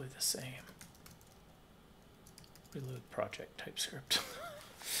exactly the same. Reload project TypeScript.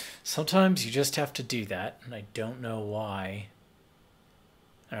 Sometimes you just have to do that, and I don't know why.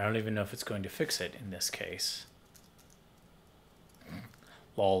 I don't even know if it's going to fix it in this case.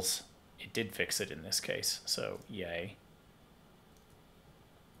 Lols, it did fix it in this case, so yay.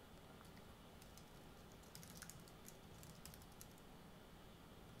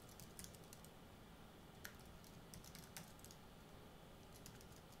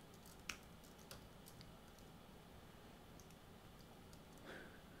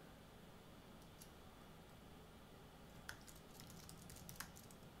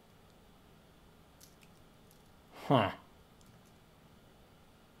 Huh.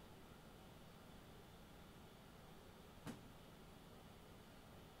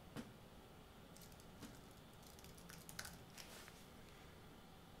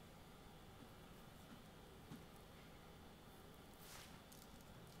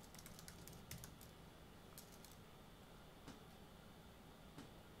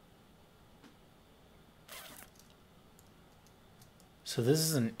 So this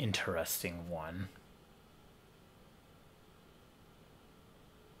is an interesting one.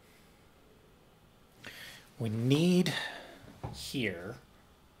 We need here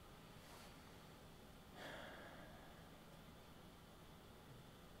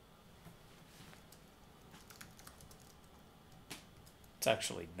it's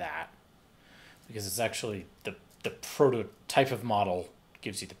actually that, because it's actually the prototype of model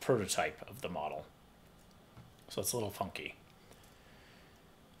gives you the prototype of the model. So it's a little funky.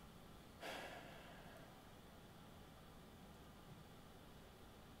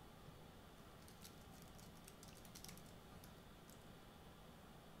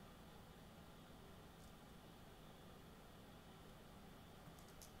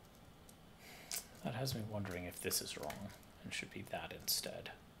 That has me wondering if this is wrong and should be that instead.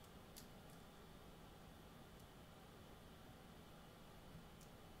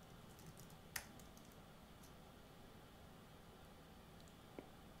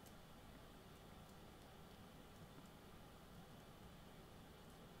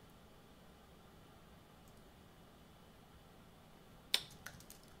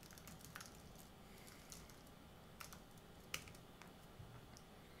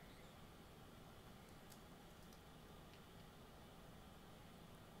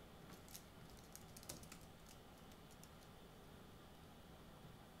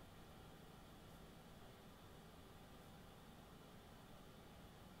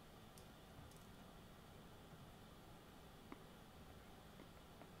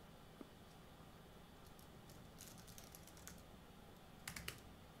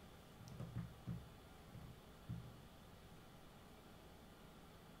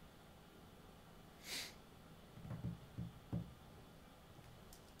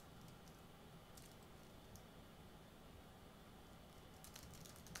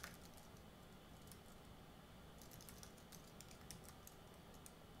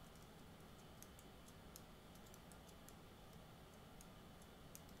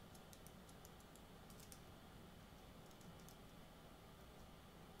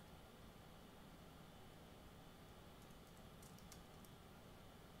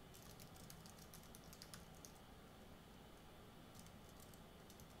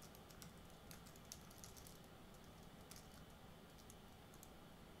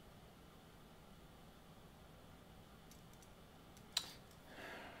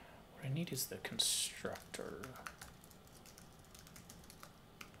 What I need is the constructor.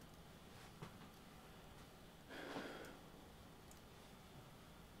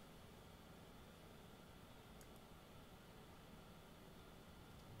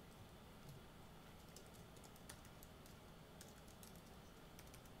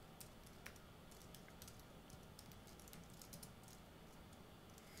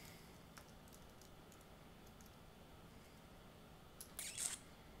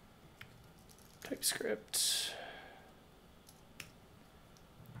 TypeScript.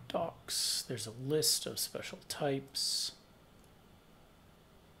 Docs. There's a list of special types.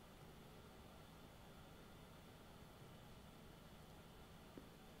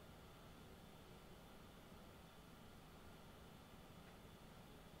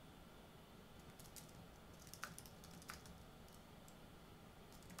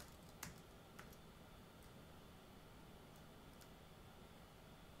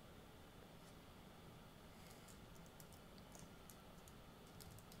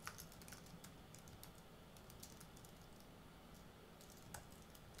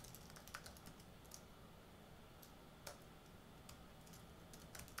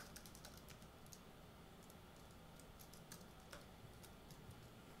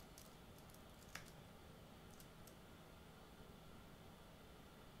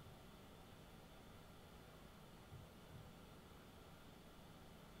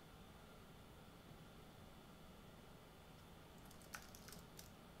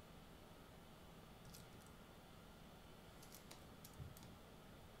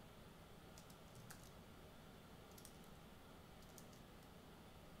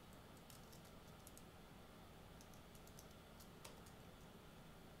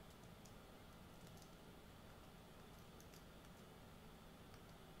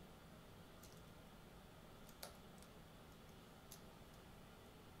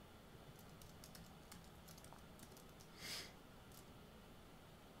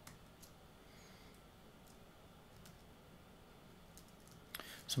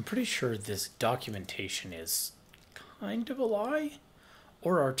 So I'm pretty sure this documentation is kind of a lie,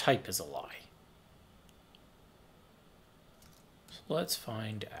 or our type is a lie. So let's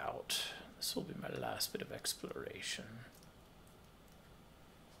find out. This will be my last bit of exploration.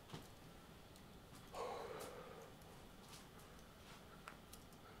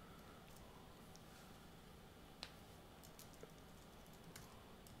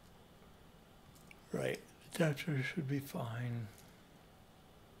 Right, adapter should be fine.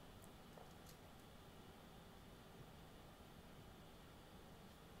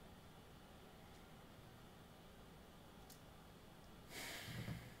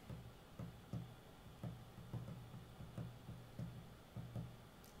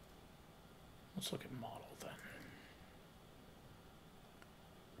 Let's look at model then.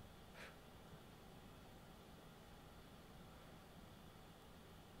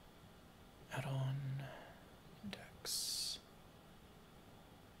 Add-on index.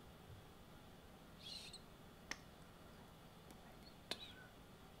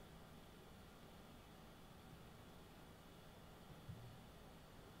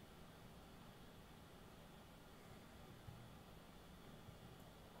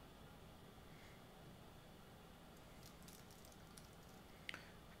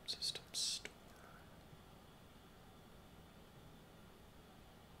 System store.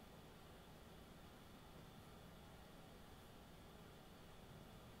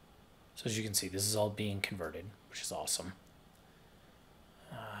 So as you can see, this is all being converted, which is awesome.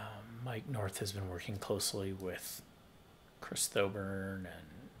 Mike North has been working closely with Chris Thoburn and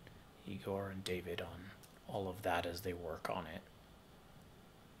Igor and David on all of that as they work on it.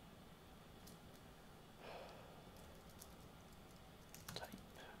 Type.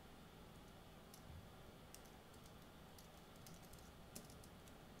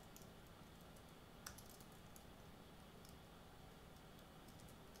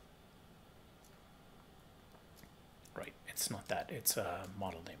 Right, it's not that, it's a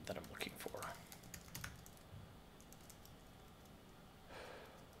model name that I'm looking for.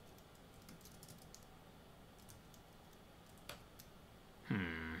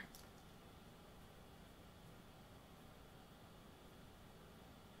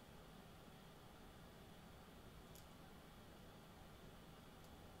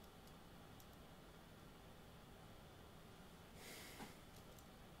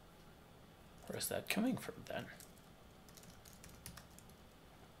 Where is that coming from then?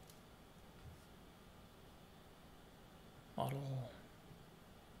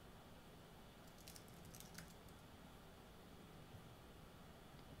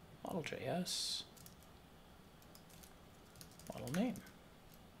 Model.js, model name.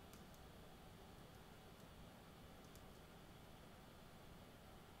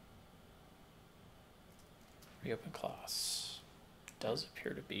 Reopen class. Does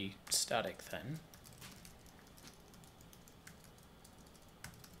appear to be static then.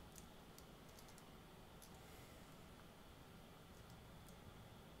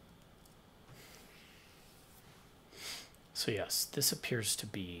 So yes, this appears to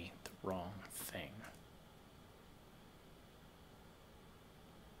be the wrong thing.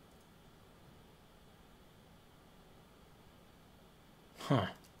 Huh.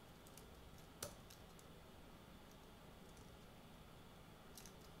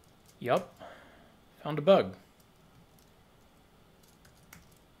 Yup. Found a bug.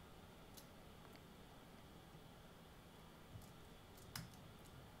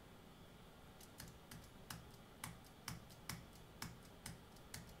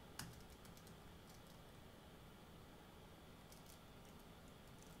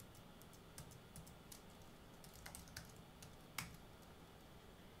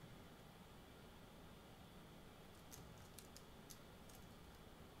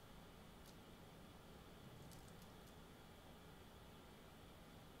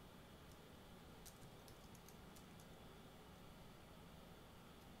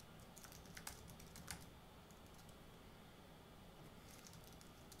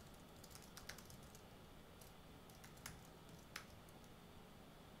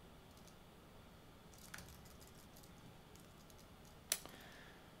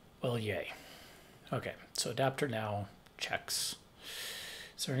 Well, yay. Okay, so adapter now checks.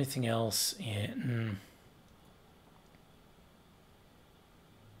 Is there anything else in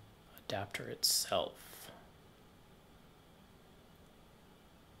adapter itself?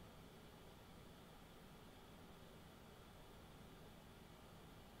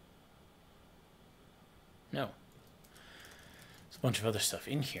 No. There's a bunch of other stuff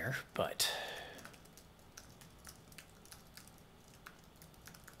in here, but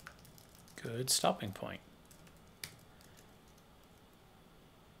good stopping point.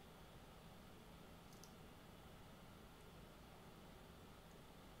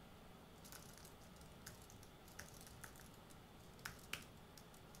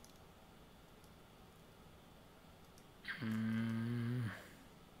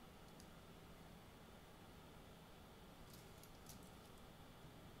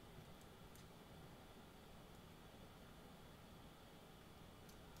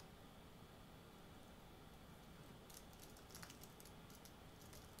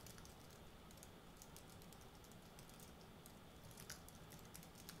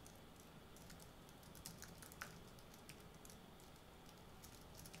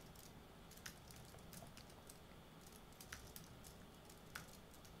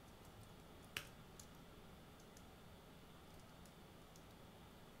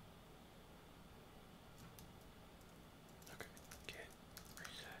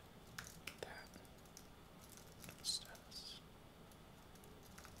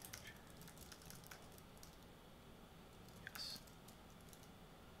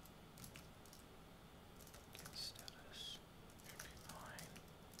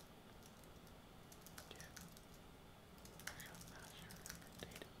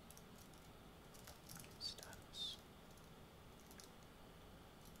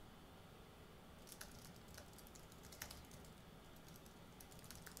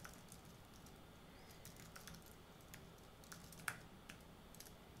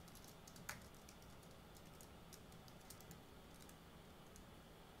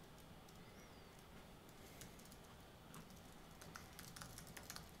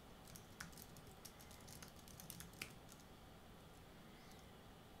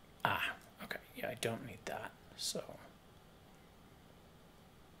 Okay, yeah, I don't need that, so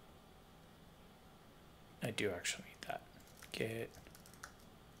I do actually need that. Get,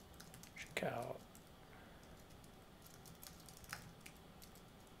 check out.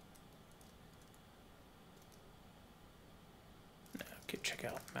 No, get check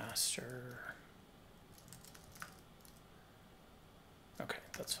out master. Okay,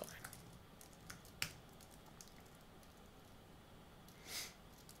 that's fine.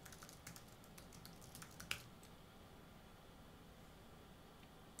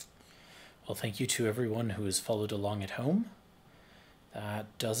 Well, thank you to everyone who has followed along at home. That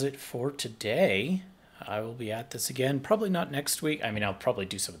does it for today. I will be at this again, probably not next week. I mean, I'll probably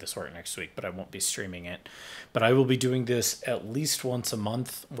do some of this work next week, but I won't be streaming it. But I will be doing this at least once a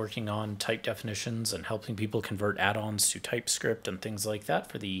month, working on type definitions and helping people convert add-ons to TypeScript and things like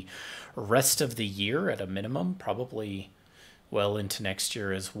that for the rest of the year at a minimum, probably well into next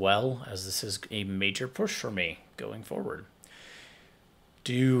year as well, as this is a major push for me going forward.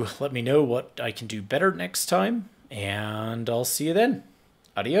 Do let me know what I can do better next time, and I'll see you then.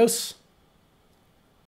 Adios.